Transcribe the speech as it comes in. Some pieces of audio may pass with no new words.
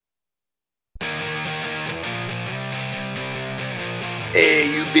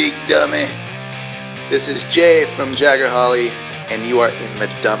dummy. This is Jay from Jagger Holly, and you are in the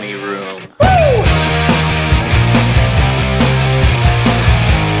dummy room. Woo!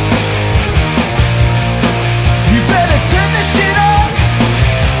 You better turn this shit up.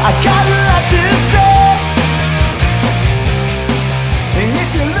 I got a lot to say. And if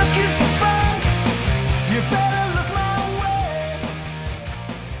you're looking for fun, you better look my way.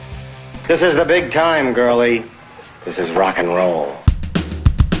 This is the big time, girlie. This is rock and roll.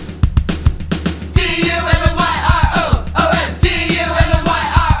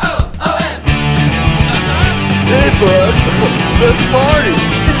 Hey, bud, let's party.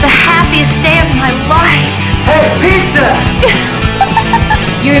 It's the happiest day of my life. Hey, pizza!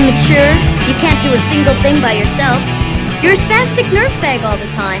 You're immature. You can't do a single thing by yourself. You're a spastic nerve bag all the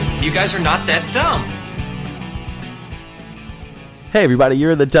time. You guys are not that dumb. Hey, everybody,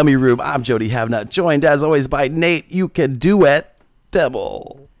 you're in the dummy room. I'm Jody Havnut, joined as always by Nate. You can duet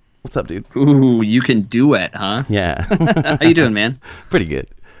double. What's up, dude? Ooh, you can duet, huh? Yeah. How you doing, man? Pretty good.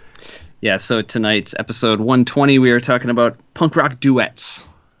 Yeah, so tonight's episode 120, we are talking about punk rock duets.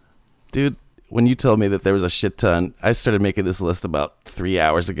 Dude, when you told me that there was a shit ton, I started making this list about 3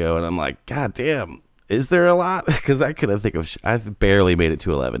 hours ago, and I'm like, God damn, is there a lot? Because I couldn't think of I barely made it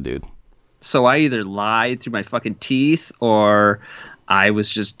to 11, dude. So I either lied through my fucking teeth, or I was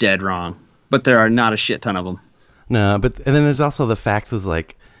just dead wrong. But there are not a shit ton of them. No, and then there's also the fact is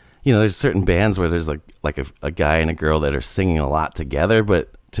like, you know, there's certain bands where there's like a guy and a girl that are singing a lot together,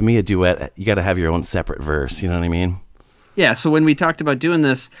 but to me, a duet, you got to have your own separate verse. You know what I mean? Yeah. So when we talked about doing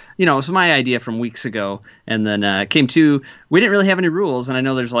this, you know, it was my idea from weeks ago, and then came to we didn't really have any rules, and I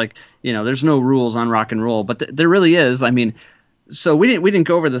know there's like, you know, there's no rules on rock and roll, but there really is. I mean, so we didn't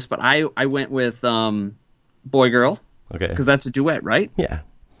go over this, but I went with boy girl. Okay. Because that's a duet, right? Yeah.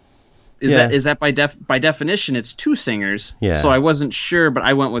 Is that by definition it's two singers? Yeah. So I wasn't sure, but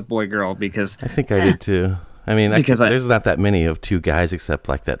I went with boy girl because I think I did too. I mean, there's not that many of two guys except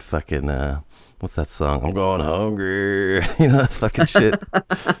like that fucking, what's that song? I'm going hungry. You know, that's fucking shit.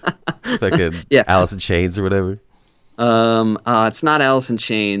 Fucking yeah. Alice in Chains or whatever. It's not Alice in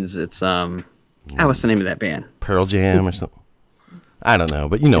Chains. It's, what's the name of that band? Pearl Jam or something. I don't know,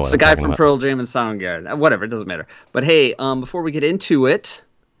 but you know it's what the I'm guy talking from about. Pearl Jam and Soundgarden. Whatever, it doesn't matter. But hey, before we get into it,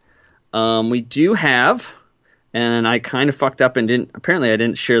 we do have, and I kind of fucked up and apparently I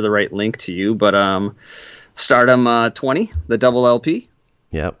didn't share the right link to you, but, Stardom 20, the double LP.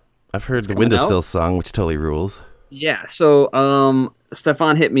 Yep. I've heard the Windowsill song, which totally rules. Yeah, so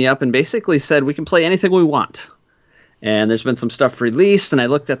Stefan hit me up and basically said we can play anything we want. And there's been some stuff released, and I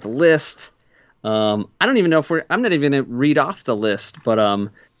looked at the list. I don't even know if I'm not even going to read off the list,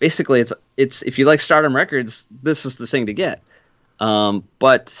 but basically it's if you like Stardom Records, this is the thing to get.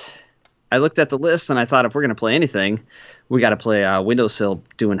 But I looked at the list, and I thought if we're going to play anything, we got to play Windowsill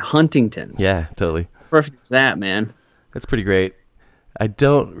doing Huntingtons. Yeah, totally. Perfect as that, man. That's pretty great. I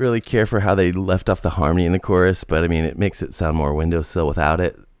don't really care for how they left off the harmony in the chorus, but I mean, it makes it sound more Windowsill without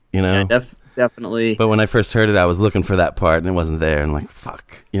it, you know? Yeah, definitely. But when I first heard it, I was looking for that part, and it wasn't there, and I'm like,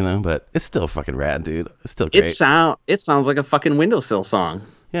 fuck, you know? But it's still fucking rad, dude. It's still great. It sounds like a fucking Windowsill song.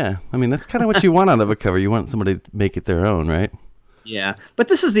 Yeah, I mean, that's kind of what you want out of a cover. You want somebody to make it their own, right? Yeah, but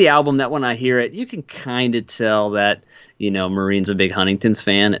this is the album that when I hear it, you can kind of tell that, you know, Maureen's a big Huntingtons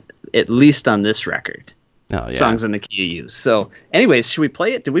fan, at least on this record. Oh, yeah. Songs in the key you use. So, anyways, should we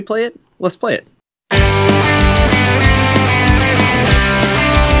play it? Did we play it? Let's play it.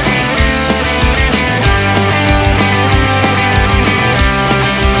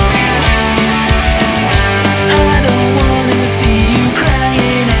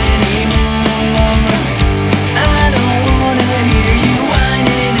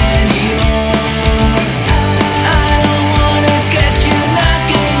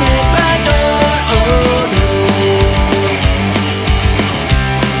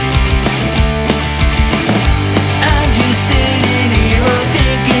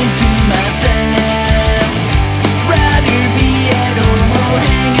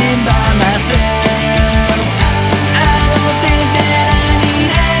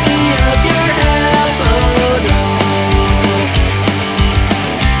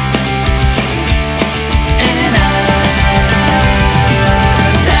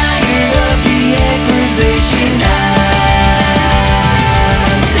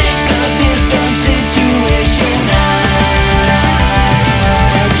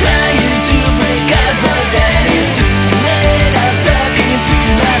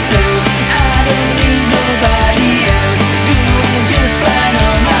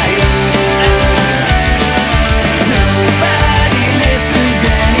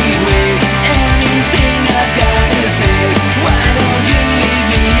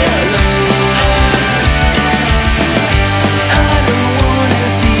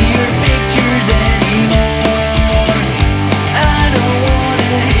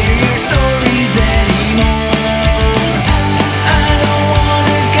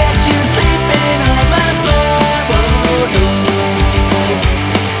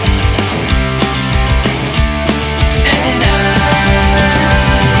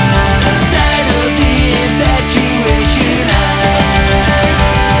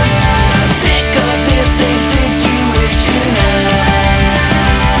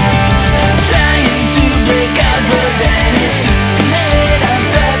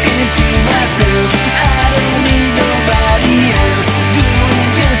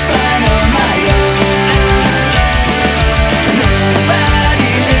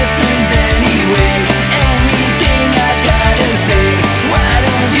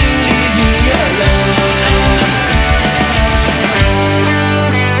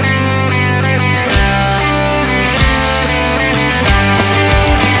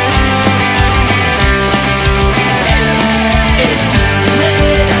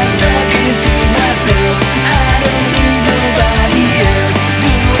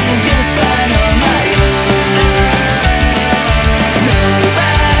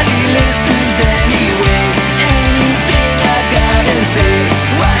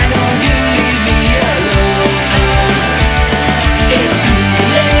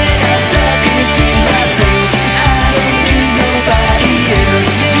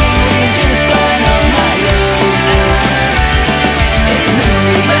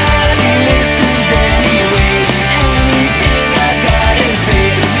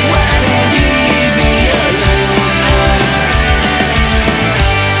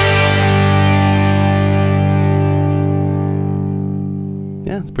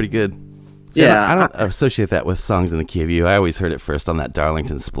 pretty good. See, Yeah. I don't associate that with Songs in the Key of You. I always heard it first on that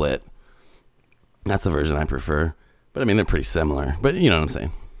Darlington split. That's the version I prefer. But I mean, they're pretty similar. But you know what I'm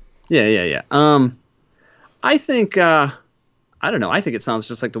saying. Yeah. I think, I don't know. I think it sounds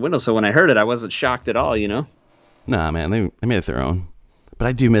just like the Windowsill. When I heard it, I wasn't shocked at all, you know? Nah, man, they made it their own. But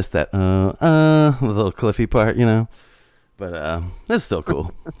I do miss that, the little Cliffy part, you know? But it's still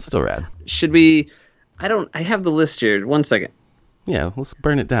cool. Still rad. Should we... I have the list here. 1 second. Yeah, let's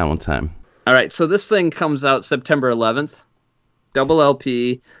burn it down one time. All right, so this thing comes out September 11th. Double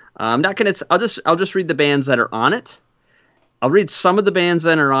LP. I'm not gonna. I'll just read the bands that are on it. I'll read some of the bands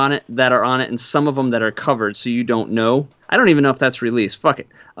that are on it, and some of them that are covered, so you don't know. I don't even know if that's released. Fuck it.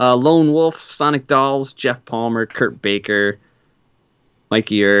 Lone Wolf, Sonic Dolls, Jeff Palmer, Kurt Baker,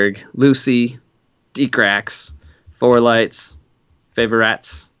 Mikey Erg, Lucy, D-Cracks, Four Lights,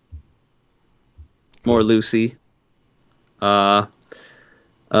 Favorettes, more Lucy,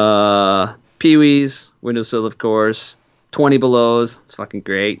 Pee-wees, Windowsill, of course, 20 Belows, it's fucking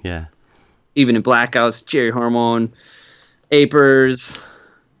great. Yeah. Even in Blackouts, Jerry Hormone, Apers.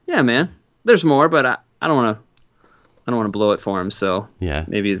 Yeah, man. There's more, but I don't want to blow it for him. So Yeah.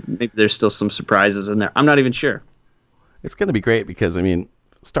 maybe there's still some surprises in there. I'm not even sure. It's going to be great because, I mean,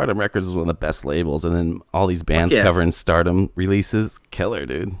 Stardom Records is one of the best labels, and then all these bands Yeah. covering Stardom releases, killer,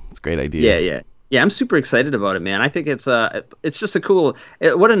 dude. It's a great idea. Yeah. I'm super excited about it, man. I think it's just a cool.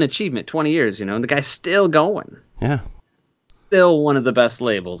 What an achievement! 20 years, you know, and the guy's still going. Yeah, Still one of the best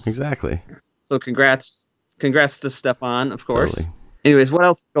labels. exactly. So congrats to Stefan, of course. Totally. Anyways, what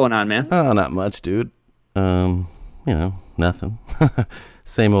else is going on, man? Oh, not much, dude. You know, nothing.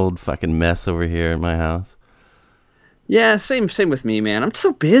 Same old fucking mess over here in my house. Yeah, same with me, man. I'm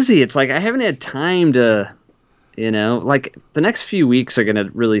so busy. It's like I haven't had time to, you know, like the next few weeks are gonna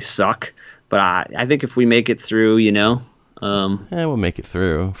really suck. But I think if we make it through, you know, Yeah, we'll make it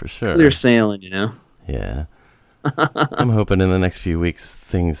through for sure. clear sailing, you know. Yeah. I'm hoping in the next few weeks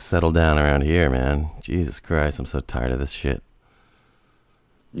things settle down around here, man. Jesus Christ, I'm so tired of this shit.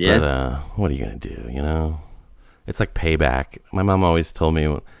 Yeah. But what are you gonna do? You know, it's like payback. My mom always told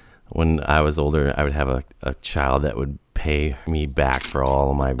me when I was older, I would have a child that would pay me back for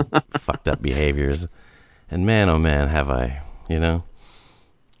all of my fucked up behaviors. And man, oh man, have I? You know.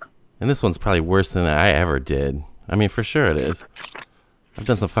 And this one's probably worse than I ever did. I mean, for sure it is. I've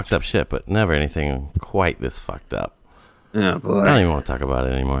done some fucked up shit, but never anything quite this fucked up. Oh boy. I don't even want to talk about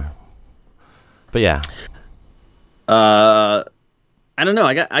it anymore. But yeah. I don't know.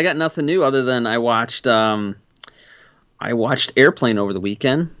 I got nothing new other than I watched Airplane over the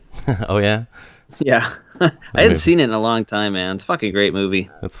weekend. Oh yeah? Yeah. I hadn't seen it in a long time, man. It's a fucking great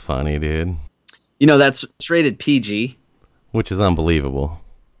movie. That's funny, dude. You know, it's rated PG, Which is unbelievable.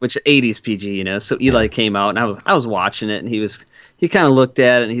 which 80s PG, you know. So Eli came out and I was watching it and he kind of looked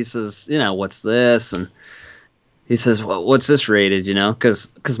at it and he says, you know, what's this? And he says, well, what's this rated, you know? Cuz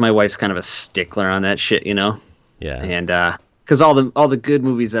my wife's kind of a stickler on that shit, you know. Yeah. And because all the good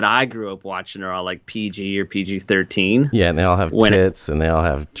movies that I grew up watching are all like PG or PG-13. Yeah, and they all have When tits and they all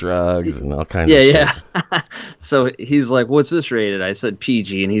have drugs and all kinds of shit. Yeah. So he's like, what's this rated? I said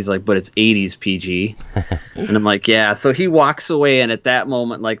PG, and he's like, but it's 80s PG. And I'm like, yeah. So he walks away, and at that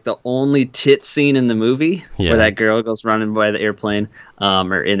moment, like the only tit scene in the movie Yeah. where that girl goes running by the airplane,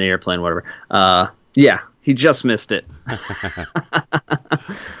 or in the airplane, whatever. Yeah, he just missed it.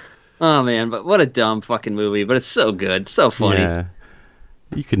 Oh man, but what a dumb fucking movie, but it's so good, so funny. Yeah.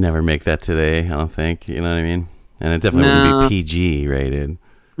 You could never make that today, I don't think. You know what I mean? And it definitely wouldn't be PG rated.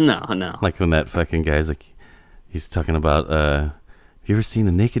 No. Like when that fucking guy's like, he's talking about, have you ever seen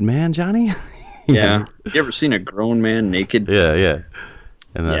a naked man, Johnny? Yeah. You ever seen a grown man naked? Yeah.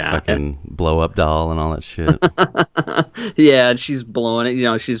 And that Yeah. fucking blow up doll and all that shit. Yeah, and she's blowing it. You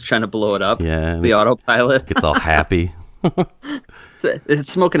know, she's trying to blow it up. Yeah. and The it autopilot. gets all happy.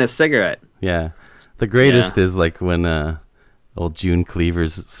 It's smoking a cigarette. Yeah. The greatest is like when old June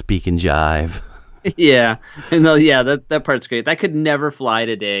Cleaver's speaking jive. Yeah. And that part's great. That could never fly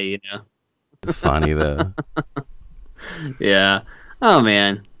today, you know. It's funny though. Yeah. Oh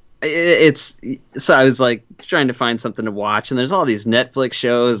man. It's so I was like trying to find something to watch, and there's all these Netflix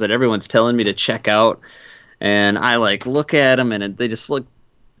shows that everyone's telling me to check out, and I like look at them and they just look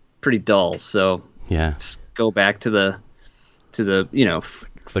pretty dull. So Yeah. just go back to the you know,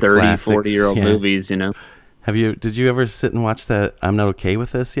 The 30, classics, 40-year-old yeah. movies, you know. Did you ever sit and watch that I'm Not Okay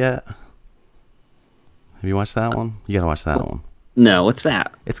With This yet? Have you watched that one? You gotta watch that one. No, what's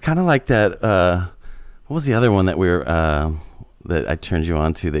that? It's kind of like that, what was the other one that that I turned you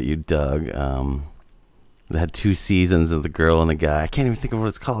on to that you dug? That had 2 seasons of the girl and the guy. I can't even think of what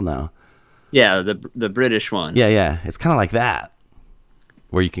it's called now. Yeah, the British one. Yeah. It's kind of like that.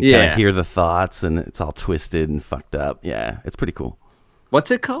 where you can kind of hear the thoughts, and it's all twisted and fucked up. Yeah, it's pretty cool. What's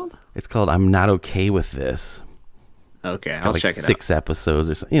it called? It's called I'm Not Okay With This. Okay, I'll check it out. 6 episodes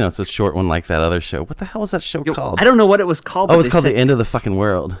or something. It's a short one like that other show. What the hell was that show called? I don't know what it was called. Oh, it's called The End of the Fucking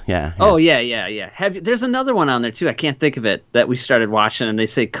World. Yeah. Oh, yeah. There's another one on there, too. I can't think of it that we started watching, and they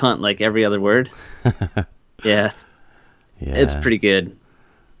say cunt like every other word. Yeah. It's pretty good.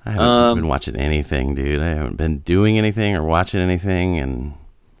 I haven't been watching anything, dude. I haven't been doing anything or watching anything, and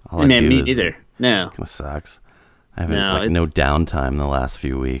all I do me is either. No. Kind of sucks. I haven't no downtime the last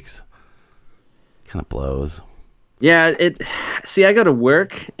few weeks. Kind of blows. Yeah, see, I go to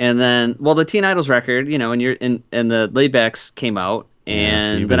work, and then the Teen Idols record, and you're and the Laybacks came out,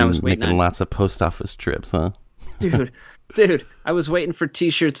 and so you've then been I was waiting making lots of post office trips, huh? dude, I was waiting for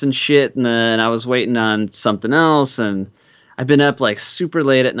T-shirts and shit, and then I was waiting on something else, and I've been up like super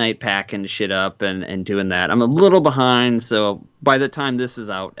late at night packing shit up and doing that. I'm a little behind, so by the time this is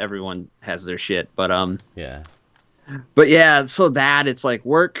out, everyone has their shit. But yeah. But yeah, so that it's like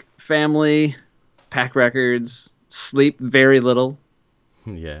work, family, pack records, sleep very little.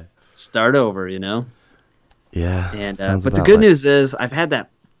 Yeah. Start over, Yeah. And but the good news is I've had that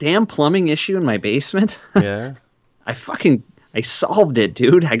damn plumbing issue in my basement. Yeah. I solved it,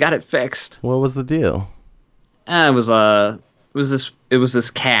 dude. I got it fixed. What was the deal? It was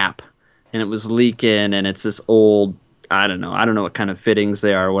this cap, and it was leaking, and it's this old. I don't know what kind of fittings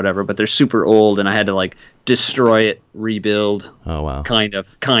they are or whatever, but they're super old, and I had to like destroy it, rebuild. Oh wow. Kind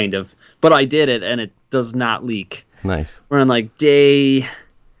of. But I did it, and it does not leak. Nice. We're on like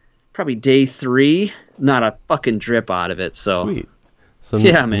probably day 3, not a fucking drip out of it. So sweet. So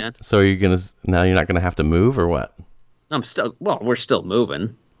yeah, man. So now you're not gonna have to move or what? We're still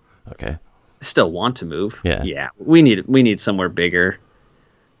moving. Okay. Still want to move. Yeah. We need somewhere bigger.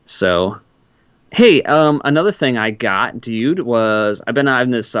 So, hey, another thing I got, dude, was I've been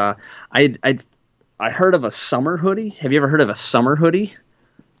having this. I heard of a summer hoodie. Have you ever heard of a summer hoodie?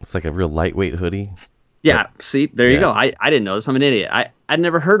 It's like a real lightweight hoodie. Yeah. See, there you go. I didn't know this. I'm an idiot. I'd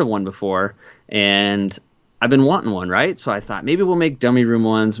never heard of one before, and I've been wanting one, right? So I thought maybe we'll make dummy room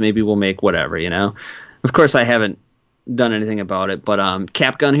ones. Maybe we'll make whatever, Of course, I haven't done anything about it, but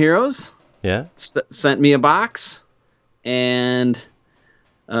Cap Gun Heroes. Yeah. Sent me a box, and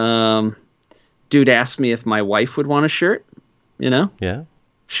dude asked me if my wife would want a shirt. Yeah.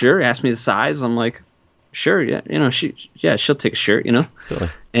 Sure. Asked me the size. I'm like, sure. Yeah. She'll take a shirt.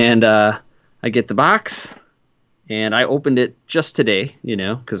 Totally. And I get the box, and I opened it just today.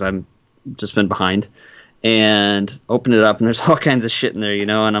 Because I'm just been behind, and opened it up, and there's all kinds of shit in there.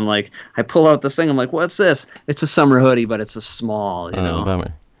 And I'm like, I pull out this thing. I'm like, what's this? It's a summer hoodie, but it's a small.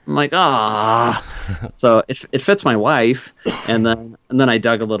 Bummer. I'm like, so it fits my wife, and then I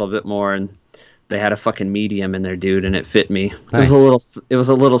dug a little bit more, and they had a fucking medium in there, dude, and it fit me. Nice. It was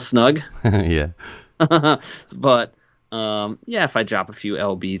a little snug. Yeah. But if I drop a few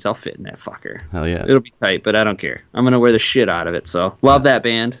lbs, I'll fit in that fucker. Hell yeah. It'll be tight, but I don't care. I'm gonna wear the shit out of it. So love that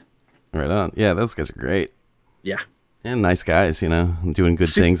band. Right on. Yeah, those guys are great. Yeah. And nice guys, doing good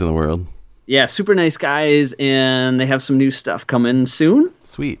things in the world. Yeah, super nice guys, and they have some new stuff coming soon.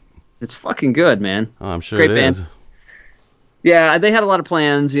 Sweet. It's fucking good, man. Oh, I'm sure Great it band. is. Yeah, they had a lot of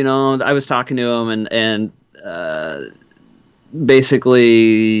plans, I was talking to them, and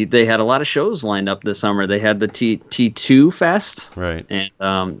basically they had a lot of shows lined up this summer. They had the T2 Fest. Right. And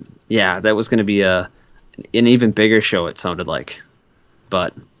that was going to be an even bigger show, it sounded like.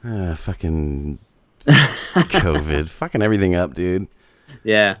 But fucking COVID. Fucking everything up, dude.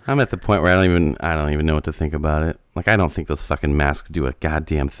 Yeah. I'm at the point where I don't even know what to think about it. Like, I don't think those fucking masks do a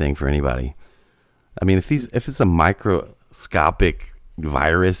goddamn thing for anybody. I mean, if it's a microscopic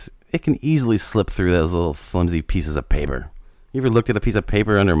virus, it can easily slip through those little flimsy pieces of paper. You ever looked at a piece of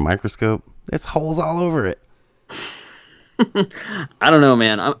paper under a microscope? It's holes all over it. I don't know,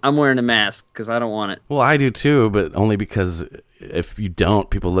 man. I'm wearing a mask because I don't want it. Well, I do too, but only because if you don't,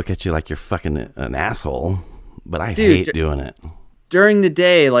 people look at you like you're fucking an asshole. But I hate doing it. During the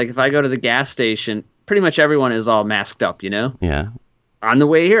day, like if I go to the gas station, pretty much everyone is all masked up, Yeah. On the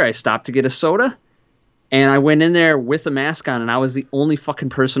way here, I stopped to get a soda, and I went in there with a mask on, and I was the only fucking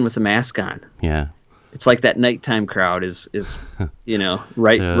person with a mask on. Yeah. It's like that nighttime crowd is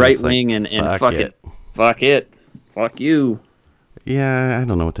right wing like, and fuck it. Fuck you. Yeah, I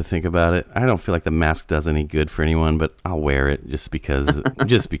don't know what to think about it. I don't feel like the mask does any good for anyone, but I'll wear it just because.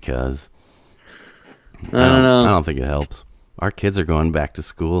 Just because. I don't know. I don't think it helps. Our kids are going back to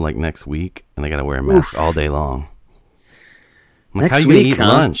school like next week, and they got to wear a mask all day long. I'm like, how are you going to eat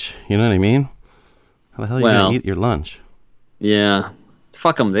lunch? You know what I mean? How the hell are you going to eat your lunch? Yeah.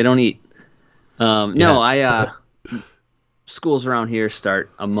 Fuck them. They don't eat. schools around here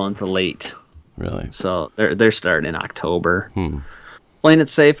start a month late, Really? so they're starting in October. Playing it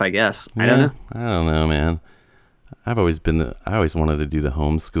safe, I guess. I don't know. I don't know, man. I always wanted to do the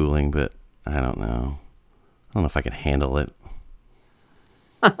homeschooling, but I don't know. I don't know if I can handle it.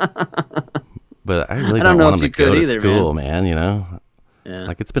 But I really don't want them to go to school, man. You know,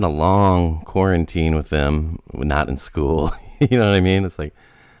 like it's been a long quarantine with them, not in school. You know what I mean? It's like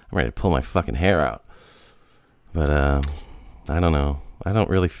I'm ready to pull my fucking hair out. But I don't know. I don't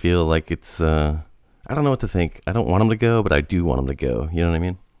really feel like it's. I don't know what to think. I don't want them to go, but I do want them to go. You know what I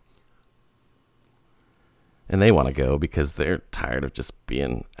mean? And they want to go because they're tired of just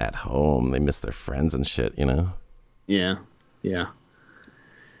being at home. They miss their friends and shit, you know? Yeah.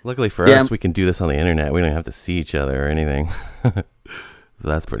 Luckily for us, we can do this on the internet. We don't have to see each other or anything. So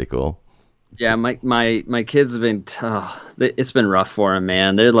that's pretty cool. Yeah, my kids have been, it's been rough for them,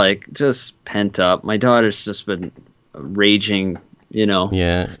 man. They're like just pent up. My daughter's just been raging, you know.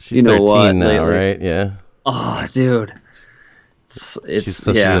 Yeah, she's 13 now, lately. Right? Yeah. Oh, dude. She's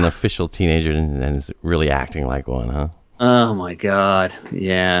an official teenager and is really acting like one, huh? Oh my God.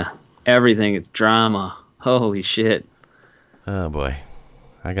 Yeah. Everything is drama. Holy shit. Oh boy.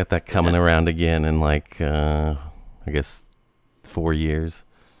 I got that coming around again in like, I guess 4 years.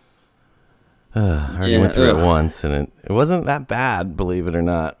 I already went through it once and it wasn't that bad, believe it or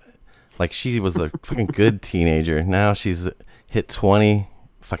not. Like she was a fucking good teenager. Now she's hit 20,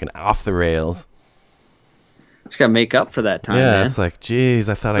 fucking off the rails. Just gotta make up for that time, man. It's like, geez,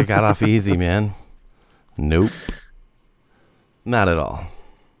 I thought I got off easy, man. Nope. Not at all.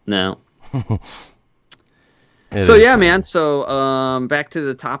 No. Man. So, back to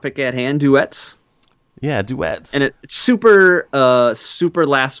the topic at hand, duets. Yeah, duets. And it's super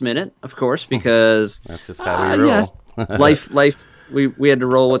last minute, of course, because that's just how we roll. Yeah. life. We had to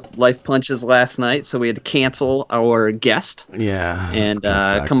roll with life punches last night, so we had to cancel our guest. Yeah. And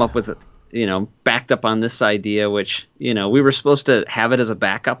come up with backed up on this idea, which, we were supposed to have it as a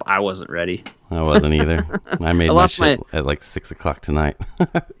backup. I wasn't ready. I wasn't either. I made my shit at like 6 o'clock tonight.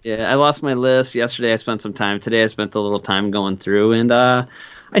 Yeah, I lost my list. Yesterday I spent some time. Today I spent a little time going through, and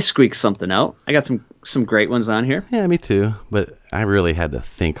I squeaked something out. I got some great ones on here. Yeah, me too. But I really had to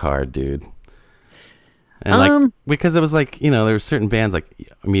think hard, dude. And because it was like, there were certain bands, like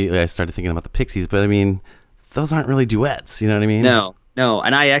immediately I started thinking about the Pixies, but I mean, those aren't really duets. You know what I mean? No,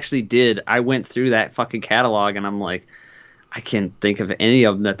 and I actually did. I went through that fucking catalog, and I'm like, I can't think of any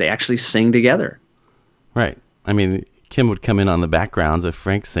of them that they actually sing together. Right. I mean, Kim would come in on the backgrounds if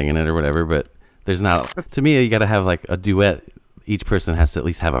Frank's singing it or whatever, but there's not. To me, you got to have like a duet. Each person has to at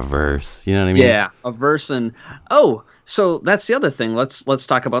least have a verse. You know what I mean? Yeah, a verse. And so that's the other thing. Let's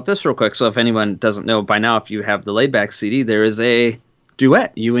talk about this real quick. So if anyone doesn't know by now, if you have the Laid Back CD, there is a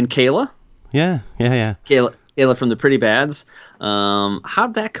duet. You and Kayla. Yeah. Kayla from the Pretty Bads.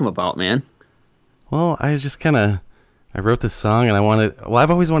 How'd that come about, man? Well, I wrote this song and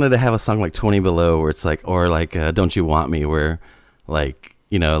I've always wanted to have a song like 20 Below where it's like, or like Don't You Want Me, where like,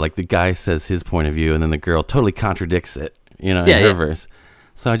 like the guy says his point of view and then the girl totally contradicts it, in her verse.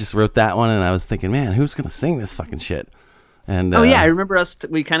 So I just wrote that one and I was thinking, man, who's going to sing this fucking shit? And I remember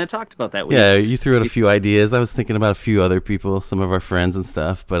we kind of talked about that. Yeah, you threw out a few ideas. I was thinking about a few other people, some of our friends and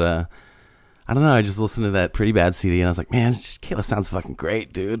stuff, but I don't know. I just listened to that Pretty Bad CD and I was like, man, Kayla sounds fucking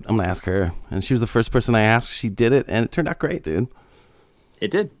great, dude. I'm going to ask her. And she was the first person I asked. She did it and it turned out great, dude.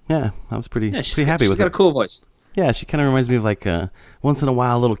 It did? Yeah, I was pretty happy with it. She's got a cool voice. Yeah, she kind of reminds me of like once in a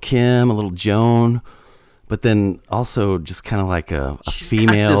while a little Kim, a little Joan, but then also just kind of like a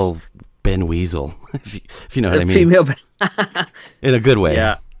female Ben Weasel, if you know what I mean. Female in a good way.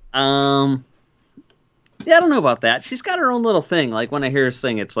 Yeah. Yeah, I don't know about that. She's got her own little thing. Like when I hear her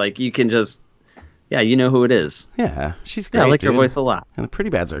sing, it's like you can just, you know who it is. Yeah, she's great. Yeah, I like dude. her voice a lot. And the Pretty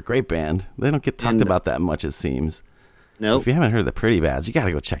Bads are a great band. They don't get talked about that much, it seems. Nope. If you haven't heard the Pretty Bads, you got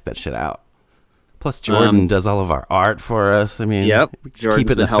to go check that shit out. Plus, Jordan does all of our art for us. I mean, we just keep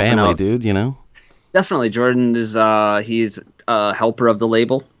it in the family, dude. Definitely, Jordan is he's a helper of the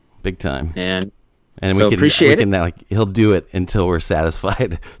label, big time, and so we appreciate it. Like, he'll do it until we're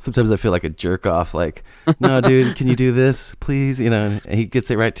satisfied. Sometimes I feel like a jerk off. Like, no, dude, can you do this, please? And he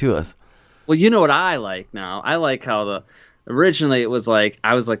gets it right to us. Well, you know what I like now? I like how originally it was like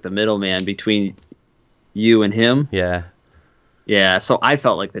I was like the middleman between you and him. Yeah. Yeah, so I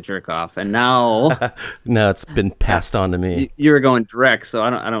felt like the jerk off, and now no, it's been passed on to me. You were going direct, so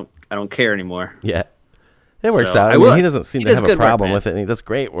I don't care anymore. Yeah, it works out. I mean, he doesn't seem to have a problem with it, and he does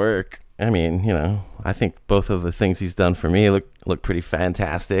great work. I mean, I think both of the things he's done for me look pretty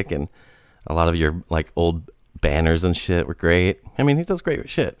fantastic, and a lot of your like old banners and shit were great. I mean, he does great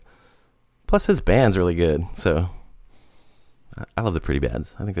shit. Plus, his band's really good. So I love the Pretty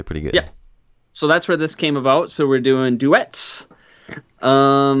Bads. I think they're pretty good. Yeah. So that's where this came about. So we're doing duets.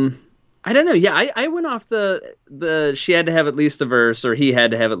 I don't know. Yeah, I went off the she had to have at least a verse, or he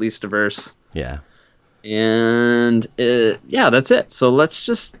had to have at least a verse. Yeah. And yeah, that's it. So let's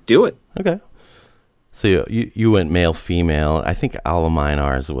just do it. Okay. So you went male, female. I think all of mine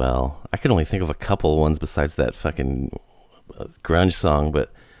are as well. I could only think of a couple ones besides that fucking grunge song,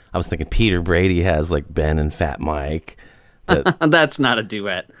 but I was thinking Peter Brady has like Ben and Fat Mike. That's not a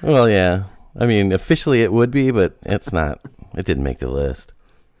duet. Well, yeah. I mean, officially it would be, but it's not. It didn't make the list.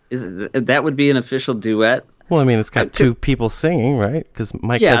 That would be an official duet? Well, I mean, it's got two people singing, right? Because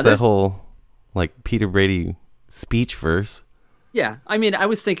Mike has that whole like Peter Brady speech verse. Yeah. I mean, I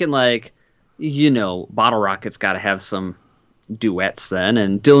was thinking like, Bottle Rocket's got to have some duets then,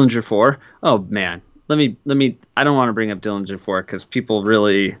 and Dillinger 4. Oh man, let me. I don't want to bring up Dillinger 4 because people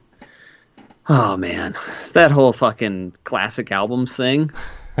really. Oh man, that whole fucking classic albums thing.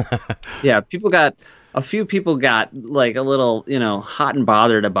 Yeah, a few people got like a little, hot and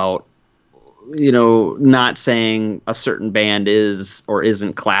bothered about, not saying a certain band is or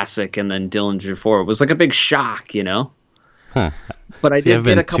isn't classic, and then Dillinger 4 was like a big shock, Huh. But I've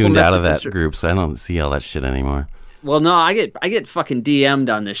been tuned out of that group, so I don't see all that shit anymore. Well, no, I get fucking DM'd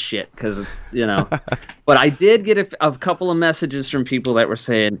on this shit because But I did get a couple of messages from people that were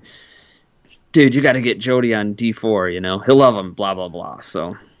saying, "Dude, you got to get Jody on D4. He'll love him." Blah blah blah.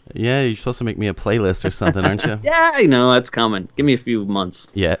 So. Yeah, you're supposed to make me a playlist or something, aren't you? Yeah, I know that's coming. Give me a few months.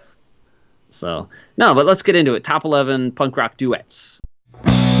 Yeah. So no, but let's get into it. Top 11 punk rock duets. 1, 2,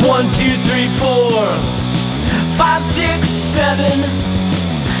 3, 4, 5, 6, 7,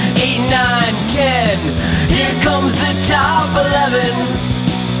 8, 9, 10. Here comes the top 11.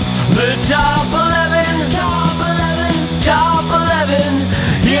 The top 11. Top 11. Top 11.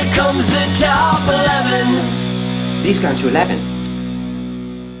 Here comes the top 11. These go to 11.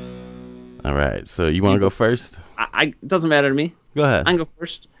 All right. So you want to go first? It doesn't matter to me. Go ahead. I can go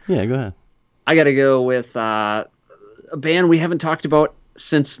first. Yeah, go ahead. I got to go with a band we haven't talked about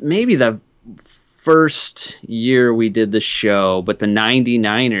since maybe the first year we did the show, but the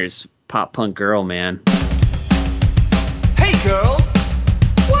 99ers, Pop Punk Girl, man. Hey girl,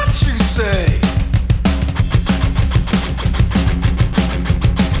 what you say?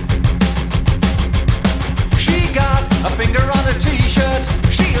 She got a finger on a t-shirt.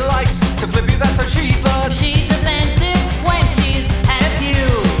 She likes to flip you, that's how she flirts. She's offensive when she's had a few.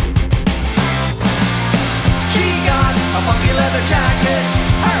 She got a funky leather jacket.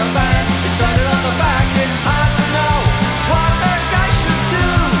 Her band is started on the back. It's hard to know what her guy should do.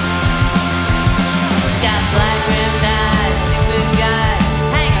 She's got black rimmed eyes, stupid guys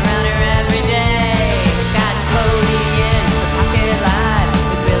hang around her every day. She's got Cody in the pocket line.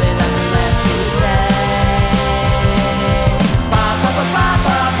 There's really nothing left to say.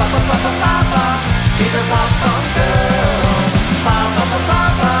 She's a pop punk girl.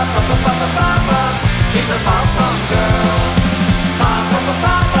 She's a pop punk girl. She's a pop punk girl.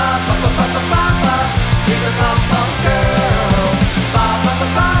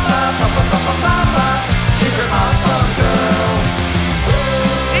 She's a pop punk girl.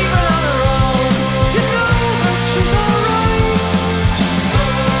 Even on her own, you know that she's alright.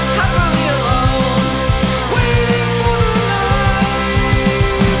 Happily alone, waiting for the night.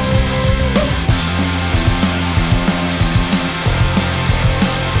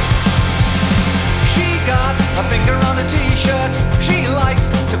 She got a finger on a t-shirt. She likes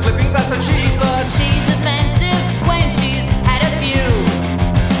to flip you, that's how she flirts. She's offensive when she's had a few.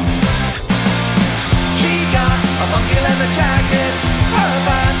 She got a funky leather jacket. Her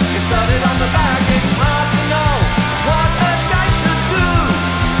band is started on the back. It's hard to know what a guy should do.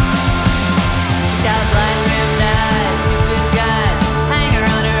 She's got black rimmed eyes, stupid guys hang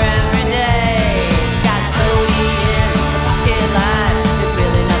around her every day. She's got Cody in the pocket line. There's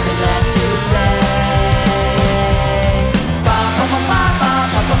really nothing left to say.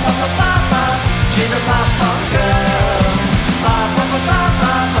 She's a pop punk girl.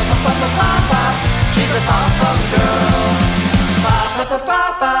 She's a pop punk girl.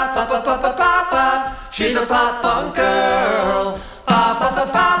 She's a pop punk girl.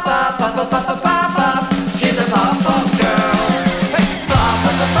 She's a pop punk girl. Hey.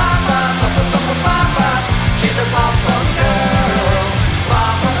 She's a pop punk girl.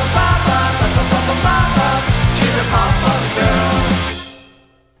 She's a pop punk girl.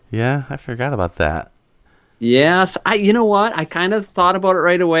 Yeah, I forgot about that. Yes, you know what? I kind of thought about it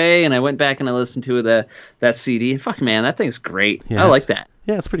right away, and I went back and I listened to that CD. Fuck, man, that thing's great. Yeah, I like that.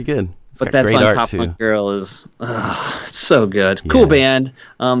 Yeah, it's pretty good. But that song Pop Punk Girl is it's so good. Cool band.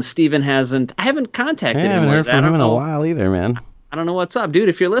 Steven I haven't contacted him. I haven't heard from him in a while either, man. I don't know what's up, dude.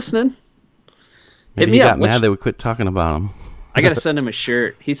 If you're listening, maybe he got mad that we quit talking about him. I gotta send him a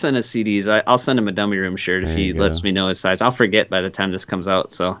shirt. He sent us CDs. I'll send him a Dummy Room shirt if he lets me know his size. I'll forget by the time this comes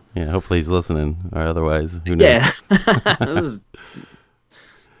out. So yeah, hopefully he's listening, or otherwise, who knows?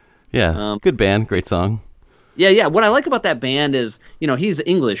 Yeah, good band, great song. Yeah. What I like about that band is, he's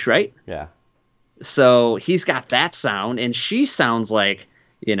English, right? Yeah. So he's got that sound, and she sounds like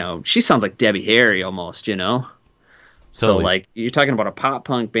Debbie Harry almost, Totally. So like you're talking about a pop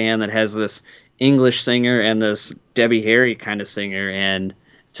punk band that has this English singer and this Debbie Harry kind of singer, and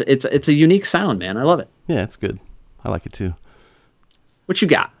it's a unique sound, man. I love it. Yeah, it's good. I like it too. What you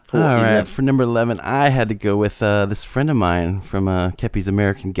got? All right, for number 11, I had to go with this friend of mine from Kepi's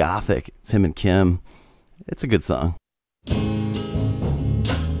American Gothic. It's him and Kim. It's a good song.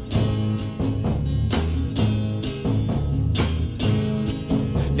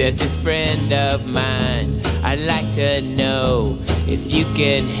 There's this friend of mine, I'd like to know if you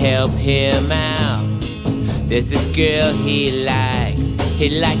can help him out. There's this girl he likes,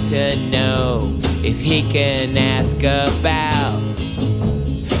 he'd like to know if he can ask about.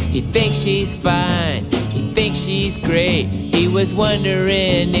 He thinks she's fine, he thinks she's great. He was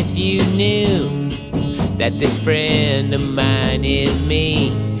wondering if you knew that this friend of mine is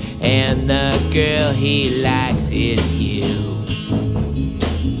me, and the girl he likes is you.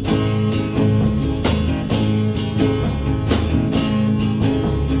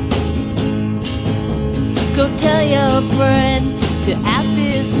 Go tell your friend to ask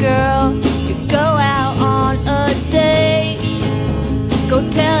this girl to go out on a date. Go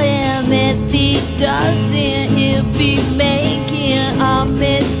tell him if he doesn't, he'll be making a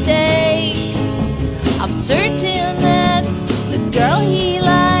mistake. I'm certain that the girl he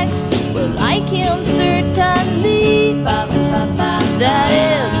likes will like him certainly. That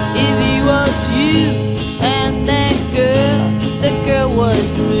is, if he was you and that girl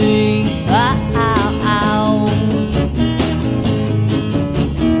was me.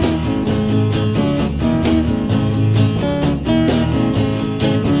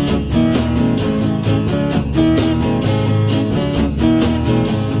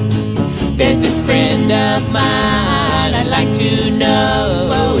 There's this friend of mine, I'd like to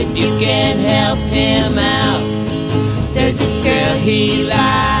know if you can help him out. There's this girl he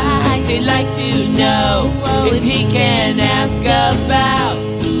likes, he'd like to know if he can ask about.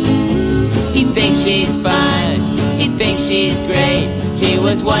 He thinks she's fine, he thinks she's great. He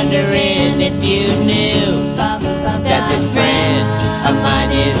was wondering if you knew that this friend of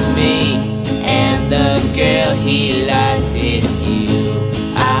mine is me, and the girl he likes is you.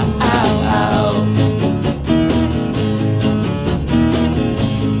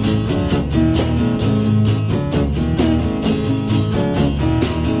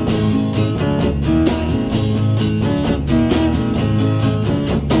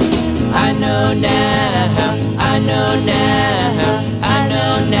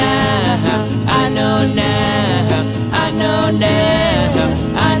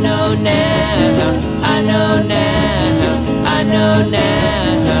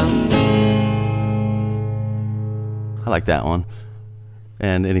 I like that one.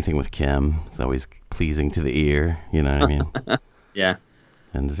 And anything with Kim is always pleasing to the ear, you know what I mean? Yeah.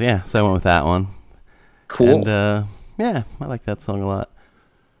 And yeah, so I went with that one. Cool. And yeah, I like that song a lot.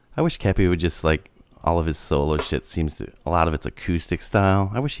 I wish Kepi would just, like, all of his solo shit a lot of it's acoustic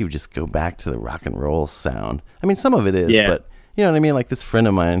style. I wish he would just go back to the rock and roll sound. I mean, some of it is, but you know what I mean? Like this friend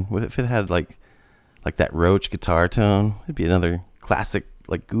of mine, if it had like that Roach guitar tone, it'd be another classic,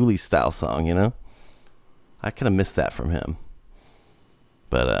 like Ghoulie style song, you know? I kind of missed that from him.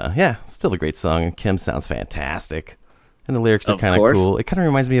 But yeah, still a great song. And Kim sounds fantastic. And the lyrics are kind of cool. It kind of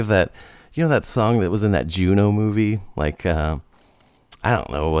reminds me of that, you know, that song that was in that Juno movie? Like, I don't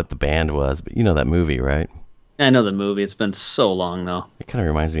know what the band was, but you know that movie, right? I know the movie. It's been so long, though. It kind of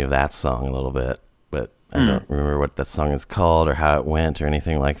reminds me of that song a little bit. But I don't remember what that song is called or how it went or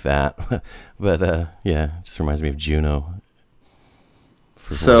anything like that. But yeah, it just reminds me of Juno.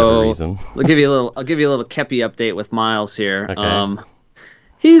 For whatever reason. I'll give you a little Kepi update with Miles here. Okay.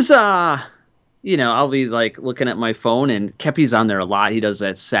 He's you know, I'll be like looking at my phone and Kepi's on there a lot. He does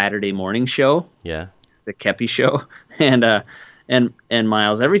that Saturday morning show. Yeah. The Kepi show. And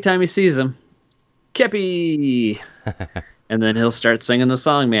Miles, every time he sees him, Kepi, and then he'll start singing the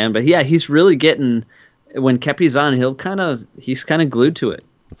song, man. But yeah, he's really getting, when Kepi's on, he's kind of glued to it.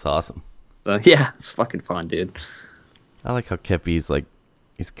 That's awesome. So yeah, it's fucking fun, dude. I like how Kepi's like,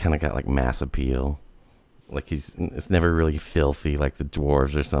 he's kind of got like mass appeal. like it's never really filthy like the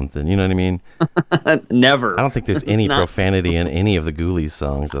dwarves or something. You know what I mean? Never. I don't think there's any profanity in any of the Ghoulies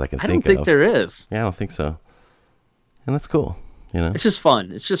songs that I can think of. I don't think there is. Yeah, I don't think so. And that's cool. You know, it's just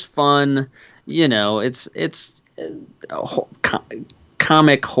fun. It's just fun. You know, it's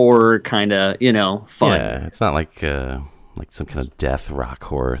comic horror kind of, fun. Yeah, it's not like some kind of death rock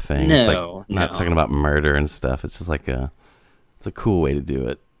horror thing. No, it's like not talking about murder and stuff. It's just like it's a cool way to do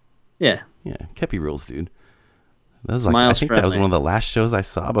it. Yeah. Yeah, Kepi rules, dude. That was I think that was one of the last shows I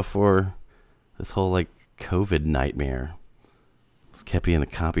saw before this whole like COVID nightmare. It was Kepi and the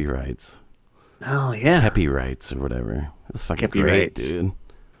copyrights. Oh yeah. Kepi rights or whatever. It was fucking Kepi great, rights. dude.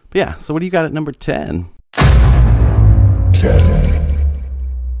 But yeah, so what do you got at number 10?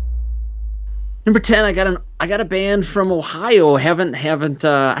 Number 10, I got a band from Ohio. Haven't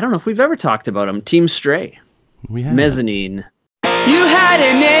I don't know if we've ever talked about them. Team Stray. We have. Mezzanine. You had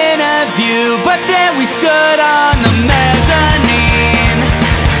an interview, but then we stood on the mezzanine.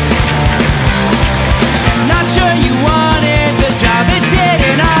 Not sure you wanted the job, it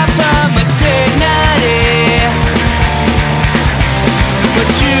didn't offer much dignity. But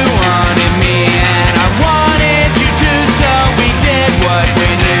you wanted me and I wanted you to, so we did what we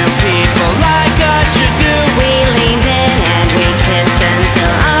knew people like us should do. We leaned in and we kissed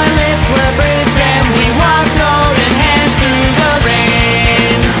until our lips were bruised. Then we walked holding hands through the rain.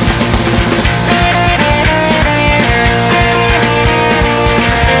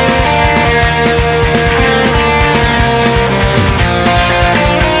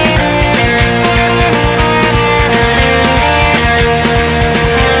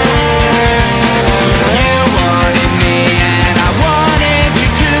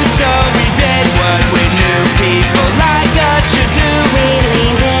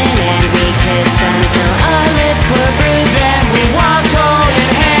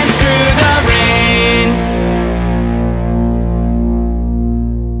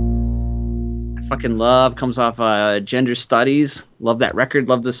 Fucking love, comes off Gender Studies. Love that record,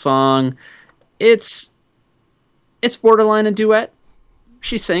 love the song. It's borderline a duet.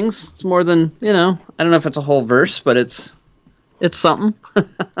 She sings. It's more than, I don't know if it's a whole verse, but it's something.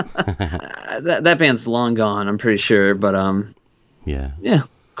 that band's long gone, I'm pretty sure, but yeah,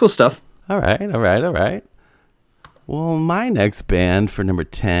 cool stuff. All right. Well, my next band for number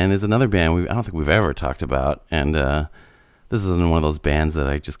 10 is another band I don't think we've ever talked about, and this is one of those bands that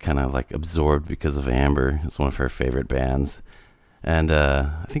I just kind of like absorbed because of Amber. It's one of her favorite bands. And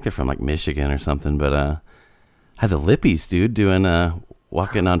I think they're from like Michigan or something. But had the Lippies, dude, doing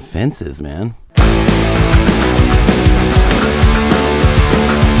Walking on Fences, man.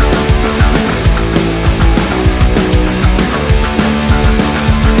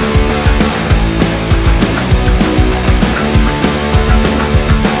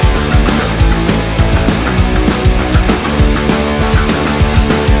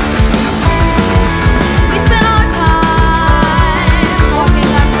 We spent our time walking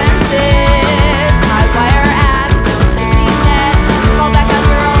on fences, high wire app, no safety net. Fall back on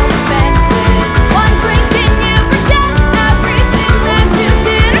your own fences. One drink in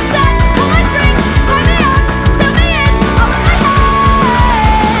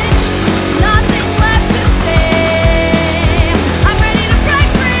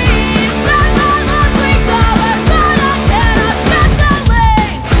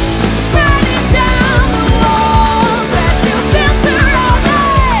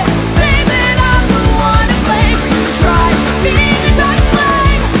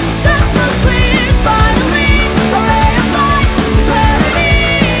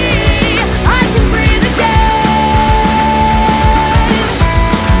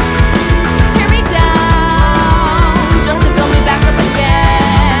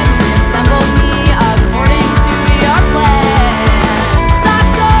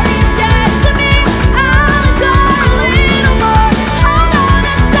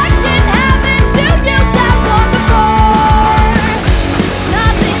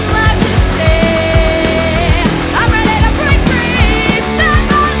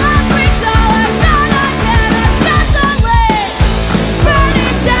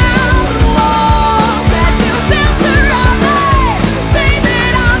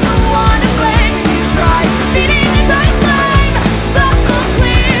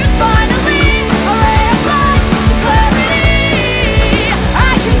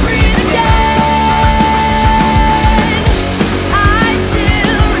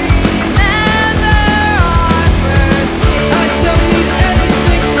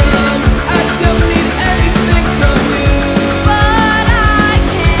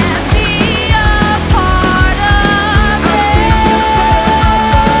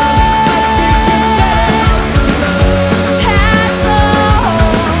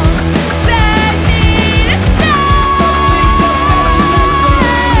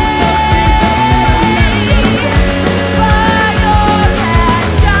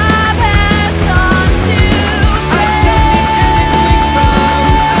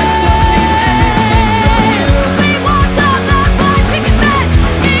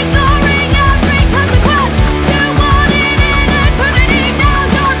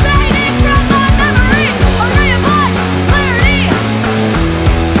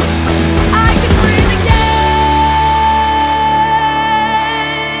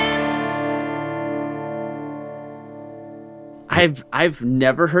I've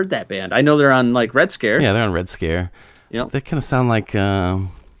never heard that band. I know they're on like Red Scare. Yeah, they're on Red Scare. Yep. They kind of sound like I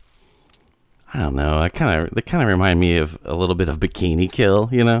don't know. They kind of remind me of a little bit of Bikini Kill,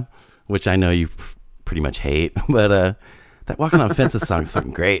 you know, which I know you pretty much hate. But that Walking on Fences song is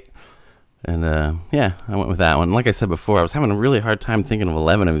fucking great. And yeah, I went with that one. Like I said before, I was having a really hard time thinking of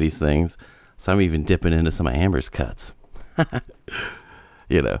 11 of these things, so I'm even dipping into some of Amber's cuts.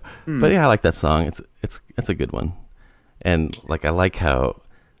 You know, but yeah, I like that song. It's a good one. And like I like how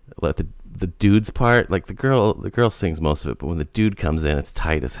like the dude's part, like the girl sings most of it, but when the dude comes in, it's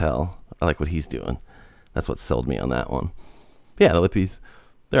tight as hell. I like what he's doing. That's what sold me on that one. But yeah, the Lippies,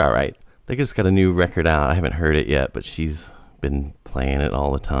 they're all right. They just got a new record out. I haven't heard it yet, but she's been playing it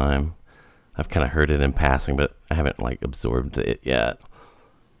all the time. I've kind of heard it in passing, but I haven't like absorbed it yet.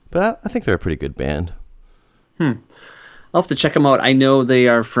 But I think they're a pretty good band. I'll have to check them out. I know they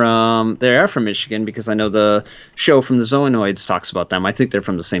are from Michigan because I know the show from the Zoanoids talks about them. I think they're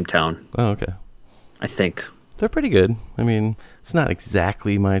from the same town. Oh, okay. I think. They're pretty good. I mean, it's not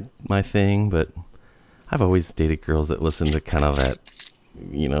exactly my thing, but I've always dated girls that listen to kind of that,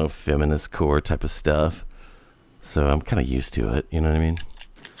 you know, feminist core type of stuff. So I'm kind of used to it, you know what I mean?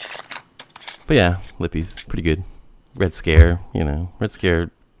 But yeah, Lippies, pretty good. Red Scare, you know. Red Scare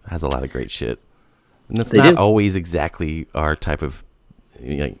has a lot of great shit. And it's not always exactly our type of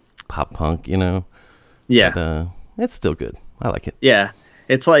like pop punk, you know? Yeah. But, it's still good. I like it. Yeah.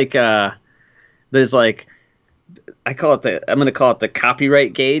 It's like, there's like, I'm going to call it the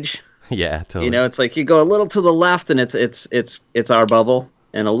copyright gauge. Yeah, totally. You know, it's like you go a little to the left and it's our bubble,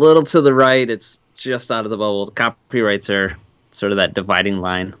 and a little to the right, it's just out of the bubble. The copyrights are sort of that dividing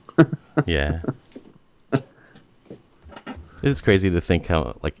line. Yeah. It's crazy to think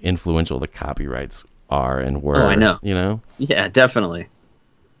how like influential the copyrights are and were. Oh, I know. You know? Yeah, definitely.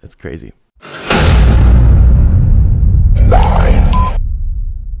 It's crazy.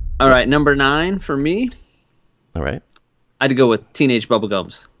 All right, number 9 for me. All right. I had to go with Teenage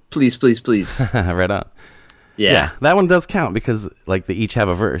Bubblegums. Please, please, please. Right on. Yeah. That one does count because like they each have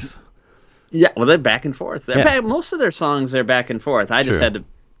a verse. Yeah, well, they're back and forth. Most of their songs are back and forth. I just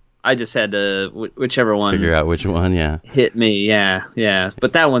had to whichever one. Figure out which one, yeah. Hit me, yeah.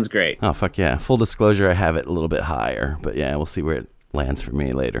 But that one's great. Oh, fuck yeah. Full disclosure, I have it a little bit higher. But yeah, we'll see where it lands for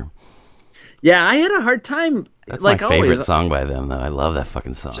me later. Yeah, I had a hard time. That's like my favorite always. song by them, though. I love that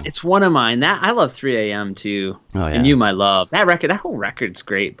fucking song. It's one of mine. I love 3 a.m. too. Oh, yeah. And You My Love. That whole record's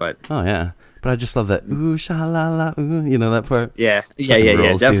great, but... Oh, yeah. But I just love that, ooh, sha-la-la, ooh, you know that part? Yeah,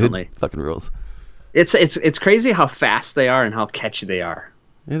 rules, definitely. Dude. Fucking rules. It's crazy how fast they are and how catchy they are.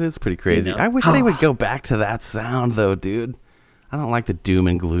 It is pretty crazy. You know? I wish they would go back to that sound, though, dude. I don't like the doom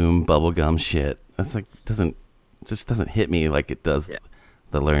and gloom bubblegum shit. That's like, just doesn't hit me like it does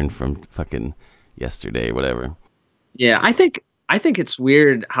the Learn from fucking Yesterday, whatever. Yeah, I think it's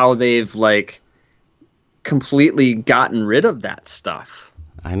weird how they've like completely gotten rid of that stuff.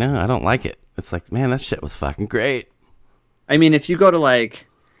 I know, I don't like it. It's like, man, that shit was fucking great. I mean, if you go to like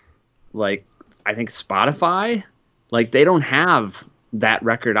I think Spotify, like they don't have that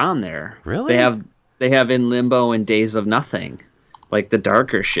record on there. Really? They have In Limbo and Days of Nothing, like the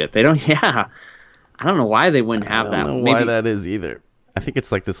darker shit. They don't. Yeah, I don't know why they wouldn't have that. I don't know why that is either. I think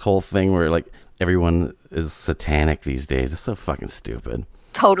it's like this whole thing where like everyone is satanic these days. It's so fucking stupid.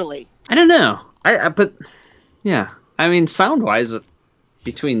 Totally. I don't know. But yeah, I mean, sound wise,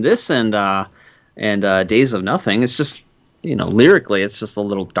 between this and Days of Nothing, it's just, you know, lyrically, it's just a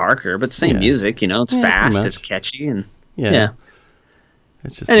little darker, but same music. You know, it's fast, it's catchy, and yeah.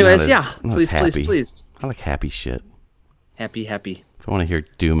 It's just. Anyways, please. I like happy shit. Happy. If I want to hear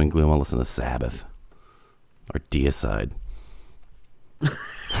doom and gloom, I'll listen to Sabbath or Deicide.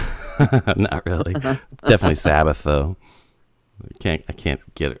 Not really. Definitely Sabbath though. I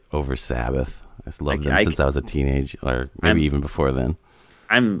can't get over Sabbath. I just loved them since I was a teenager, or maybe even before then.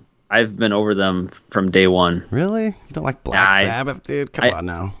 I've been over them from day one. Really? You don't like Black Sabbath, dude? Come on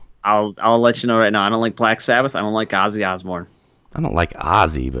now. I'll let you know right now. I don't like Black Sabbath. I don't like Ozzy Osbourne. I don't like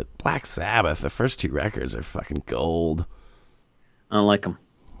Ozzy, but Black Sabbath, the first 2 records are fucking gold. I don't like them.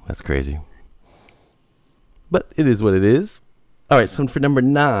 That's crazy. But it is what it is. All right, so for number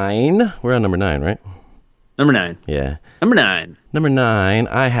 9, we're on number 9, right? Number 9. Yeah. Number 9. Number 9,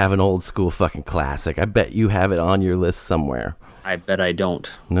 I have an old school fucking classic. I bet you have it on your list somewhere. I bet I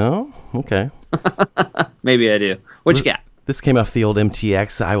don't. No? Okay. Maybe I do. What you got? This came off the old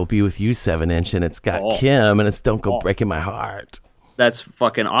MTX I Will Be With You 7-inch, and it's got Kim, and it's Don't Go Breaking My Heart. That's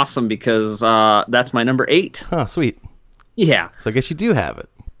fucking awesome because that's my number 8. Huh, sweet. Yeah. So I guess you do have it.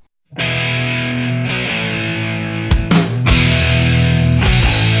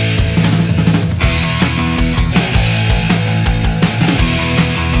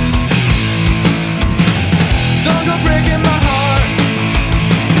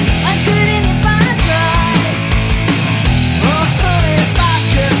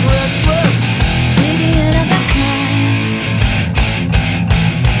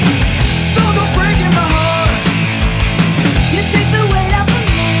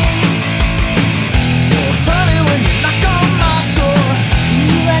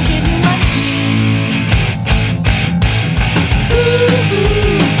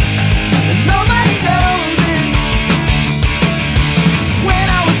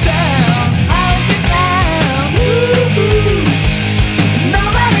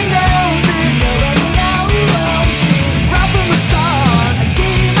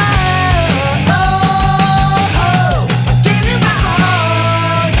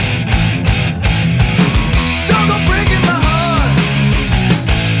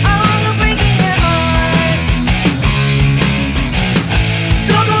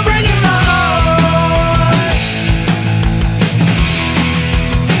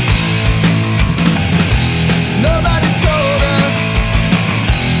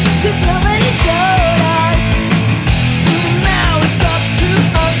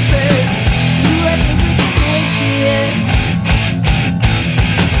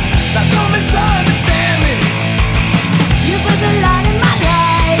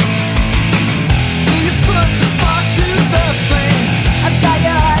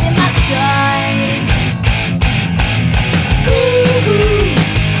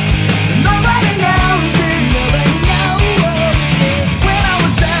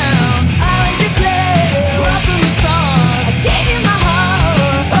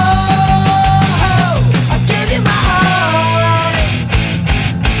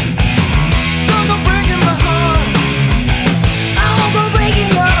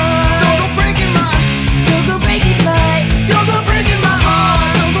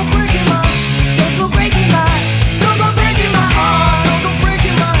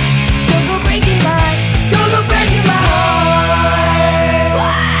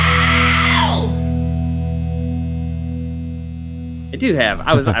 you have?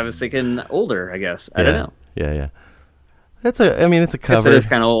 I was thinking older, I guess. I don't know. Yeah. It's a cover. It is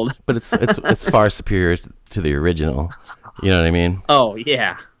kind of old, but it's far superior to the original. You know what I mean? Oh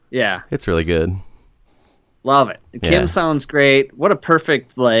yeah. It's really good. Love it. Kim sounds great. What a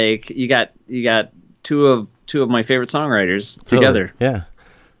perfect you got two of my favorite songwriters together. Yeah,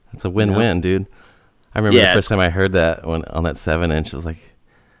 it's a win-win, dude. I remember the first time I heard that on that 7-inch, I was like,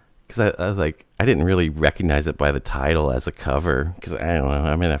 because I was like, I didn't really recognize it by the title as a cover, because I don't know.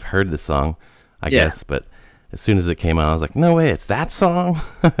 I mean, I've heard the song, I guess, but as soon as it came out, I was like, no way, it's that song.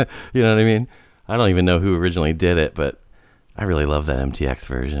 You know what I mean? I don't even know who originally did it, but I really love that MTX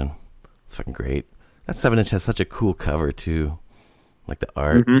version. It's fucking great. That 7-inch has such a cool cover too, like the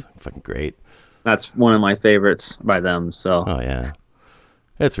art, fucking great. That's one of my favorites by them. So. Oh yeah,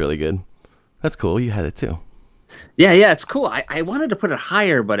 it's really good. That's cool. You had it too. Yeah, it's cool. I wanted to put it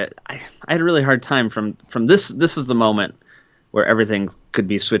higher, but I had a really hard time from this. This is the moment where everything could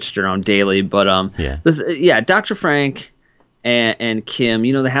be switched around daily. But Dr. Frank and Kim,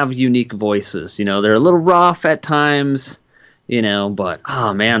 they have unique voices. They're a little rough at times. But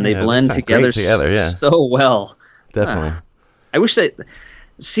oh man, they blend together so well. Definitely. I wish that.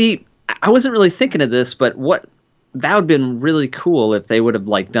 See, I wasn't really thinking of this, but that would have been really cool if they would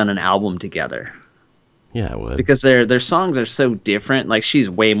have done an album together. Yeah, it would. Because their songs are so different. Like she's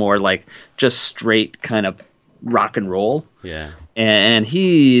way more just straight kind of rock and roll. Yeah. And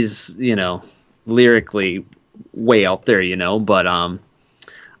he's lyrically way out there. But I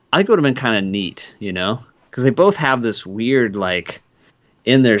think it would have been kind of neat. Because they both have this weird,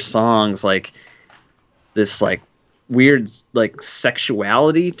 in their songs, this, weird,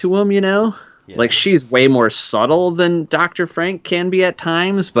 sexuality to them, Yeah. She's way more subtle than Dr. Frank can be at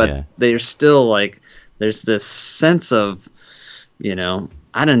times, but they're still, there's this sense of,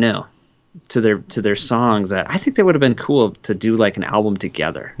 I don't know, to their songs that I think they would have been cool to do, an album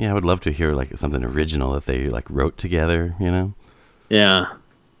together. Yeah, I would love to hear, something original that they, wrote together, Yeah.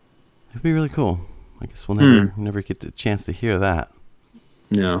 It'd be really cool. I guess we'll never get the chance to hear that.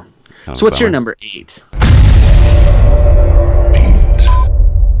 No. So what's your number 8?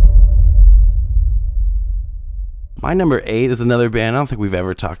 My number 8 is another band I don't think we've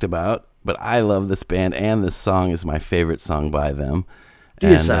ever talked about, but I love this band, and this song is my favorite song by them.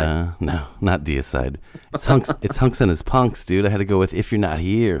 Deicide. No, not Deicide. It's Hunks and His Punks, dude. I had to go with If You're Not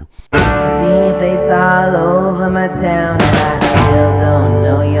Here. Seen your face all over my town, and I still don't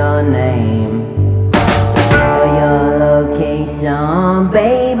know your name. Your location,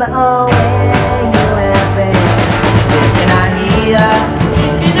 baby, oh, where you have been. If you're not here,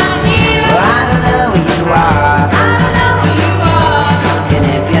 well, I don't know where you are. And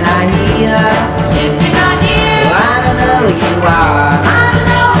if you're not here, well, I don't know where you are.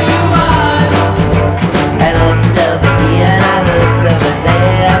 I looked over here and I looked over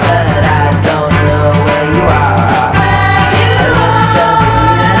there, but I don't know where you are. I looked over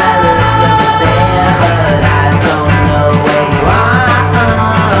here and I looked over there, but I don't know where you are.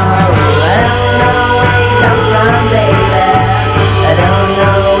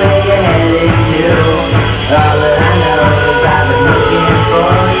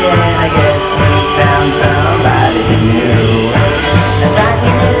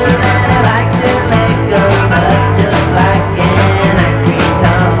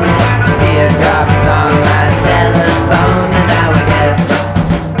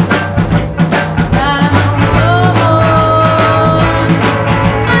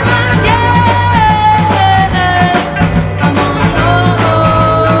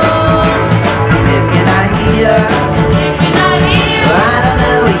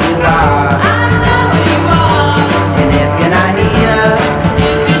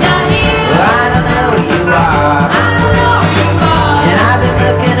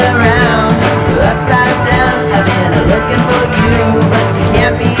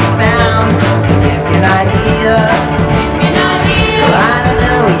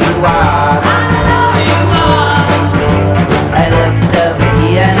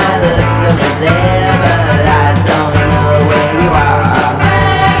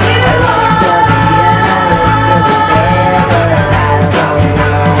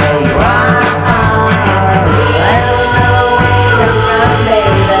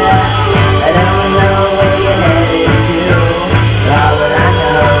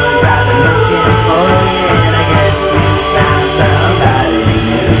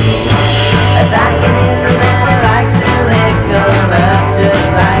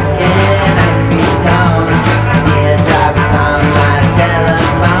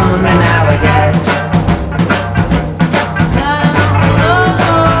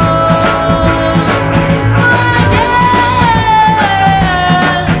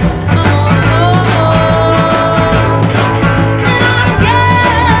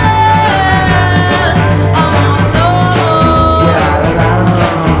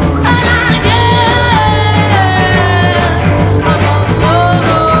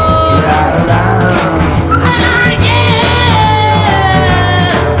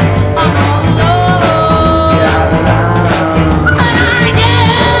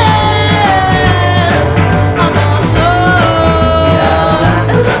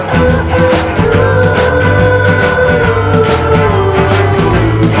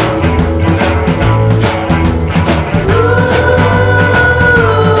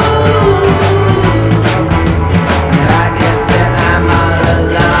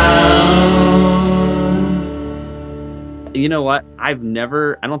 know what? I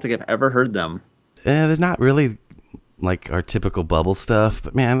don't think I've ever heard them. They're not really like our typical bubble stuff,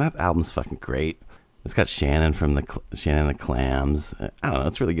 but man, that album's fucking great. It's got Shannon from Shannon and the Clams. I don't know,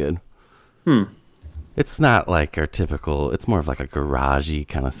 it's really good. It's not like our typical. It's more of like a garagey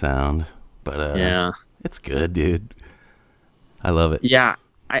kind of sound, but yeah, it's good, dude. I love it. Yeah,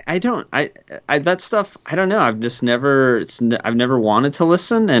 I don't. I that stuff. I don't know. I've just never. I've never wanted to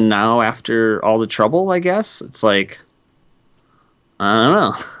listen, and now after all the trouble, I guess it's like, I don't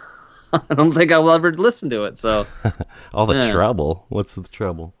know. I don't think I'll ever listen to it. So all the trouble. What's the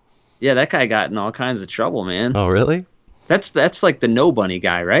trouble? Yeah, that guy got in all kinds of trouble, man. Oh, really? That's like the No Bunny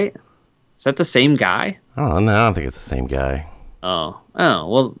guy, right? Is that the same guy? Oh, no, I don't think it's the same guy. Oh,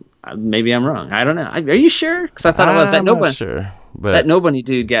 well, maybe I'm wrong. I don't know. Are you sure? Because I thought it was that No Bunny. I'm not sure, but that No Bunny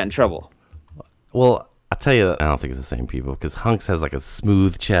dude got in trouble. Well, I'll tell you that I don't think it's the same people, because Hunks has like a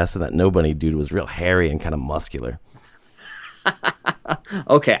smooth chest, and that No Bunny dude was real hairy and kind of muscular.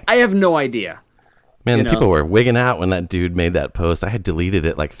 Okay, I have no idea. Man, people were wigging out when that dude made that post. I had deleted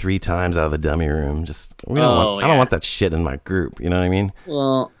it like 3 times out of the dummy room. I don't want that shit in my group. You know what I mean?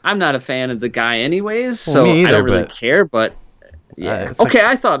 Well, I'm not a fan of the guy anyways, so me either, I don't really care. But yeah, okay.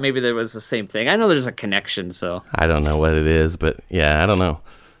 Like, I thought maybe there was the same thing. I know there's a connection, so I don't know what it is, but yeah, I don't know.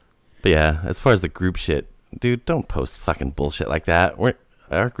 But yeah, as far as the group shit, dude, don't post fucking bullshit like that.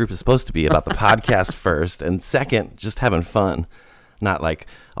 Our group is supposed to be about the podcast first, and second, just having fun. Not like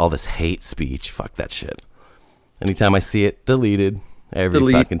all this hate speech. Fuck that shit. Anytime I see it, deleted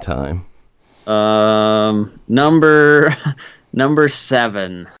every fucking time. Number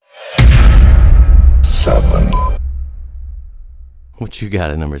 7. 7. What you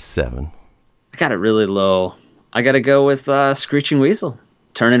got at number 7? I got it really low. I got to go with Screeching Weasel.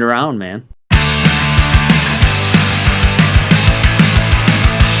 Turn it around, man.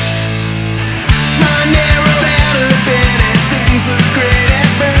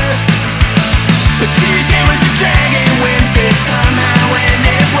 But Tuesday was a drag and Wednesday somehow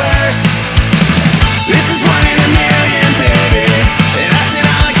ended worse. This is 1 in a million, baby, and I said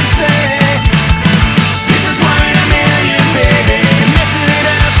all I could say. This is 1 in a million, baby, you're messing it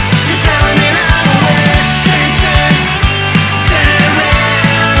up, you're throwing it all away. Turn it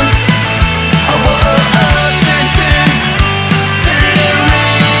around. Oh, oh, oh, oh, turn it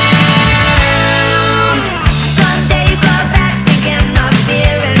around. Sunday you got back sticking my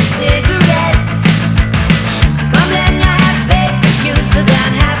beer and cigarettes.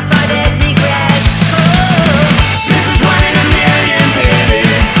 This is 1 in a million, baby,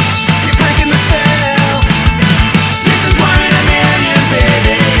 you're breaking the spell. This is 1 in a million,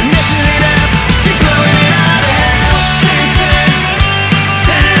 baby, you're messing it up, you're blowing it all to hell.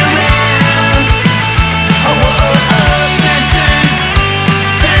 Turn it around. Oh, oh, oh, oh,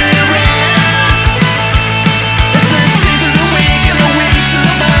 turn it around. It's the days of the week and the weeks and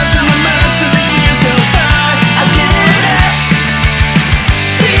the months and the months and the years go by. I get it up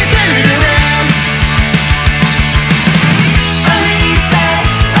till you turn it around. On the east side,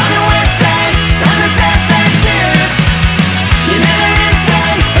 on the west side, on the south side too. You're never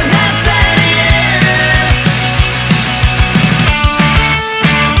inside, but not outside of you.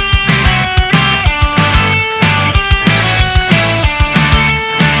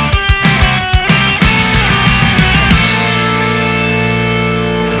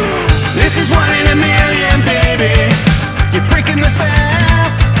 This is 1 in a million, baby, you're breaking the spell.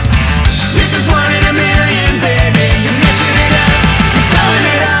 This is 1 in a million, baby, you're messing it up, you're blowing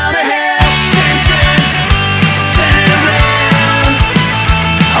it all to hell. Turn it around.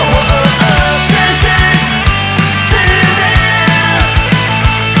 Oh, oh, oh, oh, turn it around.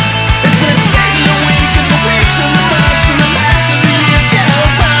 It's the days of the week and the weeks and the months and the months and the years go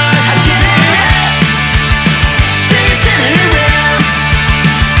by. I get it up till you turn it around.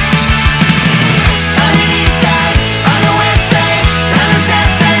 On the east side, on the west side, on the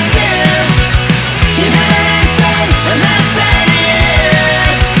south side too. You're never inside, but not outside of you.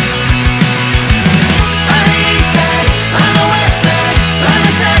 On the east side, on the west side, on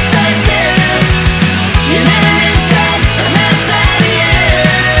the south side too. You're never inside, but not outside of you.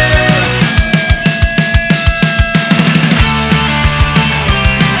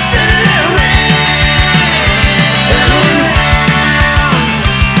 Turn it around. Turn it around.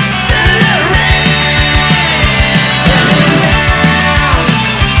 Turn it around. Turn it around.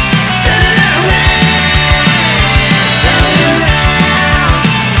 Turn it around. Turn it around.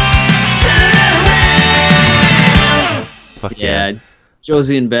 Turn it around. Fuck Yeah,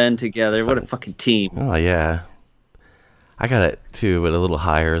 Josie and Ben together. What a fucking team. Oh yeah, I got it too, but a little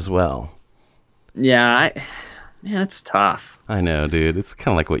higher as well. Yeah, man, it's tough. I know, dude. It's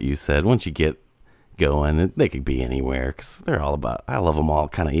kind of like what you said. Once you get going. They could be anywhere because they're all about. I love them all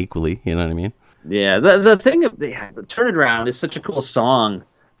kind of equally. You know what I mean? Yeah. The thing of the Turn It Around is such a cool song.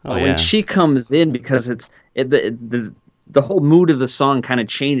 Oh, When yeah. she comes in, because the whole mood of the song kind of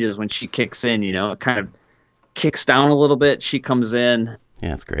changes when she kicks in. You know, it kind of kicks down a little bit. She comes in.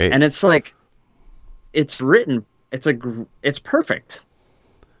 Yeah, it's great. And it's like, it's written. It's perfect.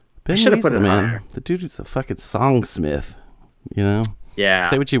 Ben should have put Weasel, it man. higher. The dude is a fucking songsmith. You know? Yeah.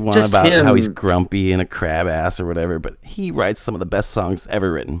 Say what you want Just about him. how he's grumpy and a crab ass or whatever, but he writes some of the best songs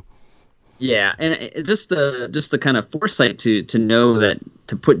ever written. Yeah, and just the kind of foresight to know that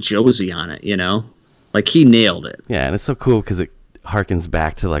to put Josie on it, you know, like he nailed it. Yeah, and it's so cool because it harkens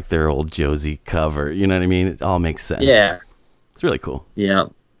back to like their old Josie cover. You know what I mean? It all makes sense. Yeah, it's really cool.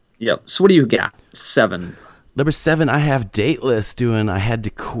 Yep. So what do you got? 7. Number 7, I have Dateless doing I Had to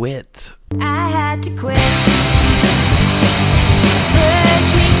Quit. I had to quit.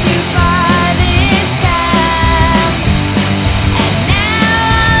 Push me too far this time. And now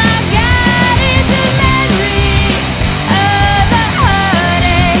all I've got is a memory of a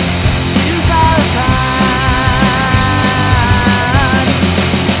heartache to fall apart.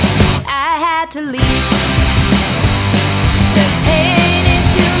 I had to leave. The pain is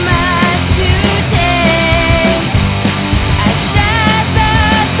too much to take. I've shut the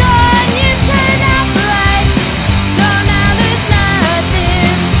door and you turned out the lights. So now there's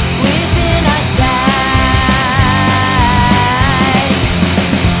nothing within our sight.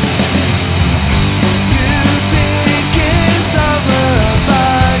 You think it's over,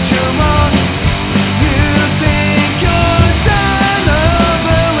 but you're wrong. You think you're done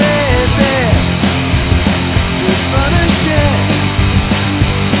over with it. This other shit.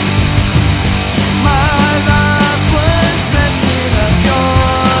 My life was messing up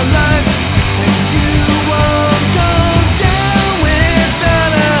your life, and you won't go down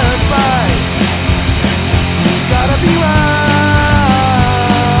without a fight. You gotta be right.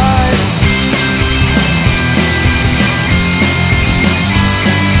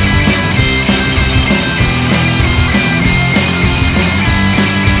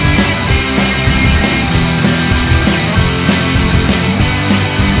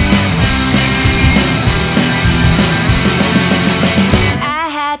 I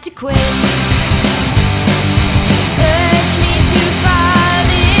had to quit. Push me too far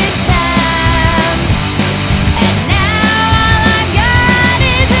this time. And now all I got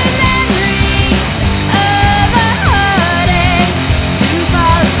is a memory of a heartache to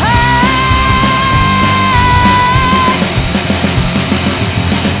fall apart.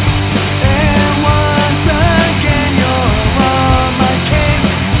 And once again you're on my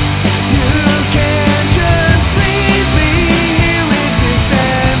case. You can't just leave me here with this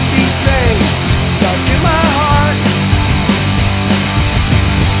empty space stuck in my heart.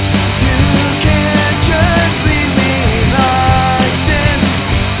 You can't just leave me like this.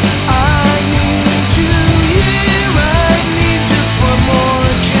 I need you here. I need just one more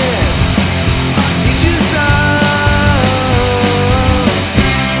kiss. I need you so.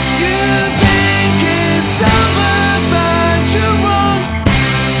 You think it's over, but you're wrong.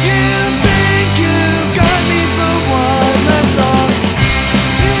 You think you've got me for one last song.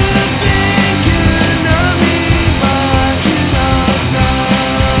 You think you know me, but you don't know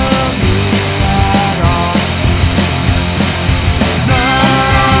me at all. No.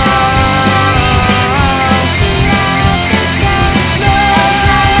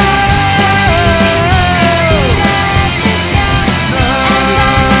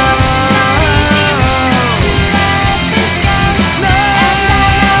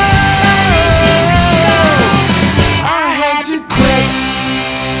 I had to quit.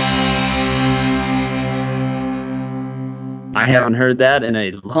 I haven't heard that in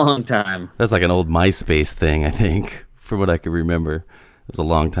a long time. That's like an old MySpace thing, I think, from what I can remember. It was a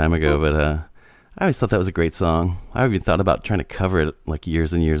long time ago, but I always thought that was a great song. I even thought about trying to cover it like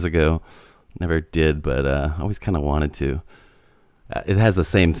years and years ago. Never did, but I always kind of wanted to. It has the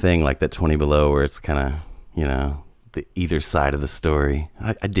same thing like that 20 Below where it's kind of, you know, the either side of the story.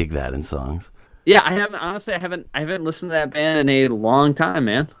 I dig that in songs. Yeah, I haven't listened to that band in a long time,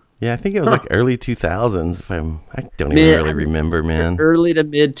 man. Yeah, I think it was like early 2000s. I don't even really remember, man. Early to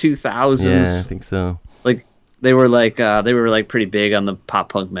mid 2000s. Yeah, I think so. Like they were like pretty big on the pop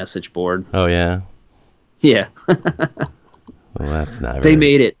punk message board. Oh yeah. Yeah. Well, that's not. They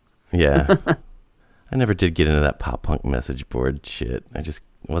made it. Yeah. I never did get into that pop punk message board shit. It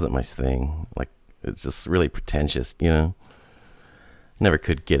wasn't my thing. Like it's just really pretentious, you know. Never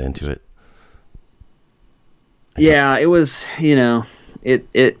could get into it. Yeah, it was, you know, it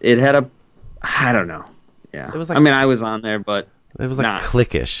had a, I don't know. Yeah. It was like, I mean, I was on there, but It was like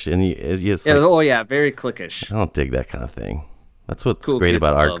cliquish, and very cliquish. I don't dig that kind of thing. That's what's Cool great Kids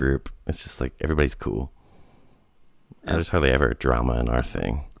about our Club. group. It's just like everybody's cool. There's hardly ever drama in our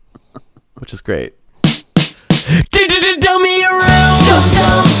thing, which is great. Dummy around.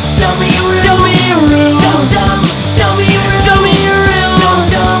 Dummy around. Dummy around. Dummy around. Dummy around.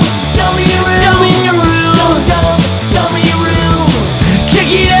 Dummy around. Dummy around. Dummy around. Check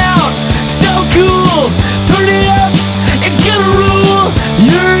it out, so cool. Turn it up, it's gonna rule.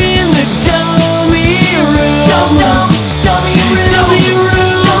 You're in the dummy room. Dummy around. Dummy around. Dummy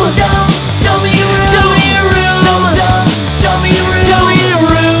around. Dummy around. Dummy around. Dummy around. Dummy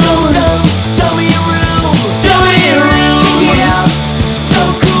around. Dummy around. Dummy around. Check it out, so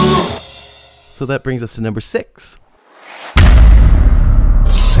cool. So that brings us to number 6.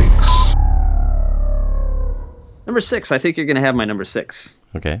 Number 6. I think you're gonna have my number 6.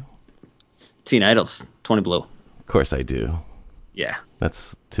 Okay. Teen Idol's 20 Below. Of course I do. Yeah.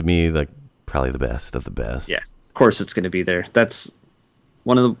 That's, to me, like probably the best of the best. Yeah. Of course it's gonna be there. That's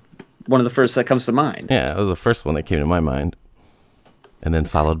one of the first that comes to mind. Yeah, it was the first one that came to my mind. And then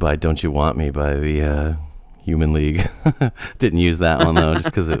followed by Don't You Want Me by the Human League. Didn't use that one, though, just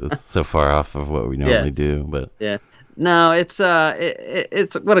because it was so far off of what we normally do. But yeah. No, it's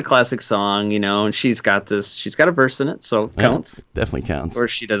what a classic song, and she's got a verse in it, so it counts. Definitely counts. Or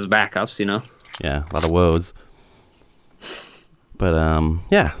she does backups, Yeah, a lot of woes. But,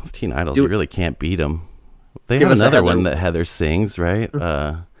 yeah, with Teen Idols, you really can't beat them. They have another one that Heather sings, right?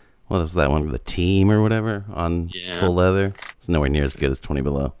 What was that one? The Team or whatever on Full Leather. It's nowhere near as good as 20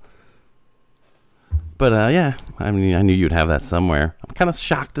 Below. But, yeah, I mean, I knew you'd have that somewhere. I'm kind of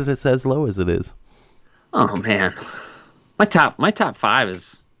shocked that it's as low as it is. Oh, man. My top 5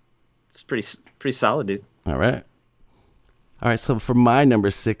 is pretty solid, dude. All right. So for my number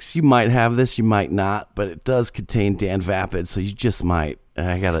 6, you might have this, you might not, but it does contain Dan Vapid, so you just might.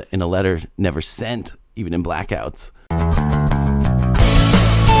 I got it in a letter never sent, even in blackouts.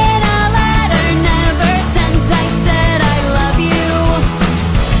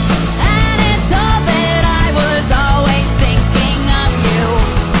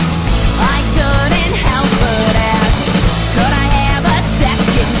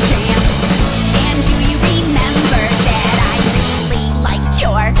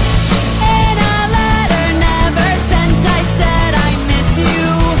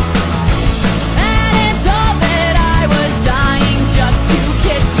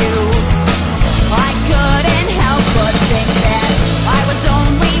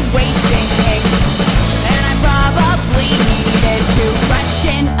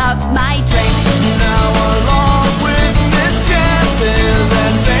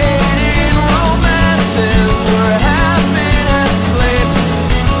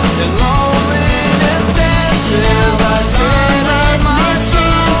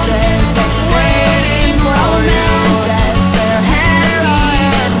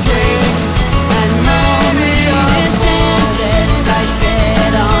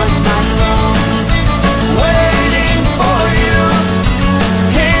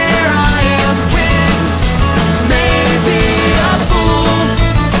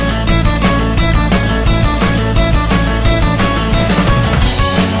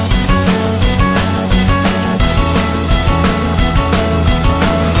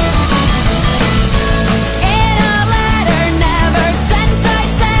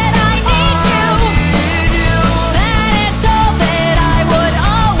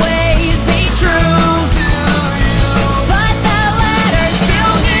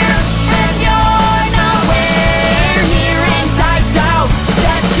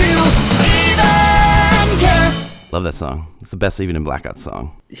 Love that song. It's the best Even in Blackout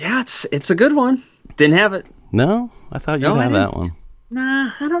song. Yeah, it's a good one. Didn't have it. No? I thought you'd have that one.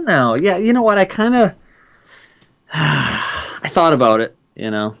 Nah, I don't know. Yeah, you know what? I kind of... I thought about it,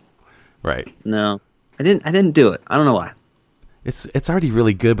 Right. No. I didn't do it. I don't know why. It's already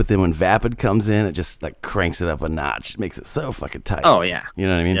really good, but then when Vapid comes in, it just like cranks it up a notch. It makes it so fucking tight. Oh, yeah. You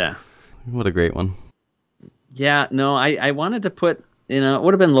know what I mean? Yeah. What a great one. Yeah, no, I wanted to put, it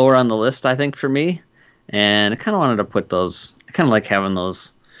would have been lower on the list, I think, for me. And I kind of wanted to put those, I kind of like having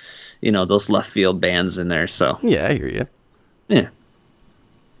those, those left field bands in there. So yeah, I hear you. Yeah.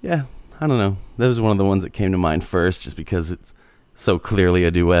 Yeah, I don't know. That was one of the ones that came to mind first just because it's so clearly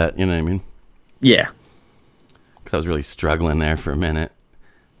a duet, you know what I mean? Yeah. Because I was really struggling there for a minute.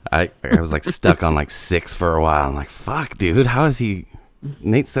 I was like stuck on like 6 for a while. I'm like, fuck, dude, how is he...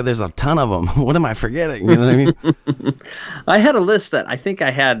 Nate said there's a ton of them. What am I forgetting? You know what I mean? I had a list that I think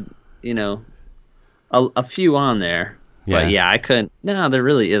I had, a few on there. Yeah. But yeah, I couldn't. No, there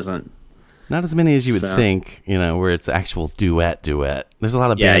really isn't. Not as many as you would So- think, where it's actual duet. There's a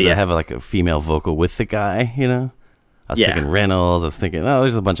lot of bands that have like a female vocal with the guy, I was thinking Reynolds. I was thinking,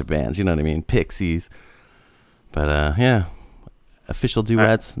 there's a bunch of bands, you know what I mean? Pixies. But, official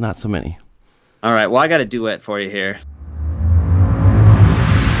duets, not so many. All right, well, I got a duet for you here.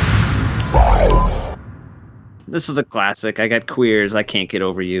 5. This is a classic. I got Queers, I Can't Get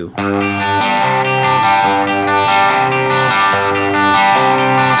Over You.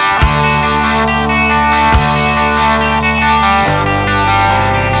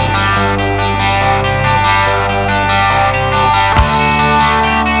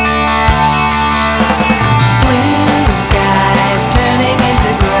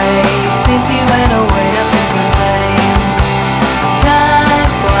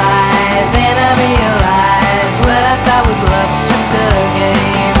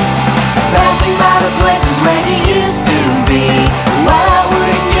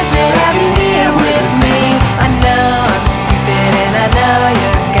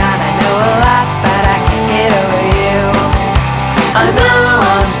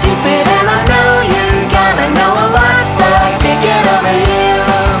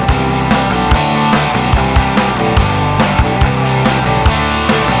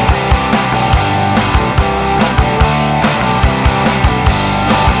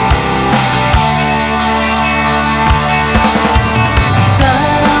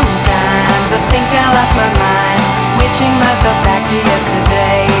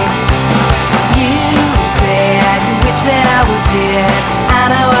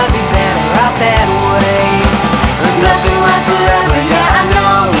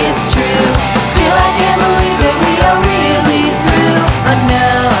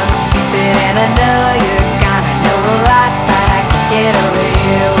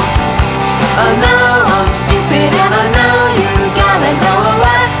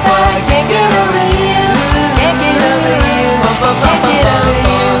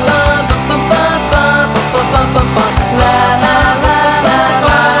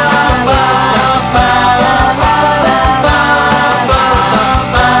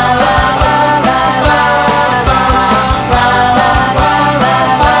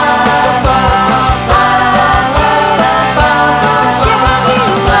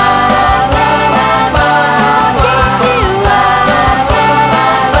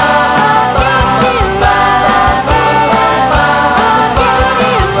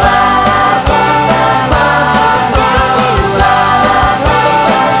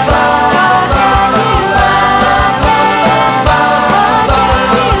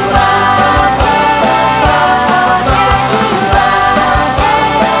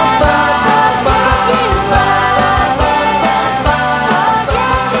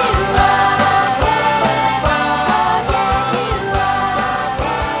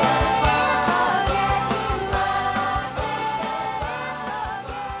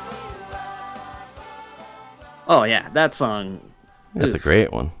 Oh yeah, that song. That's a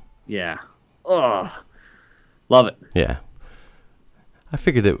great one. Yeah. Oh, love it. Yeah. I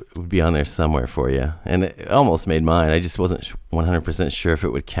figured it would be on there somewhere for you, and it almost made mine. I just wasn't 100% sure if it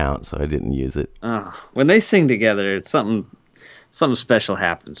would count, so I didn't use it. When they sing together, it's something special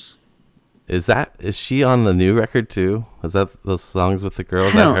happens. Is she on the new record too? Is that those songs with the girls?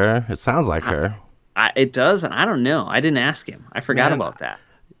 Is that her? It sounds like her. It does, and I don't know. I didn't ask him. I forgot about that.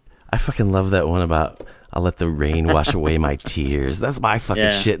 I fucking love that one about I'll let the rain wash away my tears. That's my fucking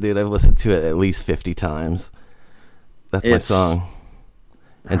shit, dude. I've listened to it at least 50 times. That's my song.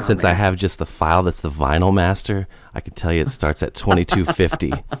 And since I have just the file that's the vinyl master, I can tell you it starts at 2250.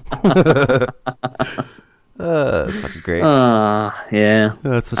 That's fucking great. Yeah.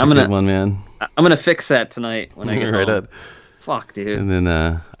 That's such a good one, man. I'm gonna fix that tonight when I get right home. on. Fuck, dude. And then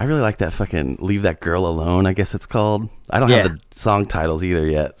I really like that fucking Leave That Girl Alone, I guess it's called. I don't have the song titles either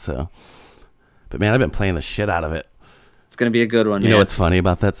yet, so. But man, I've been playing the shit out of it. It's gonna be a good one, You know what's funny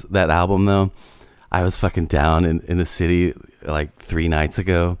about that album though? I was fucking down in the city like 3 nights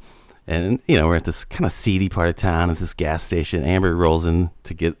ago, and we're at this kind of seedy part of town at this gas station. Amber rolls in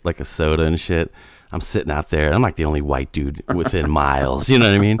to get like a soda and shit. I'm sitting out there. I'm like the only white dude within miles. You know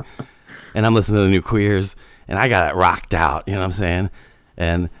what I mean? And I'm listening to the new Queers, and I got it rocked out. You know what I'm saying?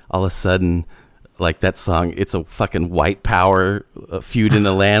 And all of a sudden, like that song, it's a fucking white power feud in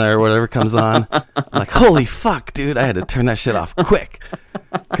Atlanta or whatever comes on. I'm like, holy fuck, dude. I had to turn that shit off quick.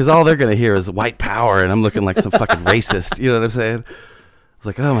 Because all they're going to hear is white power, and I'm looking like some fucking racist. You know what I'm saying? I was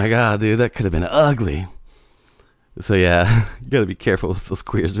like, oh my God, dude, that could have been ugly. So yeah, you got to be careful with those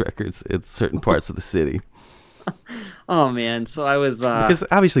Queers records in certain parts of the city. Oh man, so I was because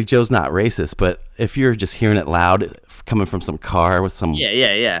obviously Joe's not racist, but if you're just hearing it loud coming from some car with some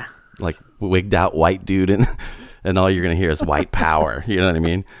yeah like wigged out white dude, and all you're gonna hear is white power. You know what I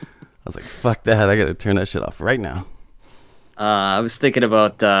mean? I was like, fuck that! I gotta turn that shit off right now. I was thinking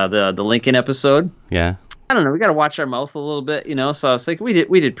about the Lincoln episode. Yeah. I don't know. We got to watch our mouth a little bit, you know. So I was thinking we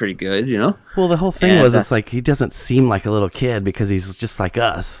did pretty good, you know. Well, the whole thing was it's like he doesn't seem like a little kid because he's just like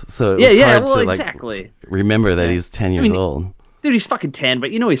us. So it was hard to exactly. Remember that he's 10 years old. Dude, he's fucking 10,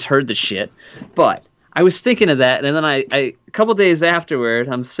 but you know he's heard the shit. But I was thinking of that, and then I a couple days afterward,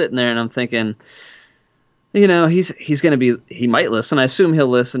 I'm sitting there and I'm thinking, you know, he might listen. I assume he'll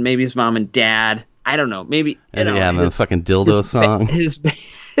listen. Maybe his mom and dad. I don't know. Maybe and the fucking dildo song.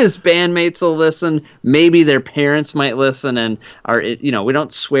 His bandmates will listen. Maybe their parents might listen, and we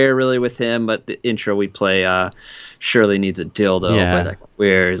don't swear really with him, but the intro we play, Shirley Needs a Dildo by the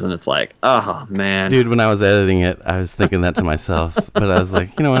Queers, and it's like, oh man, dude. When I was editing it, I was thinking that to myself, but I was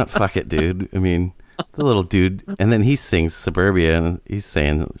like, you know what, fuck it, dude. I mean, the little dude, and then he sings Suburbia, and he's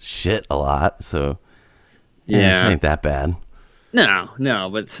saying shit a lot, so it ain't that bad. No,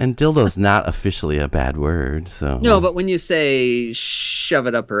 but... And dildo's not officially a bad word, so... No, but when you say shove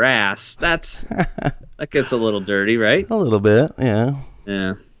it up her ass, that gets a little dirty, right? A little bit, yeah.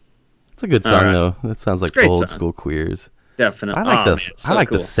 Yeah. It's a good song, though. That sounds like old school Queers. Definitely. I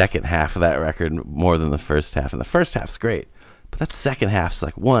like the second half of that record more than the first half, and the first half's great. But that second half's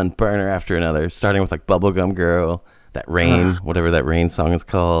like one burner after another, starting with like Bubblegum Girl, that Rain, whatever that Rain song is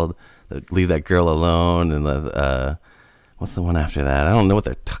called, Leave That Girl Alone, and the... what's the one after that? I don't know what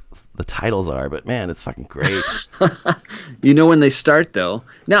the titles are, but man, it's fucking great. You know when they start though.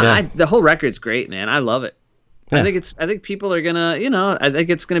 No, the whole record's great, man. I love it. Yeah. I think people are gonna, I think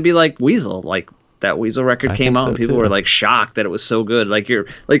it's gonna be like Weasel. Like that Weasel record came out, and people were like shocked that it was so good. Like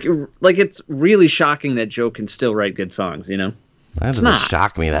it's really shocking that Joe can still write good songs. You know, that doesn't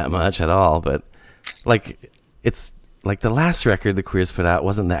shock me that much at all. But like, it's like the last record the Queers put out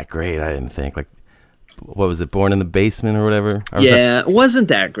wasn't that great. I didn't think like. What was it, Born in the Basement or whatever? Or it wasn't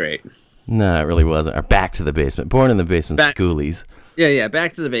that great. No, it really wasn't. Or Back to the Basement. Born in the Basement, Schoolies. Yeah,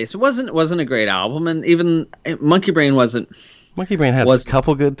 Back to the Basement. Wasn't a great album, and even Monkey Brain wasn't. Monkey Brain had a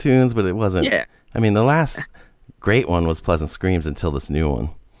couple good tunes, but it wasn't. Yeah. I mean, the last great one was Pleasant Screams until this new one.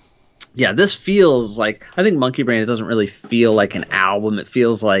 Yeah, this feels like, I think Monkey Brain, it doesn't really feel like an album. It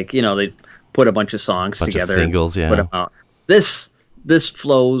feels like, they put a bunch of songs together. Of singles, and put them out. This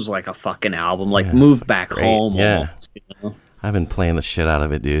flows like a fucking album, like Move Back Home. Yeah. Almost, I've been playing the shit out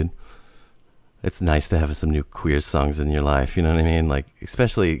of it, dude. It's nice to have some new Queer songs in your life, you know what I mean? Like,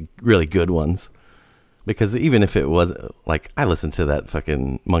 especially really good ones. Because even if it was, like, I listen to that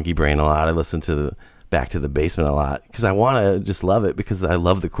fucking Monkey Brain a lot. I listen to the Back to the Basement a lot. Because I want to just love it because I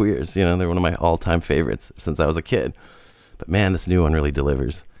love the Queers. They're one of my all-time favorites since I was a kid. But man, this new one really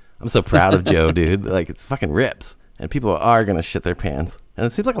delivers. I'm so proud of Joe, dude. Like, it's fucking rips. And people are going to shit their pants. And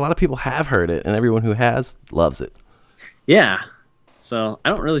it seems like a lot of people have heard it, and everyone who has loves it. Yeah. So I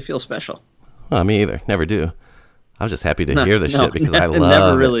don't really feel special. Well, me either. Never do. I was just happy to hear the shit because I love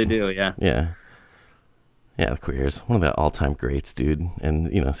never really do, yeah. Yeah. Yeah, the Queers. One of the all-time greats, dude.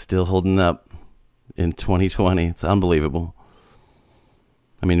 And, still holding up in 2020. It's unbelievable.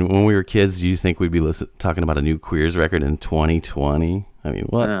 I mean, when we were kids, do you think we'd be talking about a new Queers record in 2020? I mean,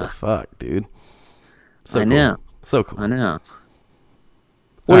 what the fuck, dude? So I know. Cool. So cool. I know.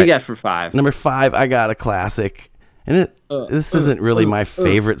 What do you got for 5? Number 5, I got a classic. And this isn't really my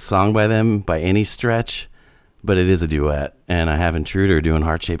favorite song by them by any stretch, but it is a duet. And I have Intruder doing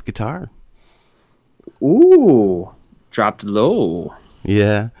Heart-Shaped Guitar. Ooh. Dropped low.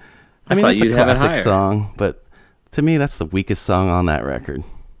 Yeah. I mean, it's a classic song, but to me, that's the weakest song on that record.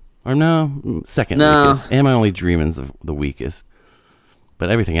 Or no, second weakest. Am I Only Dreaming's the weakest.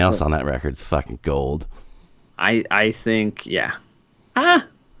 But everything else on that record is fucking gold. I think, yeah.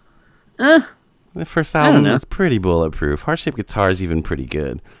 The first album is pretty bulletproof. Heart-Shaped Guitar is even pretty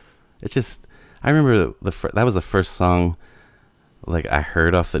good. It's just, I remember that was the first song like I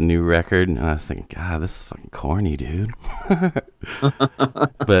heard off the new record, and I was thinking, God, this is fucking corny, dude.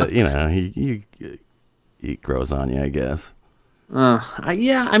 But he grows on you, I guess.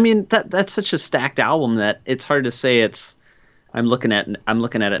 Yeah, I mean that's such a stacked album that it's hard to say it's. I'm looking at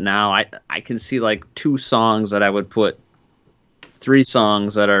it now. I can see like 2 songs that I would put, 3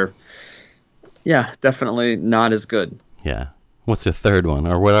 songs that are, definitely not as good. Yeah. What's your third one,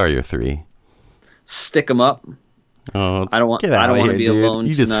 or what are your 3? Stick 'em Up. Oh, I don't want to be dude. alone.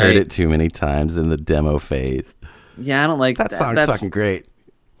 You just heard it too many times in the demo phase. Yeah, I don't like that. Song's fucking great.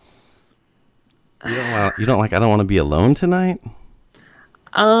 You don't like I Don't Want to Be Alone Tonight?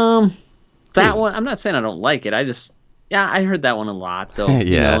 That one. I'm not saying I don't like it. I heard that one a lot though.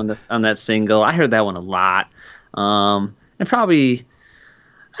 Yeah. On that single, I heard that one a lot. And probably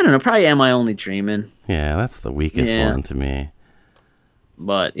I don't know. Probably Am I Only Dreaming? Yeah, that's the weakest one to me.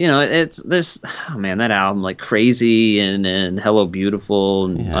 But that album like Crazy and Hello Beautiful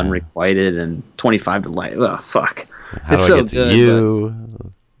and Unrequited and 25 to Life. Oh fuck! How it's do I so get to good,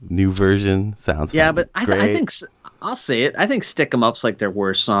 you? New version sounds. Yeah, but I great. think I'll say it. I think Stick 'Em Up's like their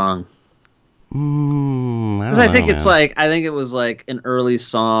worst song. Because I think it's like it was like an early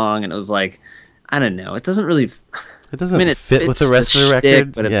song and it was like I don't know. It doesn't really. It doesn't fit with the rest of the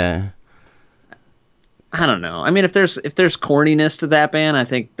record. But I don't know. I mean, if there's corniness to that band, I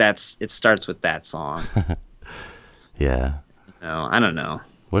think it starts with that song. Yeah. No, I don't know.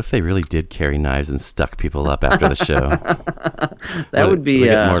 What if they really did carry knives and stuck people up after the show? That would be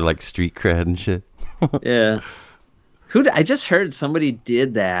get more like street cred and shit. Yeah. I just heard somebody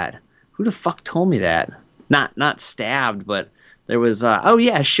did that. Who the fuck told me that? Not stabbed, but there was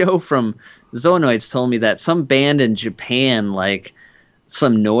a show from Zoonoids told me that some band in Japan, like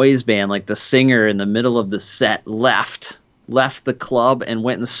some noise band, like the singer in the middle of the set left the club and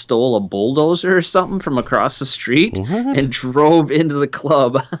went and stole a bulldozer or something from across the street and drove into the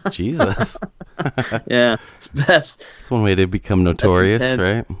club. Jesus. Yeah. That's one way to become notorious,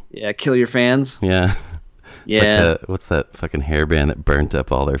 right? Yeah, kill your fans. Yeah. Yeah. Like what's that fucking hair band that burnt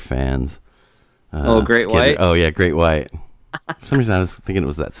up all their fans? Great White? Oh, yeah, Great White. For some reason, I was thinking it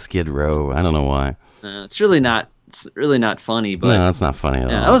was that Skid Row. I don't know why. It's really not funny. But no, it's not funny at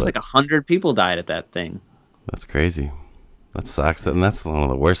all. That was like 100 people died at that thing. That's crazy. That sucks. And that's one of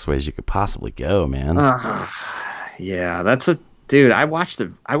the worst ways you could possibly go, man. Yeah, dude. I watched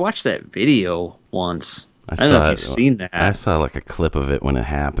that video once. I don't know if you've seen that. I saw like a clip of it when it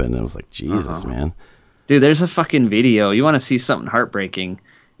happened. And it was like, Jesus, man. Dude, there's a fucking video. You want to see something heartbreaking?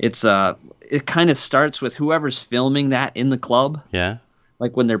 It kind of starts with whoever's filming that in the club. Yeah.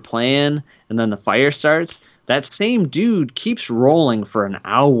 Like when they're playing and then the fire starts. That same dude keeps rolling for an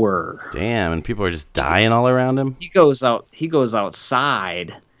hour. Damn, and people are just dying all around him. He goes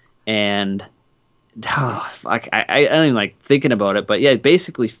outside, and I don't even like thinking about it. But yeah,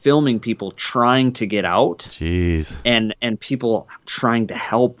 basically filming people trying to get out. Jeez. And people trying to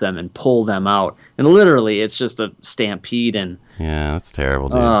help them and pull them out. And literally, it's just a stampede. And yeah, that's terrible,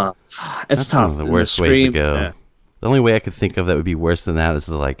 dude. It's tough. One of the worst ways to go. Yeah. The only way I could think of that would be worse than that is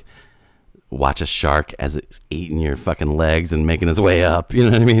to like watch a shark as it's eating your fucking legs and making its way up. You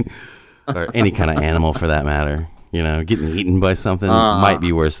know what I mean? Or any kind of animal for that matter. You know, getting eaten by something might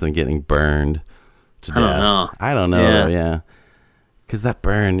be worse than getting burned to death. I don't know. Yeah. Because that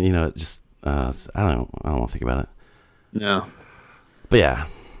burn, it just I don't want to think about it. No. But yeah,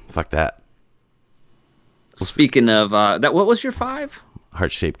 fuck that. Speaking of that, what was your 5?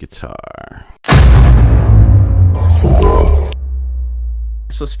 Heart-shaped guitar.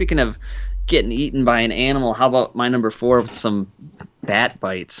 So speaking of getting eaten by an animal, how about my number 4 with some bat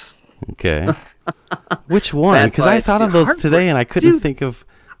bites? Okay. Which one? Because I thought of those today and I couldn't think of...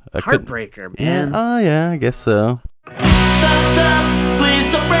 Heartbreaker, man. Yeah. Oh, yeah, I guess so. Stop, please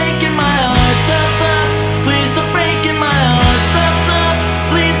stop breaking my heart. Stop, please stop breaking my heart.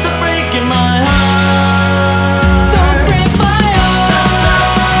 Stop, please stop breaking my heart. Don't break my heart. Stop,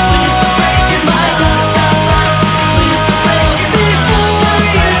 please stop breaking my heart. Stop, please stop breaking me before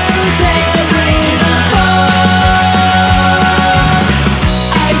you take the breaking apart.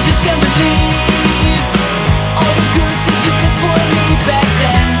 I just can't believe all the good things you did for me back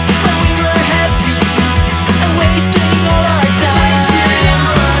then when we were happy and wasting all our time.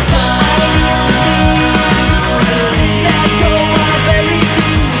 I don't believe let go of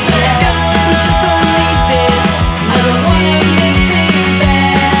everything we had. We just don't need this. I don't wanna make things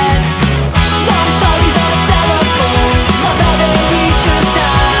bad. Long stories on the telephone. My battery just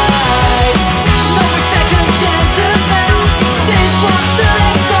died. No more second chances now. This was the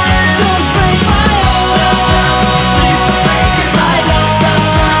last time. Don't break my heart. Stop, please stop breaking my heart.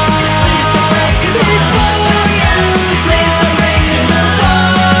 Stop, please stop breaking me before you taste the breaking my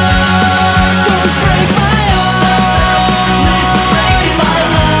heart. Don't break my heart. Stop, please stop breaking my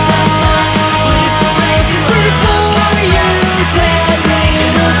heart. Stop, please stop breaking me before you taste the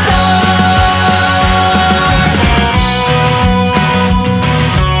breaking apart.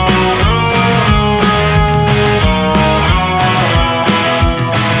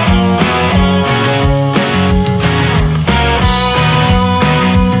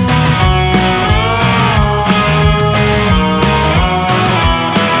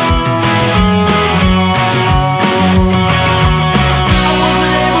 I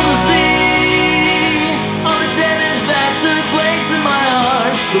wasn't able to see all the damage that took place in my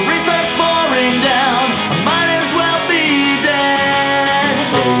heart. The race that's pouring down. I might as well be dead.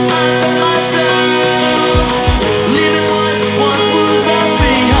 I found myself leaving what once was us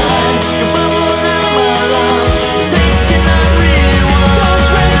behind.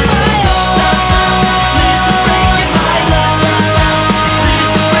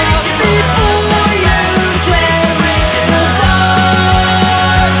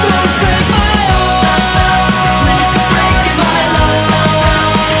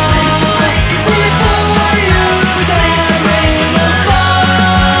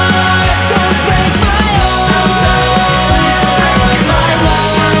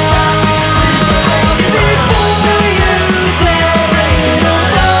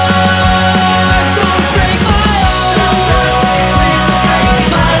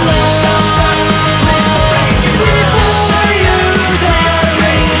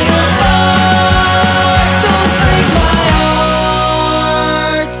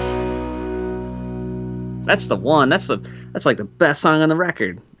 That's the one. That's like the best song on the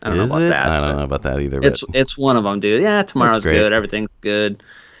record. I don't know about that. I don't know about that either. But It's one of them, dude. Yeah, Tomorrow's good. Everything's good.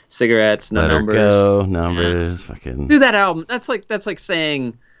 Cigarettes, no Let Her numbers. Go, numbers, fucking. Dude, that album. That's like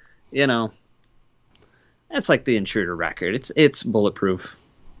saying, that's like the Intruder record. It's bulletproof.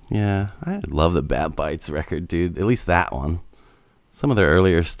 Yeah, I love the Bad Bites record, dude. At least that one. Some of their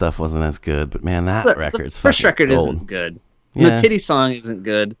earlier stuff wasn't as good, but man, that record's the first fucking record gold. isn't good. Yeah. The Kitty song isn't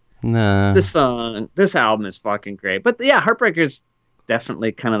good. Nah. This album is fucking great. But yeah, Heartbreaker's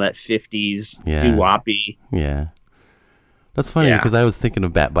definitely kind of that 50s doo-woppy. Yeah. That's funny because I was thinking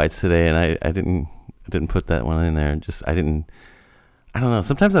of Bat Bites today, and I didn't put that one in there. I don't know.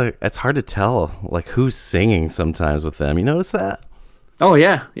 Sometimes it's hard to tell like who's singing sometimes with them. You notice that? Oh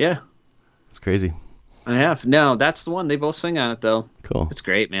yeah. It's crazy. I have. No, that's the one. They both sing on it though. Cool. It's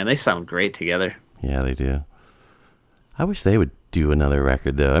great, man. They sound great together. Yeah, they do. I wish they would do another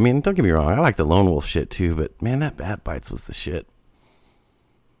record though. I mean, don't get me wrong. I like the Lone Wolf shit too, but man, that Bat Bites was the shit.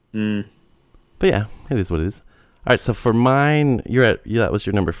 But yeah, it is what it is. All right, so for mine, that was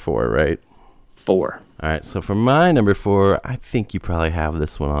your number 4, right? 4. All right, so for my number 4, I think you probably have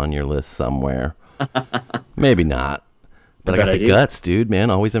this one on your list somewhere. Maybe not. But I got the guts, dude, man.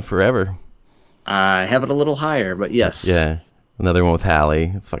 Always and Forever. I have it a little higher, but yes. Yeah, another one with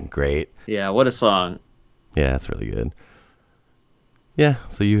Hallie. It's fucking great. Yeah, what a song. Yeah, it's really good. Yeah,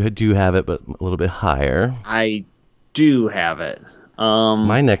 so you do have it, but a little bit higher. I do have it.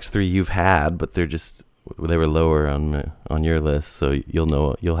 My next 3 you've had, but they were lower on your list, so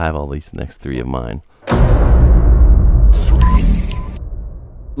you'll have all these next 3 of mine.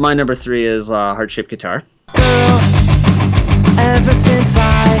 My number 3 is Heart-Shaped Guitar. Girl, ever since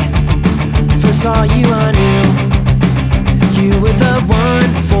I first saw you, I knew you were the one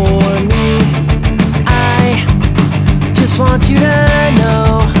for me. I just want you to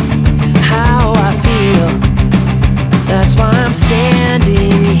know how I feel. That's why I'm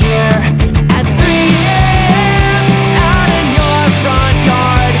standing here at 3 a.m. out in your front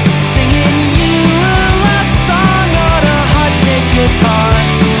yard, singing you a love song on a heart-shaped guitar.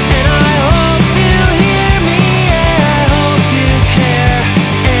 And I hope you hear me, and I hope you care.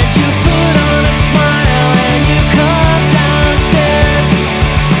 And you put on a smile and you come downstairs.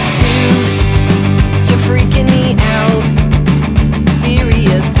 Dude, you're freaking me out.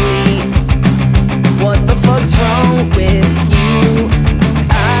 Seriously, what the fuck's wrong with you?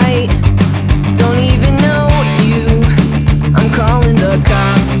 I don't even know you. I'm calling the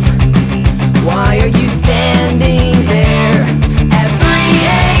cops. Why are you standing there at 3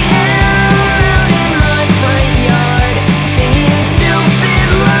 a.m. out in my front yard, singing stupid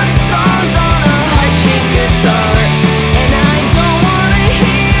love songs on a heart-shaped guitar? And I don't wanna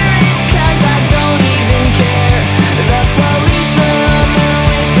hear it, 'cause I don't even care. The police are on their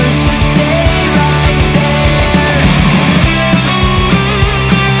way, so just stay right there.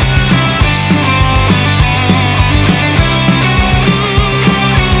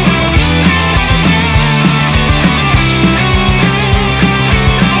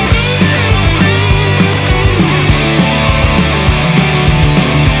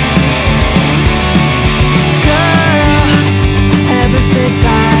 Ever since I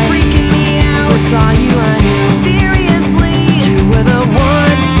freaking me out, first saw you, I knew seriously you were the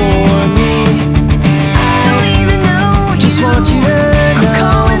one for me. I don't even know you. Just want you to know. I'm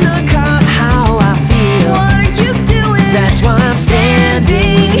calling the cops. How I feel. What are you doing? That's why I'm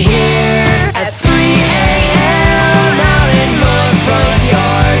standing here at 3 a.m. out in my front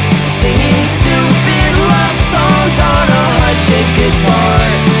yard, singing stupid love songs on a heart-shaped guitar.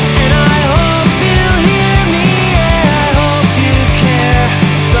 And I hope you hear me, and I hope you care.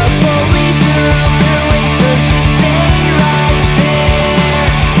 The police are on their way, so just stay right there.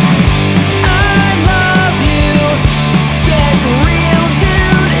 I love you, get real,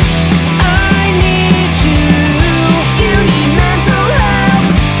 dude. I need you. You need mental help.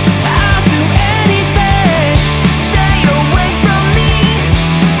 I'll do anything. Stay away from me.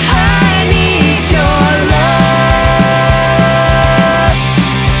 I need your love.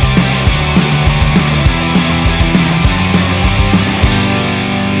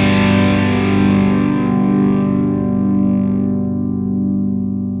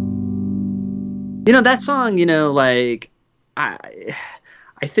 That song, like I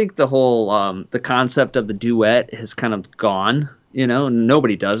think the whole the concept of the duet has kind of gone.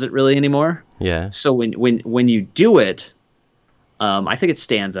 Nobody does it really anymore. Yeah. So when you do it, I think it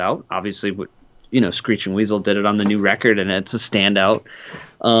stands out. Obviously, Screeching Weasel did it on the new record, and it's a standout.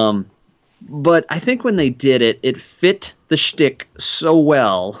 But I think when they did it, it fit the shtick so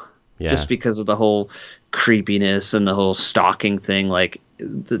well, just because of the whole creepiness and the whole stalking thing. Like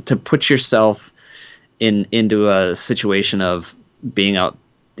to put yourself into a situation of being out,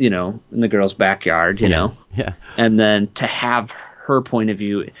 in the girl's backyard, you know. Yeah. And then to have her point of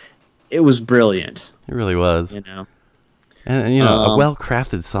view, it was brilliant. It really was. You know. And a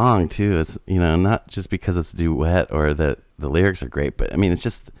well-crafted song too. It's not just because it's a duet or that the lyrics are great, but I mean it's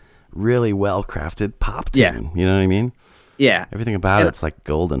just really well-crafted pop tune. Yeah. You know what I mean? Yeah. Everything about it's like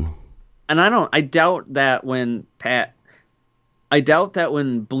golden. And I doubt that when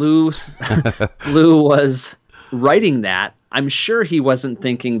Blue was writing that, I'm sure he wasn't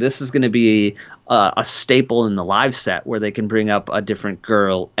thinking this is going to be a staple in the live set where they can bring up a different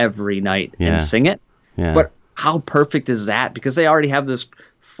girl every night and sing it. Yeah. But how perfect is that? Because they already have this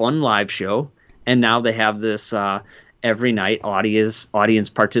fun live show, and now they have this every night audience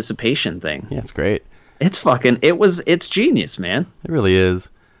participation thing. Yeah, it's great. It's genius, man. It really is.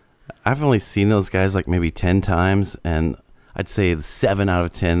 I've only seen those guys like maybe 10 times, and I'd say 7 out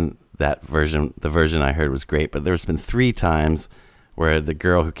of 10 the version I heard was great, but there's been 3 times where the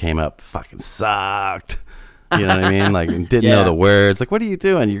girl who came up fucking sucked. You know what I mean? Like, didn't know the words. Like, what are you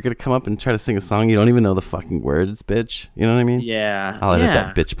doing? You're going to come up and try to sing a song you don't even know the fucking words, bitch. You know what I mean? Yeah. I'll edit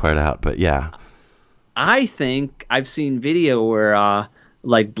that bitch part out, but yeah. I think I've seen video where,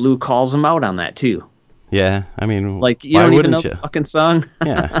 like, Blue calls him out on that, too. Yeah, I mean, like, you why don't even know wouldn't you? the fucking song?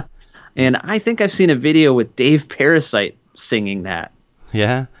 Yeah. And I think I've seen a video with Dave Parasite singing that.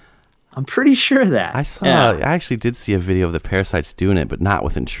 Yeah? I'm pretty sure of that. I actually did see a video of the Parasites doing it, but not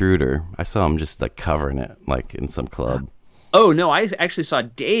with Intruder. I saw him just like covering it, like in some club. Oh no, I actually saw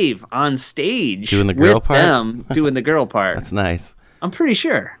Dave on stage doing the girl with part. Them doing the girl part. That's nice. I'm pretty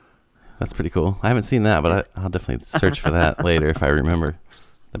sure. That's pretty cool. I haven't seen that, but I'll definitely search for that later if I remember.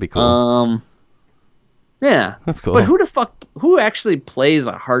 That'd be cool. Yeah, that's cool. But who actually plays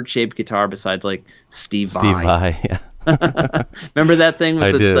a heart-shaped guitar besides like Steve Vai? Steve Vai, yeah. Remember that thing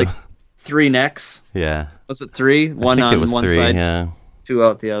with the like 3 necks? Yeah. Was it 3? One I think on it was one 3, side, yeah. 2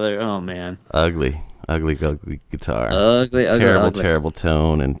 out the other. Oh man. Ugly guitar. Ugly. Terrible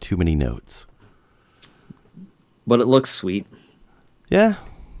tone and too many notes. But it looks sweet. Yeah.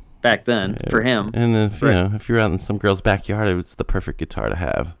 Back then, for him. And if you're out in some girl's backyard, it's the perfect guitar to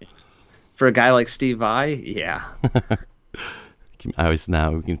have. For a guy like Steve Vai, yeah.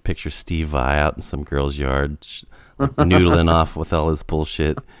 We can picture Steve Vai out in some girl's yard, noodling off with all his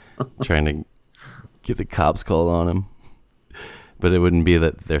bullshit, trying to get the cops called on him. But it wouldn't be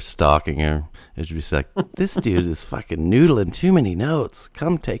that they're stalking her. It would just be like, this dude is fucking noodling too many notes.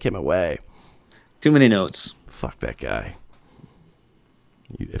 Come take him away. Too many notes. Fuck that guy.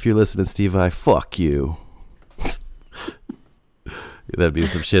 If you're listening, Steve Vai, fuck you. That'd be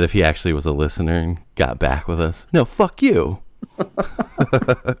some shit if he actually was a listener and got back with us. No, fuck you.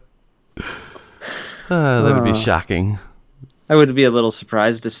 That would be shocking. I would be a little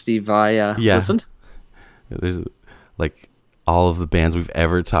surprised if Steve Vai listened. There's like all of the bands we've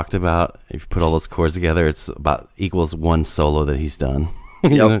ever talked about. If you put all those chords together, it's about equals 1 solo that he's done.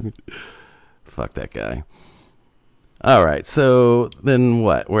 Yep. Fuck that guy. All right, so then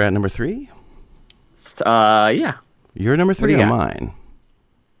what? We're at number 3? Yeah. You're number 3 or mine?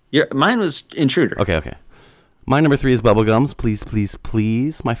 Mine was Intruder. Okay. My number 3 is Bubblegums. Please, please,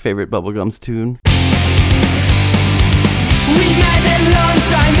 please. My favorite Bubblegums tune. We met a long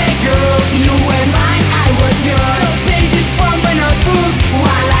time ago. You were mine, I was yours. Those pages from a notebook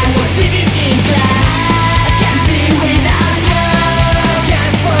while I was sitting in class. I can't be without you. I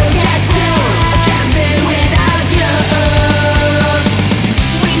can't forget you. I can't be without you.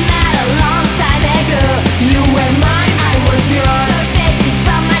 We met a long time ago. You were mine, I was yours. Those pages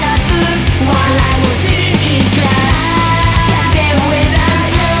from a notebook while I was sitting in class. I can't be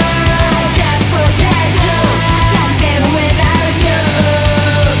without you. I can't forget you. I can't be without you.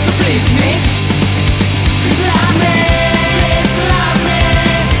 So please me, please love me, please love me.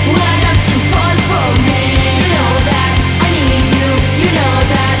 Why don't you fall for me? You know that I need you. You know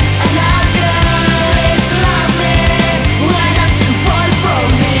that I love you. Please love me. Why don't you fall for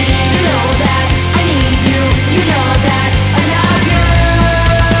me? You know that I need you. You know that I love you.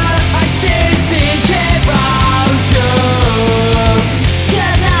 I still think about you,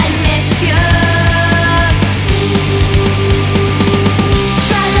 'cause I miss you.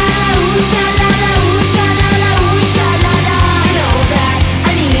 Sha-la-la, ooh, sha-la-la, ooh, sha-la-la, ooh, sha-la-la. You know that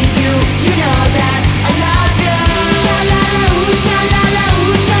I need you. You know that I love you. Sha-la-la, ooh, sha-la-la,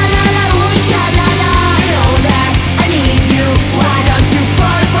 ooh, sha-la-la, ooh, sha-la-la. You know that I need you. Why don't you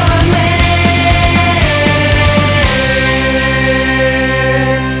fall for me?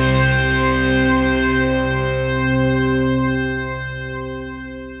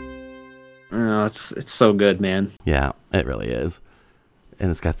 Oh, it's so good, man. Yeah, it really is. And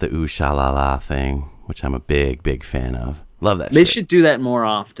it's got the ooh sha la la thing, which I'm a big fan of. Love that. They shit. should do that more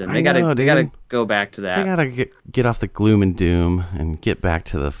often. They gotta go back to that. They gotta get off the gloom and doom and get back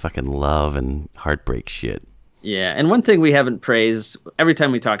to the fucking love and heartbreak shit. Yeah, and one thing we haven't praised, every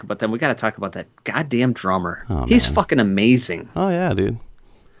time we talk about them, we gotta talk about that goddamn drummer. Oh, He's man. fucking amazing. Oh yeah, dude.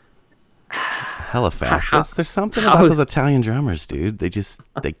 Hella fast. There's something about those Italian drummers, dude. They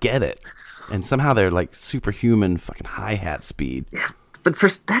get it. And somehow they're like superhuman fucking hi-hat speed. But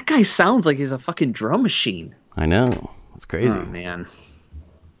that guy sounds like he's a fucking drum machine. I know. It's crazy. Oh, man.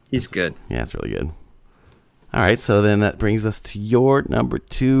 He's good. Yeah, it's really good. All right, so then that brings us to your number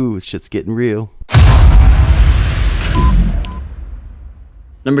 2. Shit's getting real.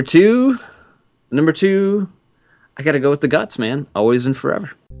 Number two, I gotta go with the Guts, man. Always and forever.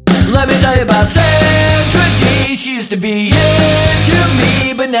 Let me tell you about Sandra G. She used to be into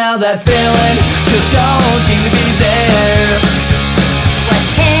me, but now that feeling just don't seem to be there. What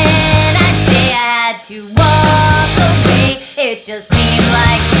can I say? I had to walk away. It just seemed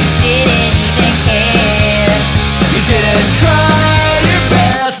like you didn't even care. You didn't try your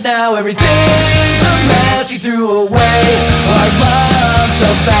best, now everything's a mess. You threw away our love so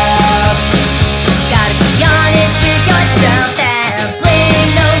fast. Gotta be honest with yourself and blame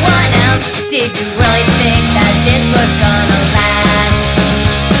no one else. Did you really think that this was gonna last?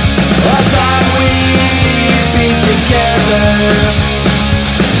 I thought we'd be together,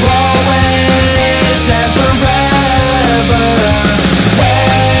 always and forever.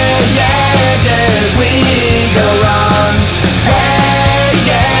 Where, did we go wrong? Hey,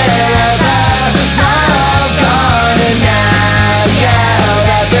 has our love gone? And now,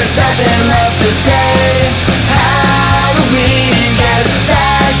 that there's nothing left to say. How do we get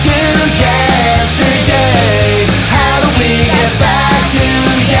back to yesterday? How do we get back to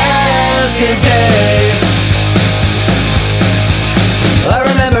yesterday? I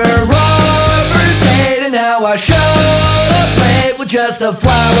remember our first date, and how I showed up late with just a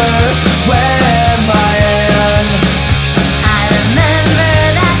flower in my hand. I remember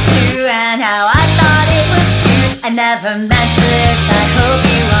that too, and how I thought it was cute. I never meant this, I hope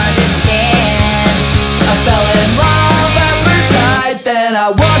you understand. I fell in love at first sight, then I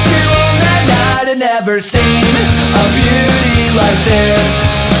walked you home that night and never seen a beauty like this.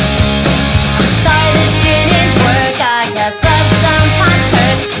 I'm sorry this didn't work, I guess love sometimes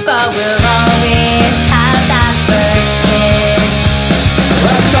hurts, but we'll always have that first kiss. I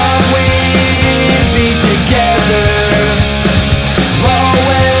thought we'd be together,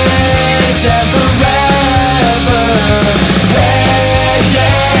 always and forever. Where,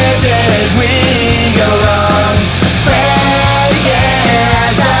 did we go wrong? Where,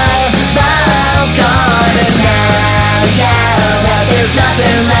 has our love gone? And now, that there's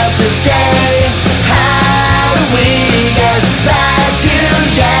nothing left to say. How do we get back to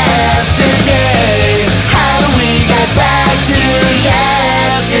yesterday? How do we get back to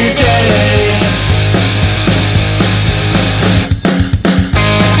yesterday?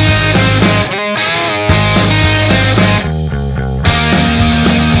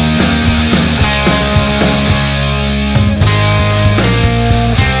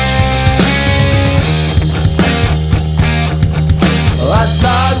 I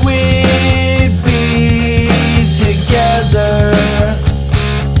thought we'd be together,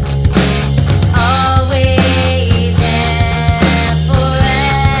 Always and forever.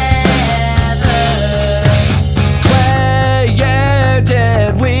 where,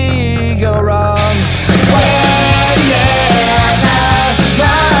 did we go wrong? Where, has our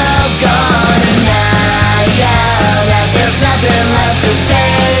love gone? And now, that there's nothing left to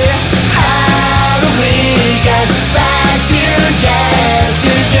say. How do we get back to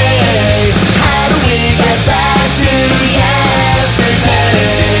yesterday? How do we get back to yesterday?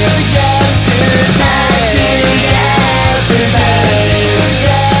 Back to yesterday.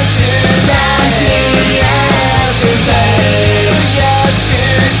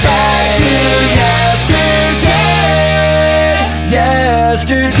 Back to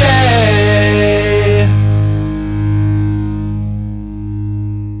yesterday.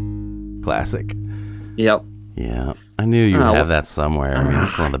 Classic. Yep. Yeah. I knew you would have that somewhere. I mean,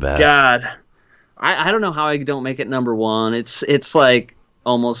 it's one of the best. God. I don't know how I don't make it number one. It's like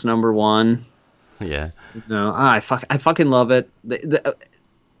almost number one. Yeah. No, I fucking love it. The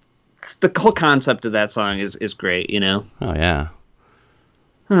whole concept of that song is great, you know? Oh, yeah.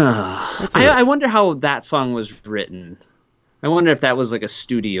 I wonder how that song was written. I wonder if that was like a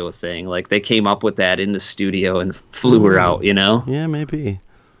studio thing. Like they came up with that in the studio and flew her out, you know? Yeah, maybe.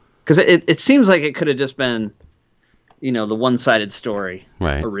 Because it seems like it could have just been, you know, the one-sided story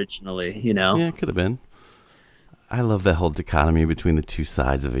Right. originally, you know? Yeah, it could have been. I love that whole dichotomy between the two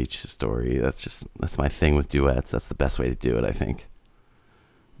sides of each story. That's my thing with duets. That's the best way to do it, I think.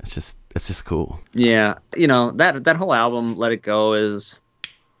 It's just cool. Yeah, that whole album, Let It Go, is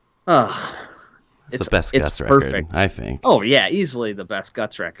it's the best Guts perfect. record, I think. Oh yeah, easily the best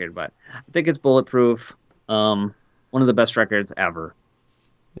Guts record, but I think it's bulletproof. One of the best records ever.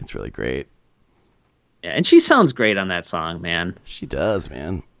 It's really great. Yeah, and she sounds great on that song, man. She does,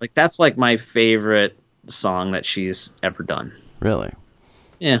 man. Like, that's like my favorite song that she's ever done. Really?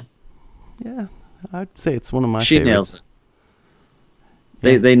 Yeah. Yeah, I'd say it's one of my favorites. She nails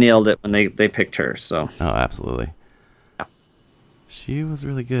it. They nailed it when they picked her. So. Oh, absolutely. Yeah. She was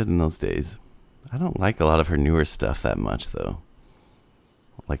really good in those days. I don't like a lot of her newer stuff that much, though.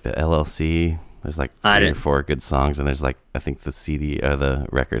 Like the LLC, there's like 3 or 4 good songs, and there's like, I think the CD or the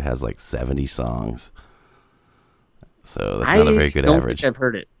record has like 70 songs. So that's not a very good average. Think I've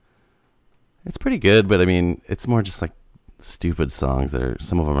heard it. It's pretty good, but I mean, it's more just like stupid songs that are,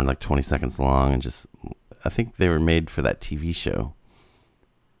 some of them are like 20 seconds long, and just, I think they were made for that TV show.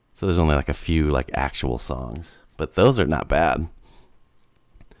 So there's only like a few like actual songs, but those are not bad.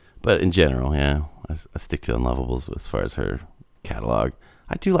 But in general, yeah, I stick to Unlovables as far as her catalog.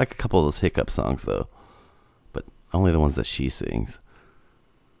 I do like a couple of those Hiccup songs though, but only the ones that she sings.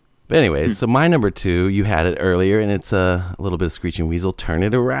 But anyways, so my number 2, you had it earlier, and it's a little bit of Screeching Weasel, Turn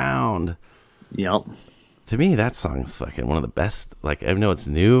It Around. Yep. To me, that song's fucking one of the best. Like, I know it's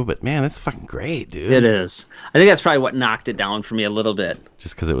new, but man, it's fucking great, dude. It is. I think that's probably what knocked it down for me a little bit.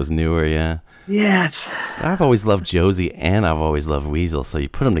 Just because it was newer, yeah. Yeah, I've always loved Josie, and I've always loved Weasel, so you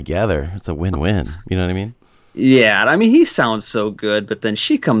put them together, it's a win-win. You know what I mean? Yeah, I mean, he sounds so good, but then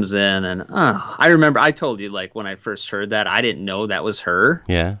she comes in, and I remember I told you, like, when I first heard that, I didn't know that was her.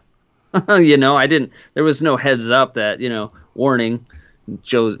 Yeah. I didn't. There was no heads up that, warning,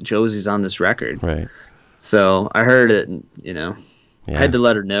 Josie's on this record. Right. So I heard it, and, I had to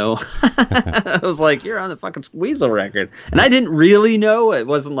let her know. I was like, you're on the fucking Weasel record. And I didn't really know. It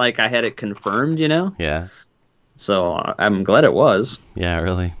wasn't like I had it confirmed, Yeah. So I'm glad it was. Yeah,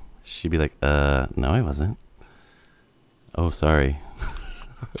 really. She'd be like, no, I wasn't. Oh, sorry.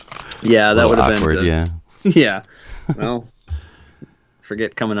 Yeah, that would have been awkward, good. yeah. Yeah. Well,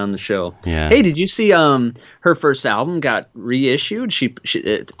 forget coming on the show. Yeah. Hey, did you see her first album got reissued?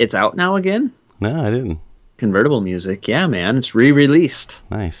 It's out now again? No, I didn't. Convertible Music. Yeah, man. It's re-released.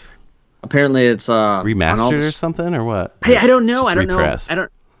 Nice. Apparently it's remastered or something, or what? Hey, I don't know. I don't repressed. know.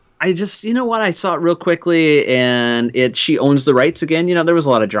 I just, what? I saw it real quickly, and she owns the rights again. There was a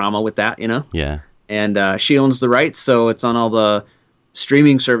lot of drama with that, Yeah. And she owns the rights, so it's on all the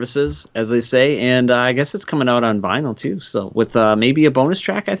streaming services, as they say, and I guess it's coming out on vinyl too. So with maybe a bonus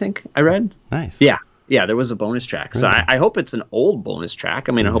track, I think I read. Nice. Yeah, there was a bonus track. Really? So I hope it's an old bonus track.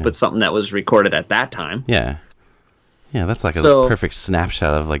 I mean, I hope it's something that was recorded at that time. Yeah. Yeah, that's like a perfect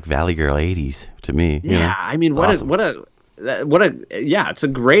snapshot of like Valley Girl 80s to me. Yeah, I mean, it's it's a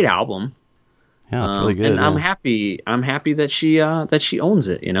great album. Yeah, it's really good. And I'm happy that she owns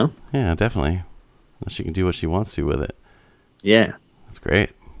it, Yeah, definitely. She can do what she wants to with it. Yeah. That's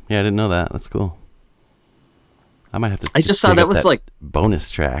great. Yeah, I didn't know that. That's cool. I might have to. I just saw that was like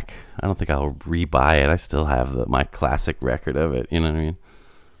bonus track. I don't think I'll re-buy it. I still have my classic record of it. You know what I mean?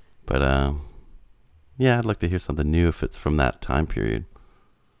 But yeah, I'd like to hear something new if it's from that time period.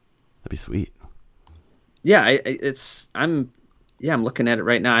 That'd be sweet. Yeah, I'm looking at it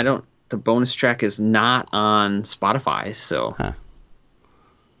right now. The bonus track is not on Spotify, so. Huh.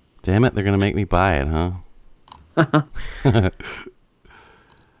 Damn it! They're gonna make me buy it, huh?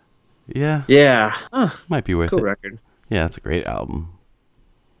 Yeah. Yeah. Might be worth cool it. Record. Yeah, it's a great album.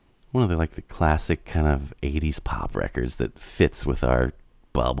 One of the classic kind of 80s pop records that fits with our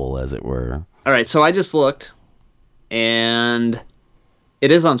bubble, as it were. All right, so I just looked, and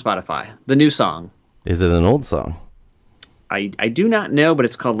it is on Spotify. The new song. Is it an old song? I do not know, but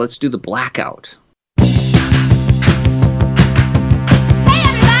it's called Let's Do the Blackout.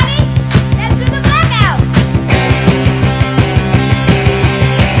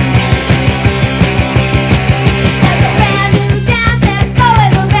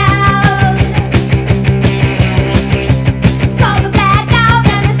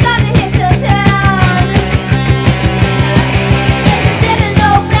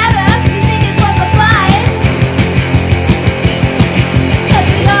 Cause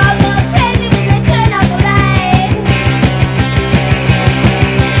we all look crazy with the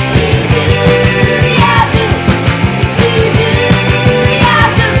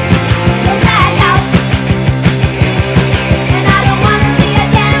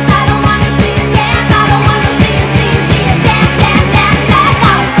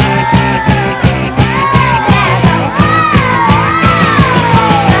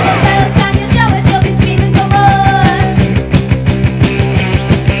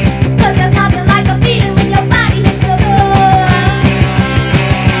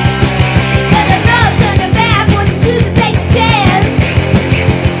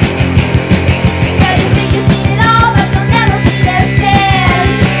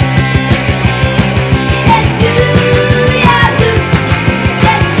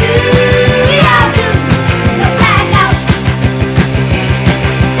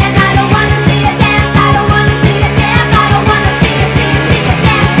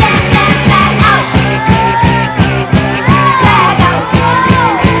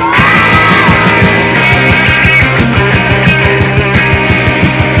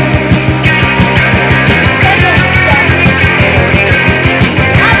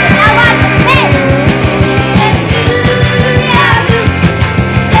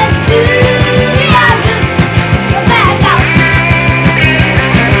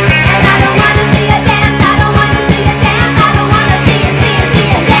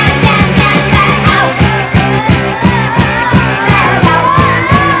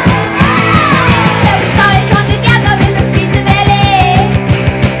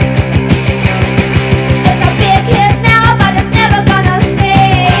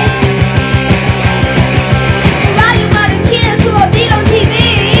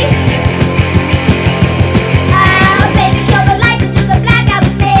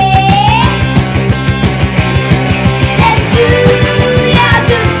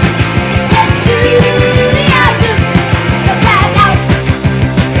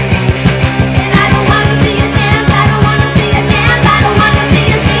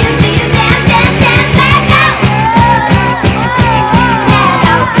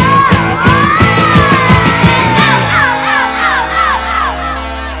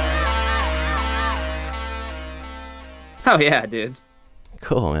Oh yeah, dude.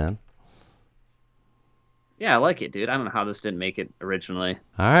 Cool, man. Yeah, I like it, dude. I don't know how this didn't make it originally.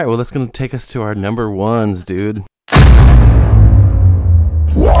 All right, well, that's going to take us to our number ones, dude.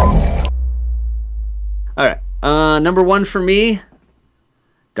 All right. Number one for me.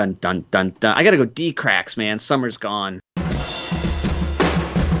 Dun dun dun dun. I gotta go D-Cracks, man. Summer's Gone.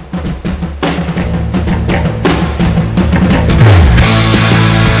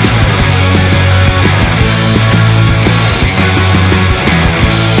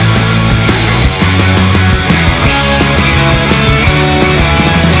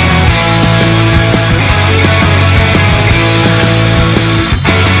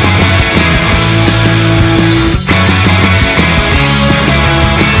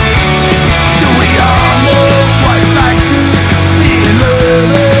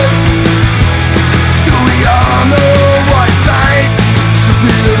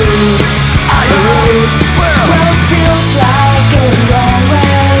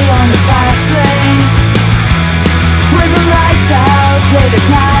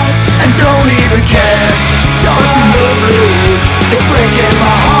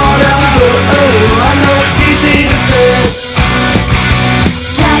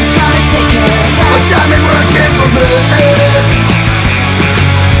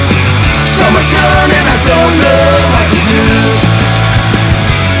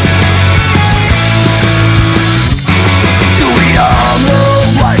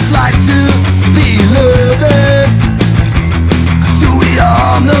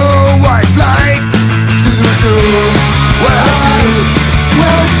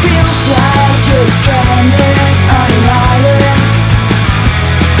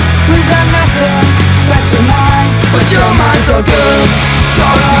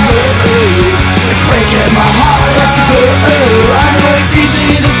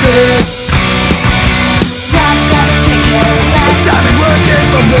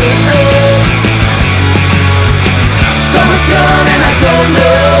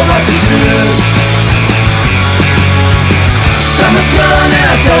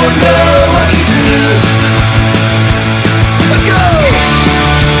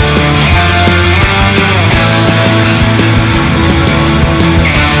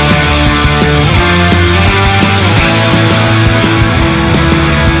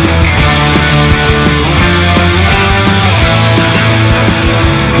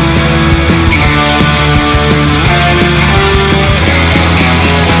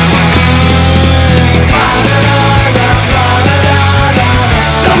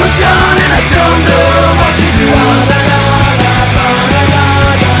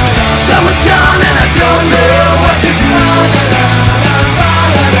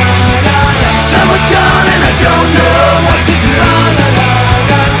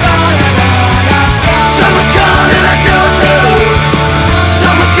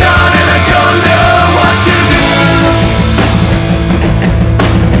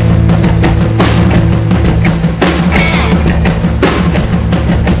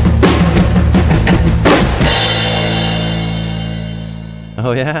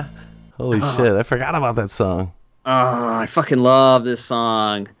 Oh, yeah? Holy shit, I forgot about that song. Oh, I fucking love this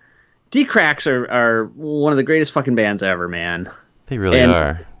song. D-Cracks are one of the greatest fucking bands ever, man. They really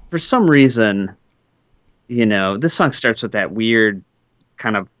are. For some reason, this song starts with that weird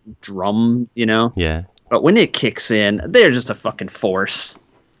kind of drum, Yeah. But when it kicks in, they're just a fucking force.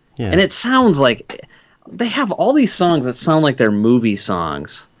 Yeah. And it sounds like they have all these songs that sound like they're movie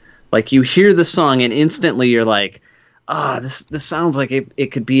songs. Like you hear the song and instantly you're like, this sounds like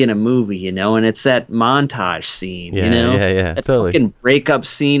it could be in a movie, and it's that montage scene, Yeah, that totally. fucking breakup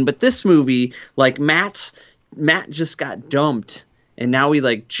scene. But this movie, like Matt just got dumped, and now he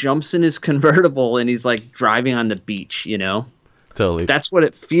like jumps in his convertible and he's like driving on the beach, Totally. That's what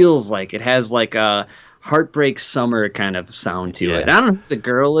it feels like. It has like a Heartbreak Summer kind of sound to it. I don't know who the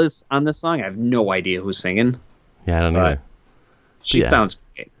girl is on this song. I have no idea who's singing. Yeah, I don't know. She sounds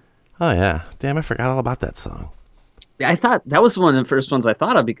great. Oh, yeah. Damn, I forgot all about that song. I thought that was one of the first ones I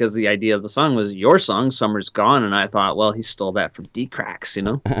thought of because the idea of the song was your song, Summer's Gone, and I thought, well, he stole that from D-Cracks,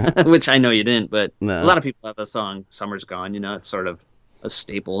 which I know you didn't, but No. a lot of people have the song Summer's Gone, it's sort of a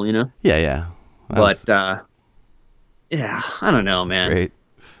staple, Yeah. But, yeah, I don't know, man. Great.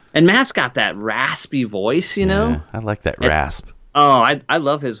 And Matt's got that raspy voice, Yeah, I like that rasp. Oh, I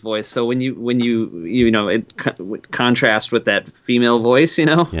love his voice. So when it contrast with that female voice,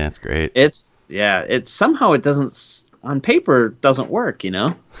 Yeah, it's great. It's somehow it doesn't on paper doesn't work,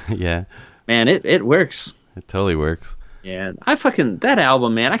 Yeah. Man, it works. It totally works. Yeah, that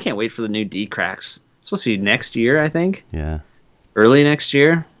album, man. I can't wait for the new D-Cracks. It's supposed to be next year, I think. Yeah. Early next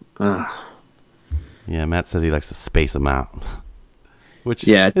year. Ugh. Yeah, Matt said he likes to space them out, which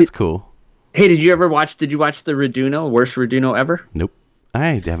Yeah, is cool. Hey, did you watch the Reduno, worst Reduno ever? Nope.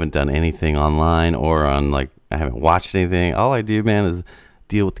 I haven't done anything online or on, like, I haven't watched anything. All I do, man, is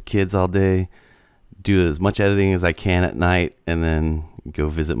deal with the kids all day, do as much editing as I can at night, and then go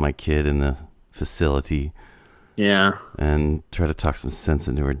visit my kid in the facility. Yeah. And try to talk some sense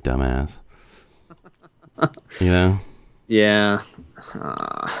into her dumbass. You know? Yeah.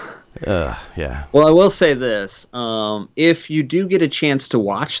 Yeah. Well, I will say this. If you do get a chance to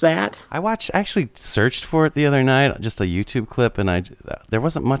watch that. I actually searched for it the other night, just a YouTube clip, and there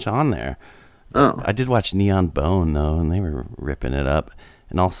wasn't much on there. Oh. I did watch Neon Bone, though, and they were ripping it up.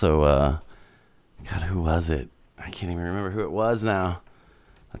 And also, God, who was it? I can't even remember who it was now.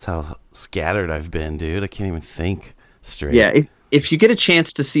 That's how scattered I've been, dude. I can't even think straight. Yeah, if you get a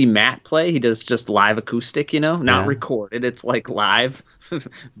chance to see Matt play, he does just live acoustic, not recorded. It's like live,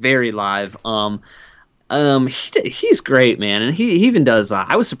 very live. He's great, man, and he even does.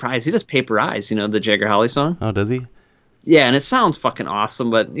 I was surprised he does Paper Eyes, the Jagger Holly song. Oh, does he? Yeah, and it sounds fucking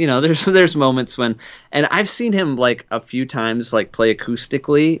awesome, but there's moments when, and I've seen him like a few times like play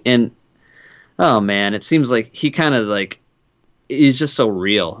acoustically, and oh man, it seems like he kind of like. He's just so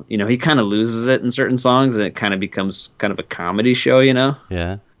real, he kind of loses it in certain songs and it kind of becomes kind of a comedy show,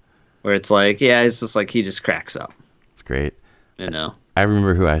 Yeah. Where it's like, yeah, it's just like he just cracks up. It's great. I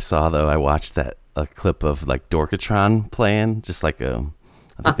remember who I saw, though. I watched a clip of like Dorkatron playing, just like I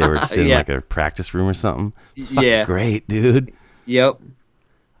think they were just in like a practice room or something. It's fucking great, dude. Yep.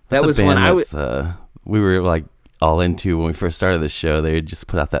 That's that was when I was. We were like all into when we first started the show. They had just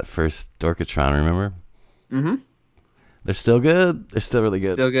put out that first Dorkatron, remember? Mm-hmm. They're still good. They're still really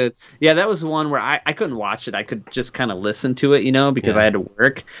good. Still good. Yeah, that was the one where I couldn't watch it. I could just kind of listen to it, because I had to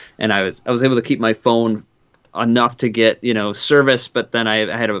work, and I was able to keep my phone enough to get service, but then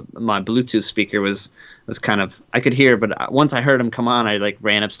I had my Bluetooth speaker was kind of, I could hear, but once I heard them come on, I like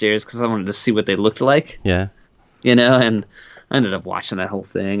ran upstairs because I wanted to see what they looked like. Yeah. And I ended up watching that whole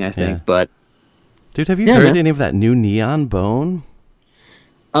thing, I think. Yeah. But dude, have you heard any of that new Neon Bone?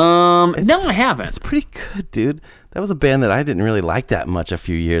 No, I haven't. It's pretty good, dude. That was a band that I didn't really like that much a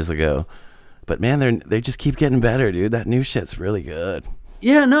few years ago. But man, they just keep getting better, dude. That new shit's really good.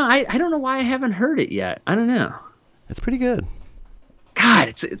 Yeah, no, I don't know why I haven't heard it yet. I don't know. It's pretty good. God,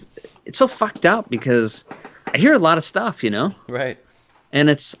 it's so fucked up because I hear a lot of stuff, Right. And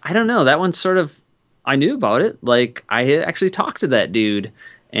I don't know, that one sort of, I knew about it. Like, I actually talked to that dude,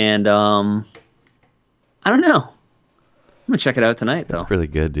 and I don't know. I'm gonna check it out tonight, though. It's really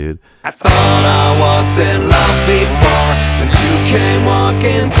good, dude. I thought I was in love before, when you came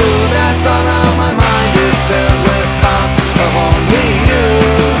walking through that door. Now my mind is filled with thoughts of only you.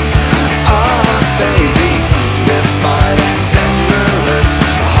 Oh, baby, your smile and tender lips.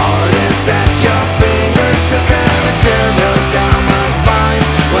 My heart is at your fingertips, and a chill goes down my spine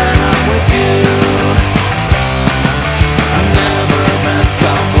when I'm with you. I've never met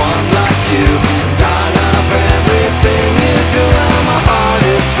someone like you, and I love everything you do. And my heart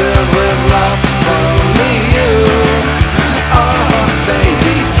is filled with love for only you. Oh,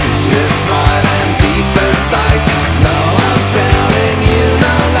 baby, cutest smile and deepest eyes. No, I'm telling you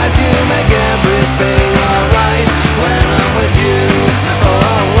no lies. You make everything alright when I'm with you.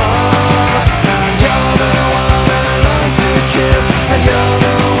 Oh, and you're the one I long to kiss, and you're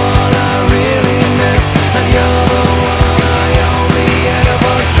the one I really miss, and you're the one I only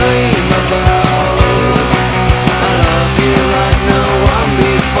ever dream about. I love you like no one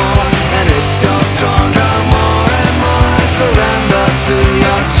before, and it goes stronger more and more. I surrender to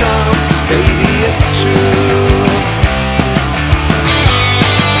your charms, baby, it's true.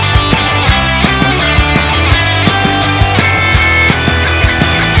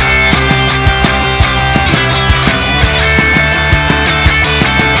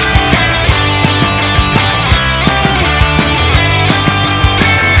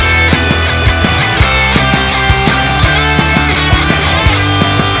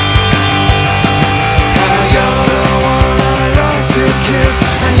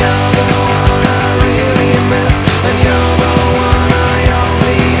 And you're the one I really miss, and you're the one I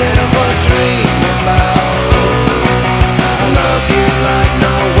only ever dream about. I love you like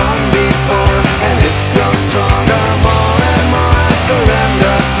no one before, and it grows stronger more and more. I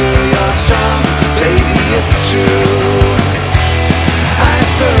surrender to your charms, baby, it's true. I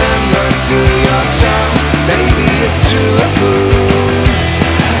surrender to your charms, baby, it's true.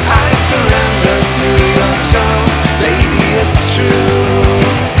 I surrender to your charms, baby, it's true.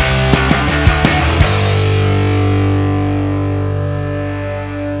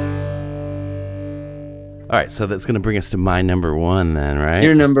 All right, so that's going to bring us to my number one then, right?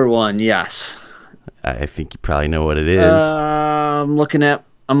 Your number one, yes. I think you probably know what it is. I'm looking at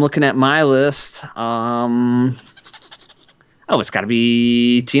my list. It's got to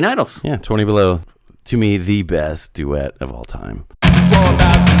be Teen Idols. Yeah, 20 Below. To me, the best duet of all time. Swore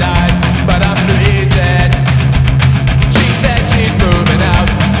about tonight, but I'm freezing. She said she's moving out,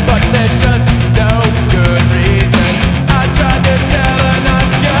 but there's just no good reason. I tried to tell her not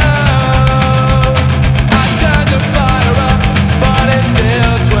to go. I turned the fire up, but it's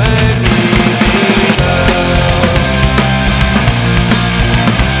still 20 below.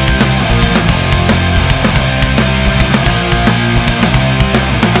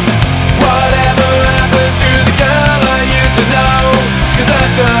 Whatever happened to the girl I used to know? 'Cause her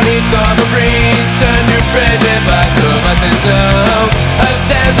sunny summer breeze turned to frigid by so much and snow. Her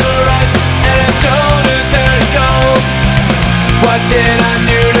stairs are ice and her shoulders turn cold. What did I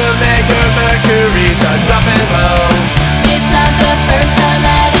do to make her mercury start dropping low? It's not the first time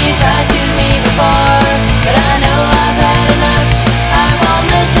that he's lied to me before, but I know I've had enough. I won't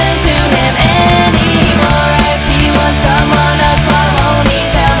listen to him anymore. If he wants someone else, why won't he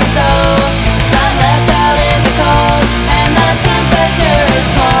tell me so? 'Cause I'm left out in the cold, and the temperature is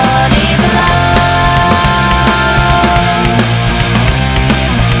 20 below.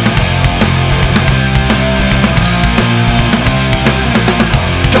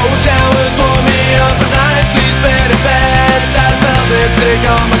 Cold showers warm me up and nights sleep bed in bed. That's how lipstick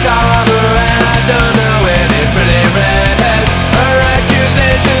on my collar, and I don't know any pretty redheads. Her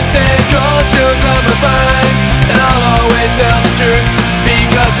accusations say cold chills on my spine, and I'll always tell the truth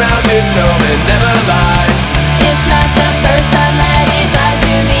because mountain snowmen never lie. It's not the first time that he's lied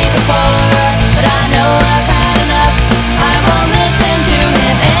to me before, but I know I've had enough. I won't listen to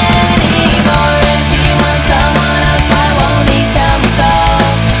him anymore. If he wants someone else, why won't he tell me so?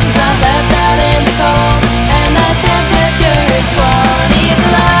 'Cause I'm left out in the cold, and the temperature is 20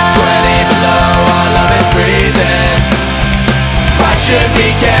 below. 20 below, our love is freezing. Why should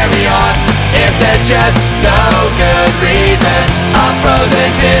we carry on if there's just no good reason? Our frozen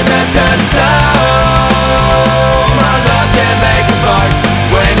tears have turned to snow. My love can make a spark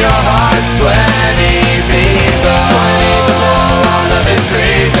when your heart's 20 below. 20 below, our love is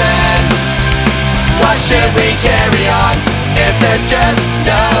freezing. Why should we carry on if there's just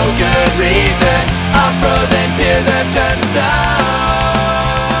no good reason? Our frozen tears have turned to snow.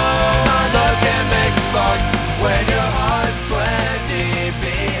 My love can make a spark when your heart's 20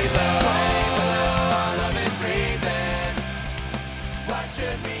 below. 20 below, our love is freezing. Why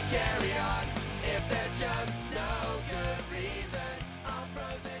should we carry on if there's just no good reason? Our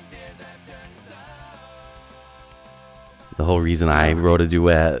frozen tears have turned to snow. The whole reason I wrote a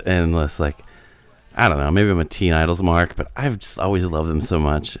duet, and it's like, I don't know, maybe I'm a Teen Idols mark, but I've just always loved them so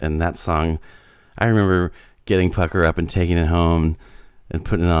much. And that song, I remember getting Pucker Up and taking it home and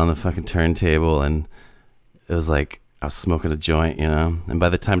putting it on the fucking turntable, and it was like I was smoking a joint, you know? And by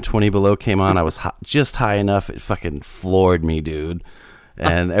the time 20 Below came on, I was just high enough, it fucking floored me, dude.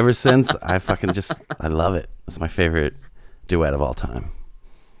 And ever since, I love it. It's my favorite duet of all time.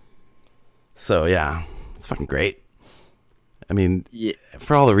 So, yeah, it's fucking great. I mean, Yeah.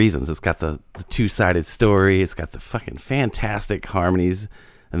 for all the reasons. It's got the two-sided story. It's got the fucking fantastic harmonies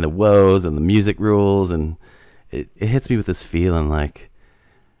and the woes and the music rules. And it hits me with this feeling like,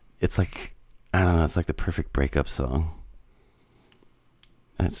 it's like, I don't know, it's like the perfect breakup song.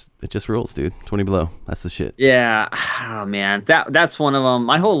 It just rules, dude. 20 Below. That's the shit. Yeah. Oh, man. That's one of them.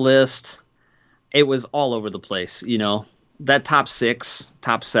 My whole list, it was all over the place, you know. That top 6,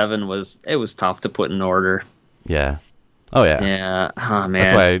 top 7 was tough to put in order. Yeah. Oh, yeah. Yeah. Oh, man.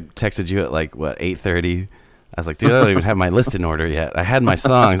 That's why I texted you at like, 8:30. I was like, dude, I don't even have my list in order yet. I had my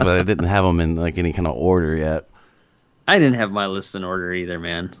songs, but I didn't have them in like any kind of order yet. I didn't have my list in order either,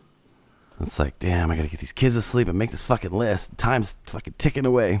 man. It's like, damn, I gotta get these kids to sleep and make this fucking list. Time's fucking ticking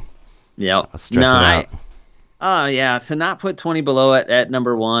away. Yep. I'll stress it out. Oh, yeah. To not put 20 Below at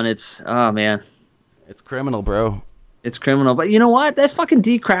number 1, it's, oh, man. It's criminal, bro. It's criminal. But you know what? That fucking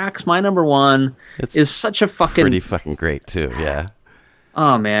D-Cracks, my number 1, is such a fucking... Pretty fucking great, too, yeah.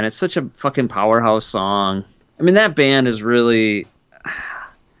 Oh, man, it's such a fucking powerhouse song. I mean, that band is really...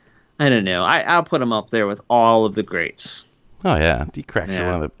 I don't know. I'll put them up there with all of the greats. Oh, yeah. D-Cracks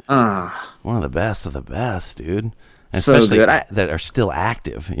are one of the best of the best, dude. And so especially good. that are still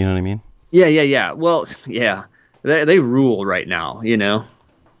active, you know what I mean? Yeah. Well, yeah. They rule right now, you know?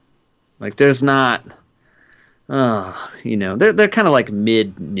 Like, there's not... you know, they're kind of like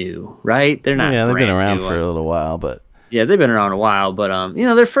mid-new, right? They're not. Yeah, they've been around new. for a little while, but Yeah, they've been around a while, but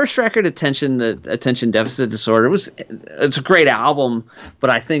their first record, the Attention Deficit Disorder, it's a great album, but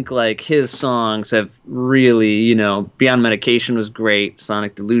I think like his songs have really, Beyond Medication was great,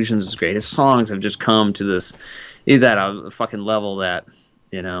 Sonic Delusions is great. His songs have just come to this, he's at a fucking level that,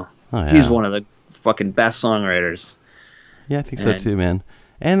 he's one of the fucking best songwriters. Yeah, I think so too, man.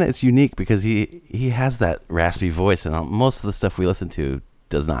 And it's unique because he has that raspy voice, and most of the stuff we listen to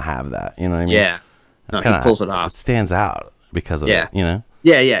does not have that. You know what I mean? Yeah. No, he pulls it off. It stands out because of it, Yeah,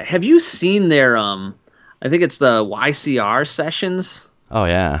 yeah. Have you seen their, I think it's the YCR sessions? Oh,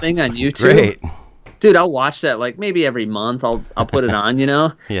 yeah. Thing on YouTube? Great. Dude, I'll watch that like maybe every month. I'll put it on,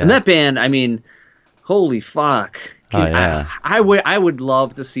 Yeah. And that band, I mean, holy fuck. I would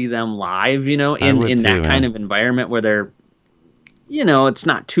love to see them live, in that kind of environment where they're, it's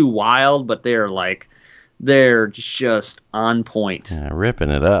not too wild, but they're just on point. Yeah, ripping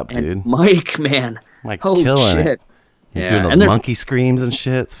it up, dude. Mike, man. Mike's killing it. He's doing those monkey screams and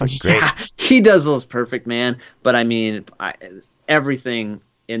shit. It's fucking great. Yeah, he does those perfect, man. But I mean, everything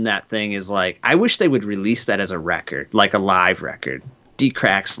in that thing is like, I wish they would release that as a record, like a live record.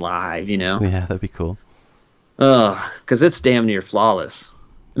 D-Cracks live, Yeah, that'd be cool. Because it's damn near flawless.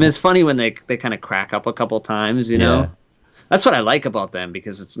 I mean, it's funny when they kind of crack up a couple times, know? That's what I like about them,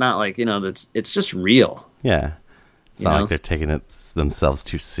 because it's not like, it's just real. Yeah. It's not like they're taking it themselves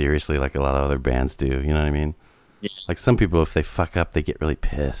too seriously like a lot of other bands do. You know what I mean? Yeah. Like some people, if they fuck up, they get really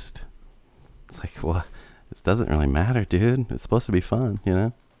pissed. It's like, well, it doesn't really matter, dude. It's supposed to be fun,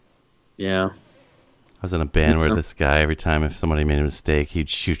 Yeah. I was in a band where this guy, every time if somebody made a mistake, he'd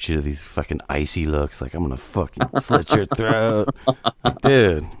shoot you these fucking icy looks, like, I'm going to fucking slit your throat. Like,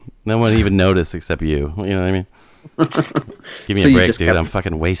 dude, no one even noticed except you. You know what I mean? Give me a break, dude. I'm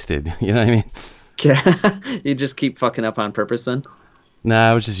fucking wasted. You know what I mean? You just keep fucking up on purpose then? Nah,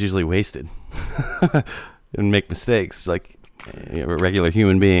 I was just usually wasted. And make mistakes like a regular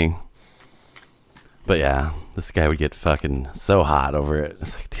human being. But yeah, this guy would get fucking so hot over it.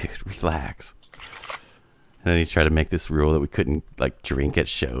 It's like, dude, relax. And then he tried to make this rule that we couldn't like drink at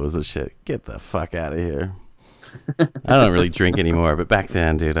shows and shit. Get the fuck out of here. I don't really drink anymore, but back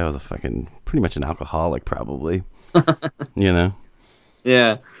then, dude, I was pretty much an alcoholic, probably. Yeah.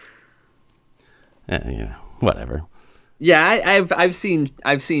 Whatever. Yeah, I've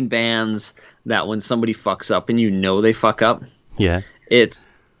seen bands that when somebody fucks up and they fuck up. Yeah. It's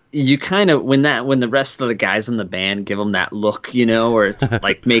you kind of when the rest of the guys in the band give them that look, or it's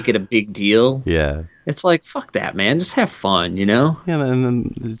like make it a big deal. Yeah. It's like, fuck that, man. Just have fun, Yeah, and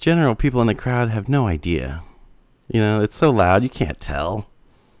then the general people in the crowd have no idea. It's so loud you can't tell.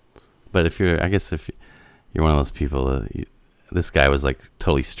 But if you're one of those people, this guy was like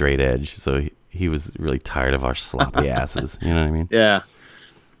totally straight edge, so he was really tired of our sloppy asses. You know what I mean? Yeah.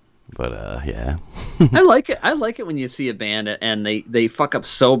 But yeah. I like it. I like it when you see a band and they fuck up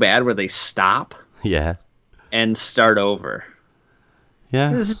so bad where they stop. Yeah. And start over.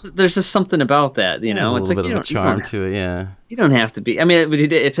 Yeah. There's just something about that, It's a little bit of a charm to it. Yeah. You don't have to be. I mean,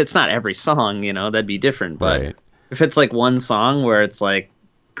 if it's not every song, that'd be different. But right. If it's like one song where it's like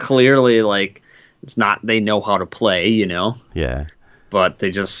clearly like it's not, they know how to play, Yeah. But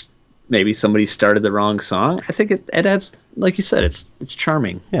they just maybe somebody started the wrong song. I think it adds, like you said, it's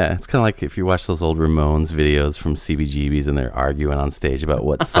charming. Yeah, it's kind of like if you watch those old Ramones videos from CBGBs and they're arguing on stage about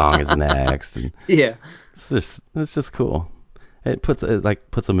what song is next. And yeah, it's just cool. It puts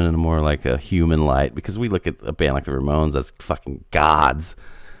them in a more like a human light, because we look at a band like the Ramones as fucking gods.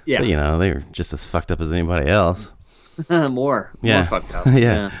 Yeah, but they're just as fucked up as anybody else. More fucked up.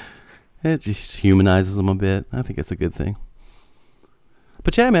 Yeah. It just humanizes them a bit. I think it's a good thing.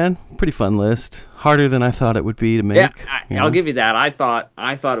 But yeah, man, pretty fun list. Harder than I thought it would be to make. Yeah, I'll give you that. I thought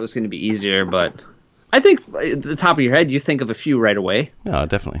it was going to be easier, but I think at the top of your head, you think of a few right away. Oh,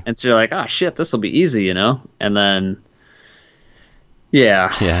 definitely. And so you're like, oh shit, this will be easy, And then,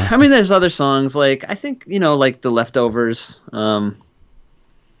 yeah. I mean, there's other songs like I think like The Leftovers.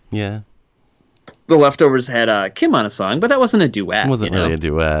 Yeah. The Leftovers had Kim on a song, but that wasn't a duet. It wasn't really a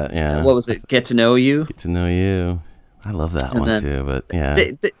duet, yeah. What was it? Get to Know You? Get to Know You. I love that one too, but yeah.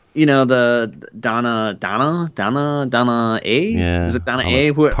 The Donna A? Yeah. Is it Donna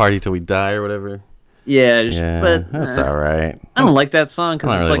A? Party Till We Die or whatever. Yeah, but that's all right. I don't like that song.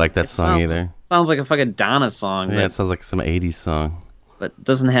 I don't really like that song either. Sounds like a fucking Donna song. Yeah, it sounds like some 80s song. But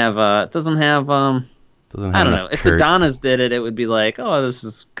doesn't have I don't know. If the Donnas did it, it would be like, oh, this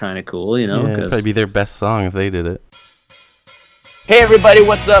is kind of cool, Yeah, it'd probably be their best song if they did it. Hey everybody,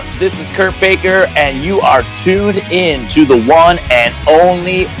 what's up? This is Kurt Baker, and you are tuned in to the one and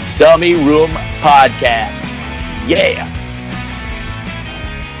only Dummy Room Podcast. Yeah!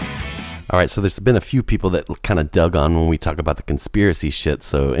 All right, so there's been a few people that kind of dug on when we talk about the conspiracy shit.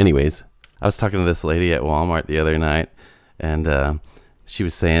 So anyways, I was talking to this lady at Walmart the other night, and she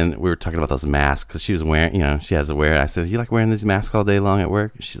was saying, we were talking about those masks, because she was wearing, she has to wear it. I said, you like wearing these masks all day long at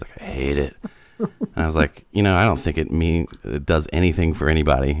work? And she's like, I hate it. And I was like, I don't think it does anything for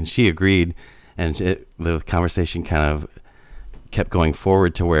anybody. And she agreed, and the conversation kind of kept going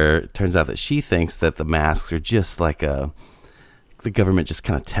forward to where it turns out that she thinks that the masks are just like the government just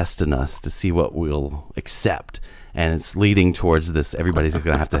kind of testing us to see what we'll accept. And it's leading towards this, everybody's going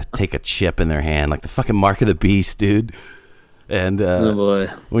to have to take a chip in their hand, like the fucking mark of the beast, dude. And oh boy.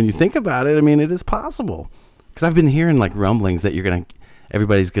 When you think about it, I mean, it is possible. Because I've been hearing like rumblings that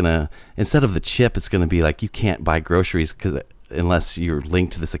everybody's going to, instead of the chip, it's going to be like you can't buy groceries unless you're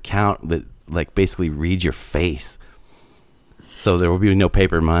linked to this account that like basically reads your face. So there will be no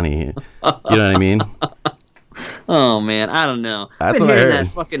paper money. You know what I mean? Oh man, I don't know. That's I've been what I hearing heard.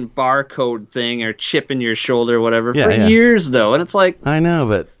 that fucking barcode thing or chip in your shoulder or whatever Yeah, for yeah. years though, and it's like, I know,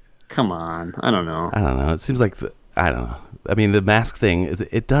 but come on, I don't know. It seems like I don't know. I mean, the mask thing,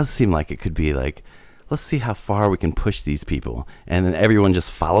 it does seem like it could be like, let's see how far we can push these people, and then everyone just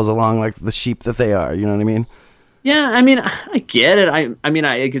follows along like the sheep that they are. You know what I mean? Yeah, I mean, I get it. I mean,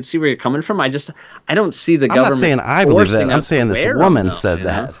 I can see where you're coming from. I don't see the government. I'm not saying I believe that. forcing I'm us saying to this wear woman them, said though,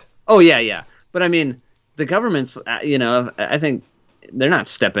 that. Oh yeah. But I mean, the government's, I think they're not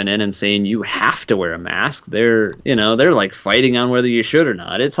stepping in and saying you have to wear a mask. They're like fighting on whether you should or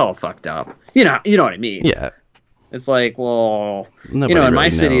not. It's all fucked up. You know what I mean? Yeah. It's like, well, Nobody in my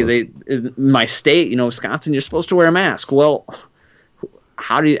really city, knows. in my state, Wisconsin, you're supposed to wear a mask. Well,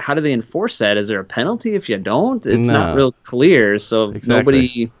 how do they enforce that? Is there a penalty if you don't? It's not real clear, so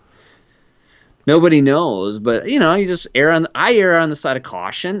Exactly. nobody knows. But you just I err on the side of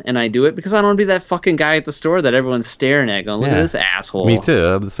caution, and I do it because I don't want to be that fucking guy at the store that everyone's staring at, going, "Look at this asshole." Me too.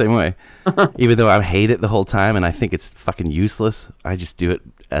 I'm the same way. Even though I hate it the whole time and I think it's fucking useless, I just do it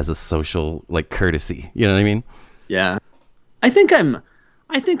as a social courtesy. You know what I mean? Yeah. I think I'm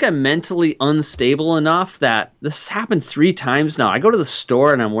mentally unstable enough that this has happened 3 times now. I go to the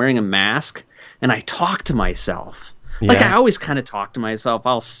store and I'm wearing a mask and I talk to myself. Like Yeah. I always kind of talk to myself.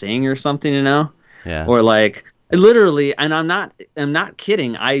 I'll sing or something, Yeah. Or like literally, and I'm not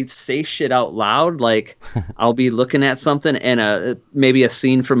kidding. I say shit out loud. Like I'll be looking at something and maybe a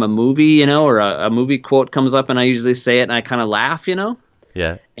scene from a movie, or a movie quote comes up and I usually say it and I kind of laugh,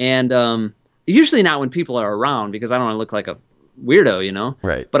 Yeah. And usually not when people are around because I don't want to look like a weirdo,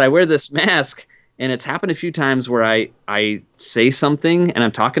 Right. But I wear this mask, and it's happened a few times where I say something and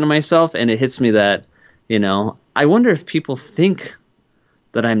I'm talking to myself, and it hits me that, I wonder if people think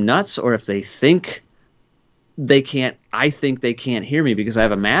that I'm nuts, or if they think I think they can't hear me because I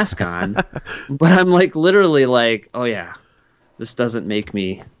have a mask on. But I'm like literally like, oh yeah, this doesn't mute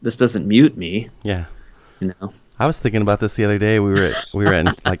me. Yeah. I was thinking about this the other day. We were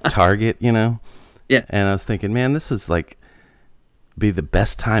at like Target, Yeah. And I was thinking, man, this is like be the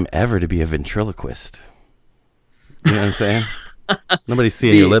best time ever to be a ventriloquist. You know what I'm saying? Nobody's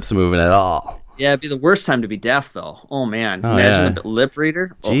seeing your lips moving at all. Yeah, it'd be the worst time to be deaf, though. Oh man, Oh, imagine yeah. a lip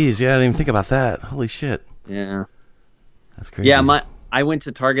reader. Oh. Jeez, yeah, I didn't even think about that. Holy shit. Yeah. That's crazy. Yeah, I went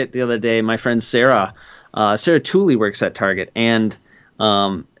to Target the other day. My friend Sarah Tooley works at Target, and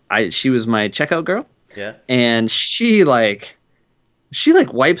she was my checkout girl. Yeah. And she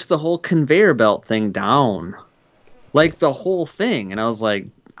wipes the whole conveyor belt thing down, like the whole thing. And I was like,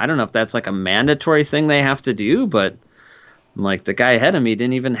 I don't know if that's like a mandatory thing they have to do, but like the guy ahead of me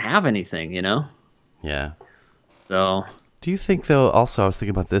didn't even have anything, Yeah. So. Do you think, though, also I was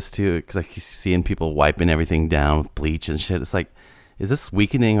thinking about this, too, because I keep seeing people wiping everything down with bleach and shit. It's like, is this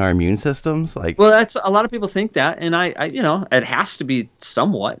weakening our immune systems? Like, Well, that's a lot of people think that, and I it has to be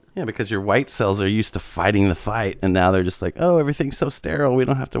somewhat. yeah, because your white cells are used to fighting the fight, and now they're just like, oh, everything's so sterile, we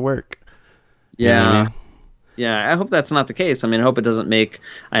don't have to work. You know what I mean? Yeah, I hope that's not the case. I mean, I hope it doesn't make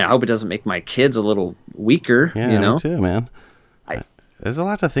my kids a little weaker. Yeah, me too, man. There's a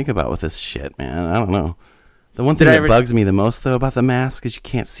lot to think about with this shit, man. I don't know. The one thing that bugs me the most, though, about the mask is you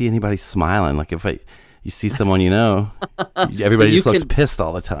can't see anybody smiling. Like, if you see someone everybody just looks pissed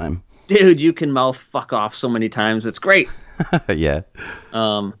all the time. Dude, you can mouth fuck off so many times. It's great. Yeah.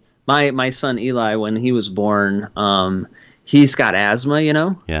 My son Eli, when he was born, he's got asthma,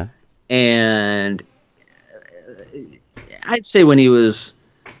 Yeah. And I'd say when he was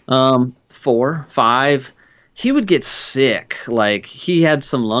 4, 5, he would get sick. Like he had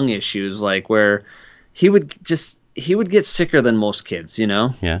some lung issues, like where he would get sicker than most kids,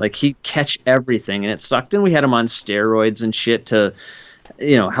 Yeah. Like he'd catch everything, and it sucked. And we had him on steroids and shit to,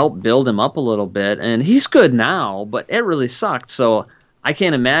 help build him up a little bit. And he's good now, but it really sucked. So I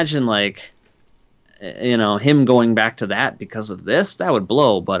can't imagine like, him going back to that because of this. That would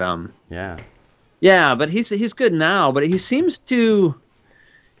blow. But yeah, but he's good now. But he seems to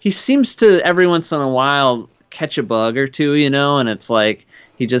every once in a while catch a bug or two, and it's like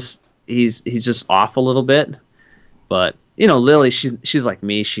he's just off a little bit. But Lily, she's like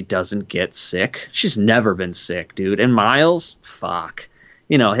me. She doesn't get sick. She's never been sick, dude. And Miles, fuck,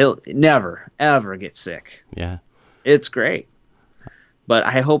 he'll never ever get sick. Yeah, it's great. But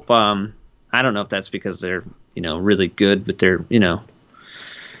I hope I don't know if that's because they're really good, but they're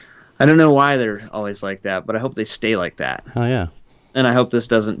I don't know why they're always like that, but I hope they stay like that. Oh yeah. And I hope this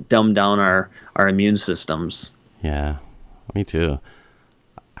doesn't dumb down our immune systems. Yeah, me too.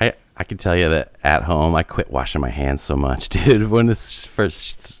 I can tell you that at home, I quit washing my hands so much, dude. When this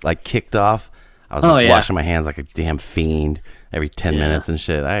first kicked off, I was washing my hands like a damn fiend every 10 minutes and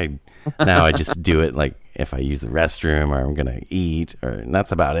shit. Now I just do it like if I use the restroom or I'm gonna eat, and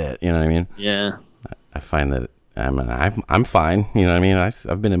that's about it. You know what I mean? Yeah. I find that I'm fine. You know what I mean?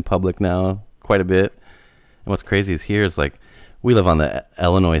 I've been in public now quite a bit, and what's crazy is here is like we live on the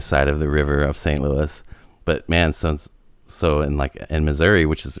Illinois side of the river of St. Louis, but man, so in Missouri,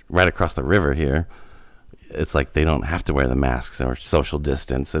 which is right across the river here, it's like they don't have to wear the masks or social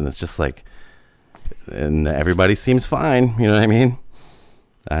distance, and it's just like, and everybody seems fine. You know what I mean?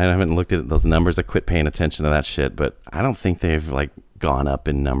 I haven't looked at those numbers. I quit paying attention to that shit, but I don't think they've like gone up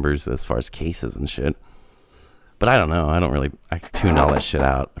in numbers as far as cases and shit. But I don't know. I tuned all that shit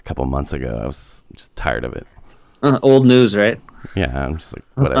out a couple months ago. I was just tired of it. Old news, right? Yeah, I'm just like,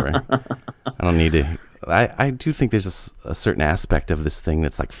 whatever. I don't need to. I do think there's a certain aspect of this thing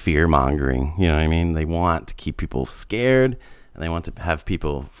that's like fear mongering. You know what I mean? They want to keep people scared, and they want to have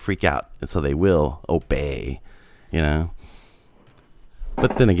people freak out, and so they will obey. But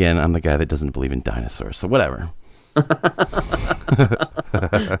then again, I'm the guy that doesn't believe in dinosaurs, so whatever.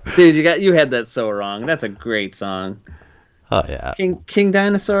 Dude, you had that so wrong. That's a great song. Oh yeah, King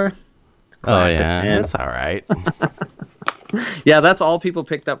Dinosaur. Classic, oh yeah, man. That's all right. Yeah, that's all people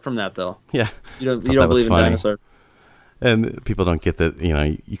picked up from that, though. Yeah, you don't believe in dinosaurs. And people don't get that.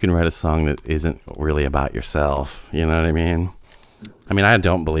 You can write a song that isn't really about yourself. You know what I mean? I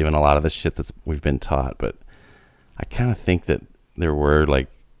don't believe in a lot of the shit we've been taught, but I kind of think that there were like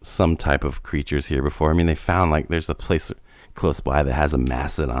some type of creatures here before. They found like there's a place close by that has a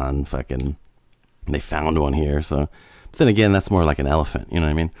mastodon. They found one here. So, but then again, that's more like an elephant. You know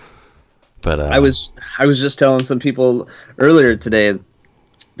what I mean? But I was just telling some people earlier today.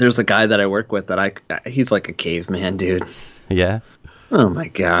 There's a guy that I work with that he's like a caveman, dude. Yeah. Oh my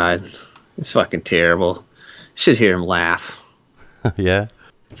god, it's fucking terrible. Should hear him laugh. Yeah.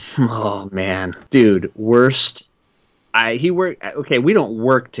 Oh man, dude, worst. We don't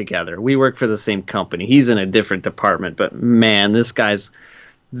work together. We work for the same company. He's in a different department, but man, this guy's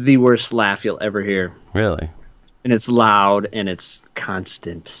the worst laugh you'll ever hear. Really? And it's loud and it's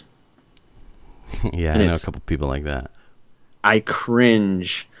constant. Yeah, I know a couple people like that. I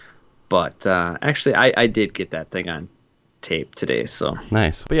cringe, but actually I did get that thing on tape today, so.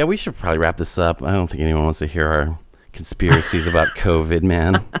 Nice. But yeah, we should probably wrap this up. I don't think anyone wants to hear our conspiracies about COVID,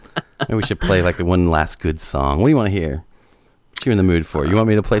 man. Maybe we should play like one last good song. What do you want to hear? What you in the mood for? You want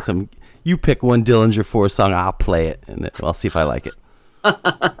me to play some? You pick one Dillinger 4 song, I'll play it, and I'll see if I like it.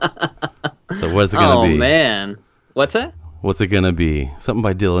 So what's it going to be? Oh, man. What's that? What's it going to be? Something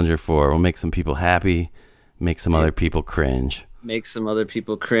by Dillinger 4. We'll make some people happy, make some other people cringe. Make some other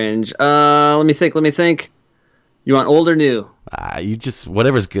people cringe. Let me think. You want old or new? You just,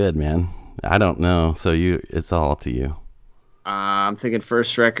 whatever's good, man. I don't know. So it's all up to you. I'm thinking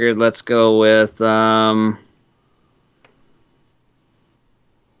first record. Let's go with I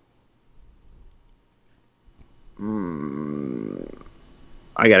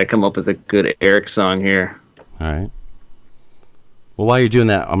got to come up with a good Eric song here. All right. Well, while you're doing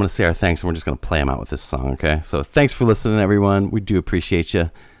that, I'm going to say our thanks, and we're just going to play them out with this song, okay? So thanks for listening, everyone. We do appreciate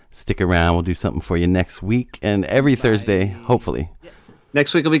you. Stick around. We'll do something for you next week and every Thursday, hopefully.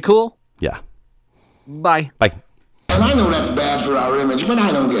 Next week will be cool? Yeah. Bye. Bye. And I know that's bad for our image, but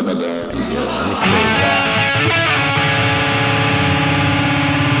I don't give a damn. Let me say that.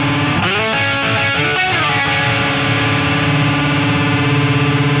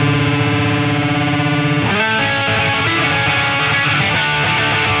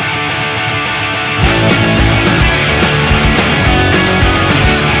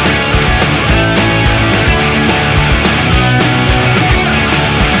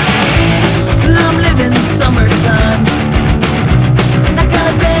 Summertime, and I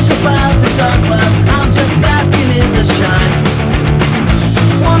gotta think about the dark clouds. I'm just basking in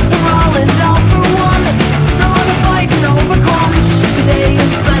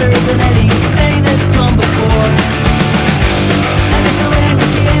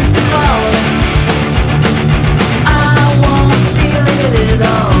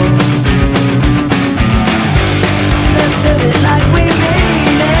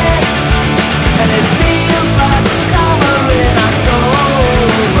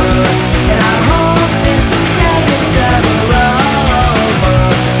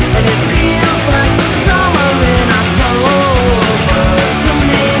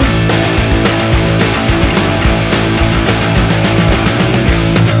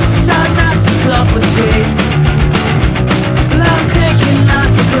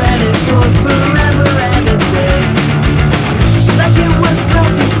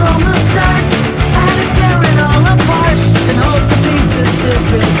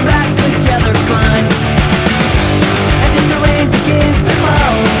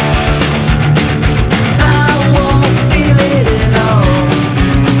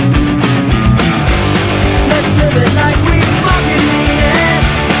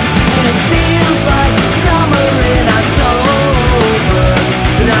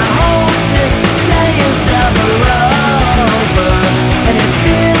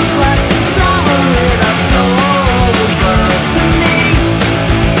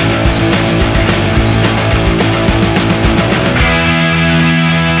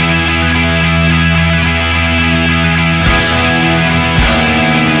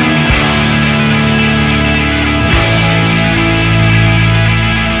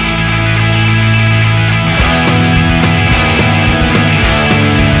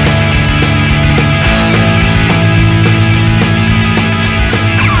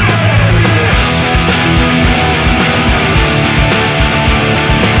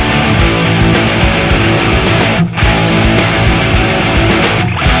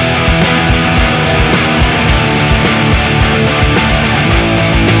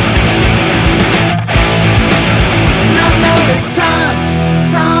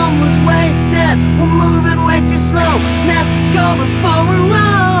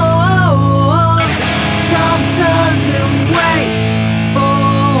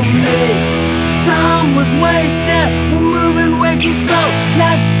step, we're moving way too slow.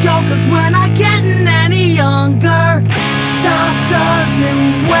 Let's go, cause we're not getting any younger. Time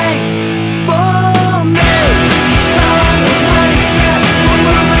doesn't wait.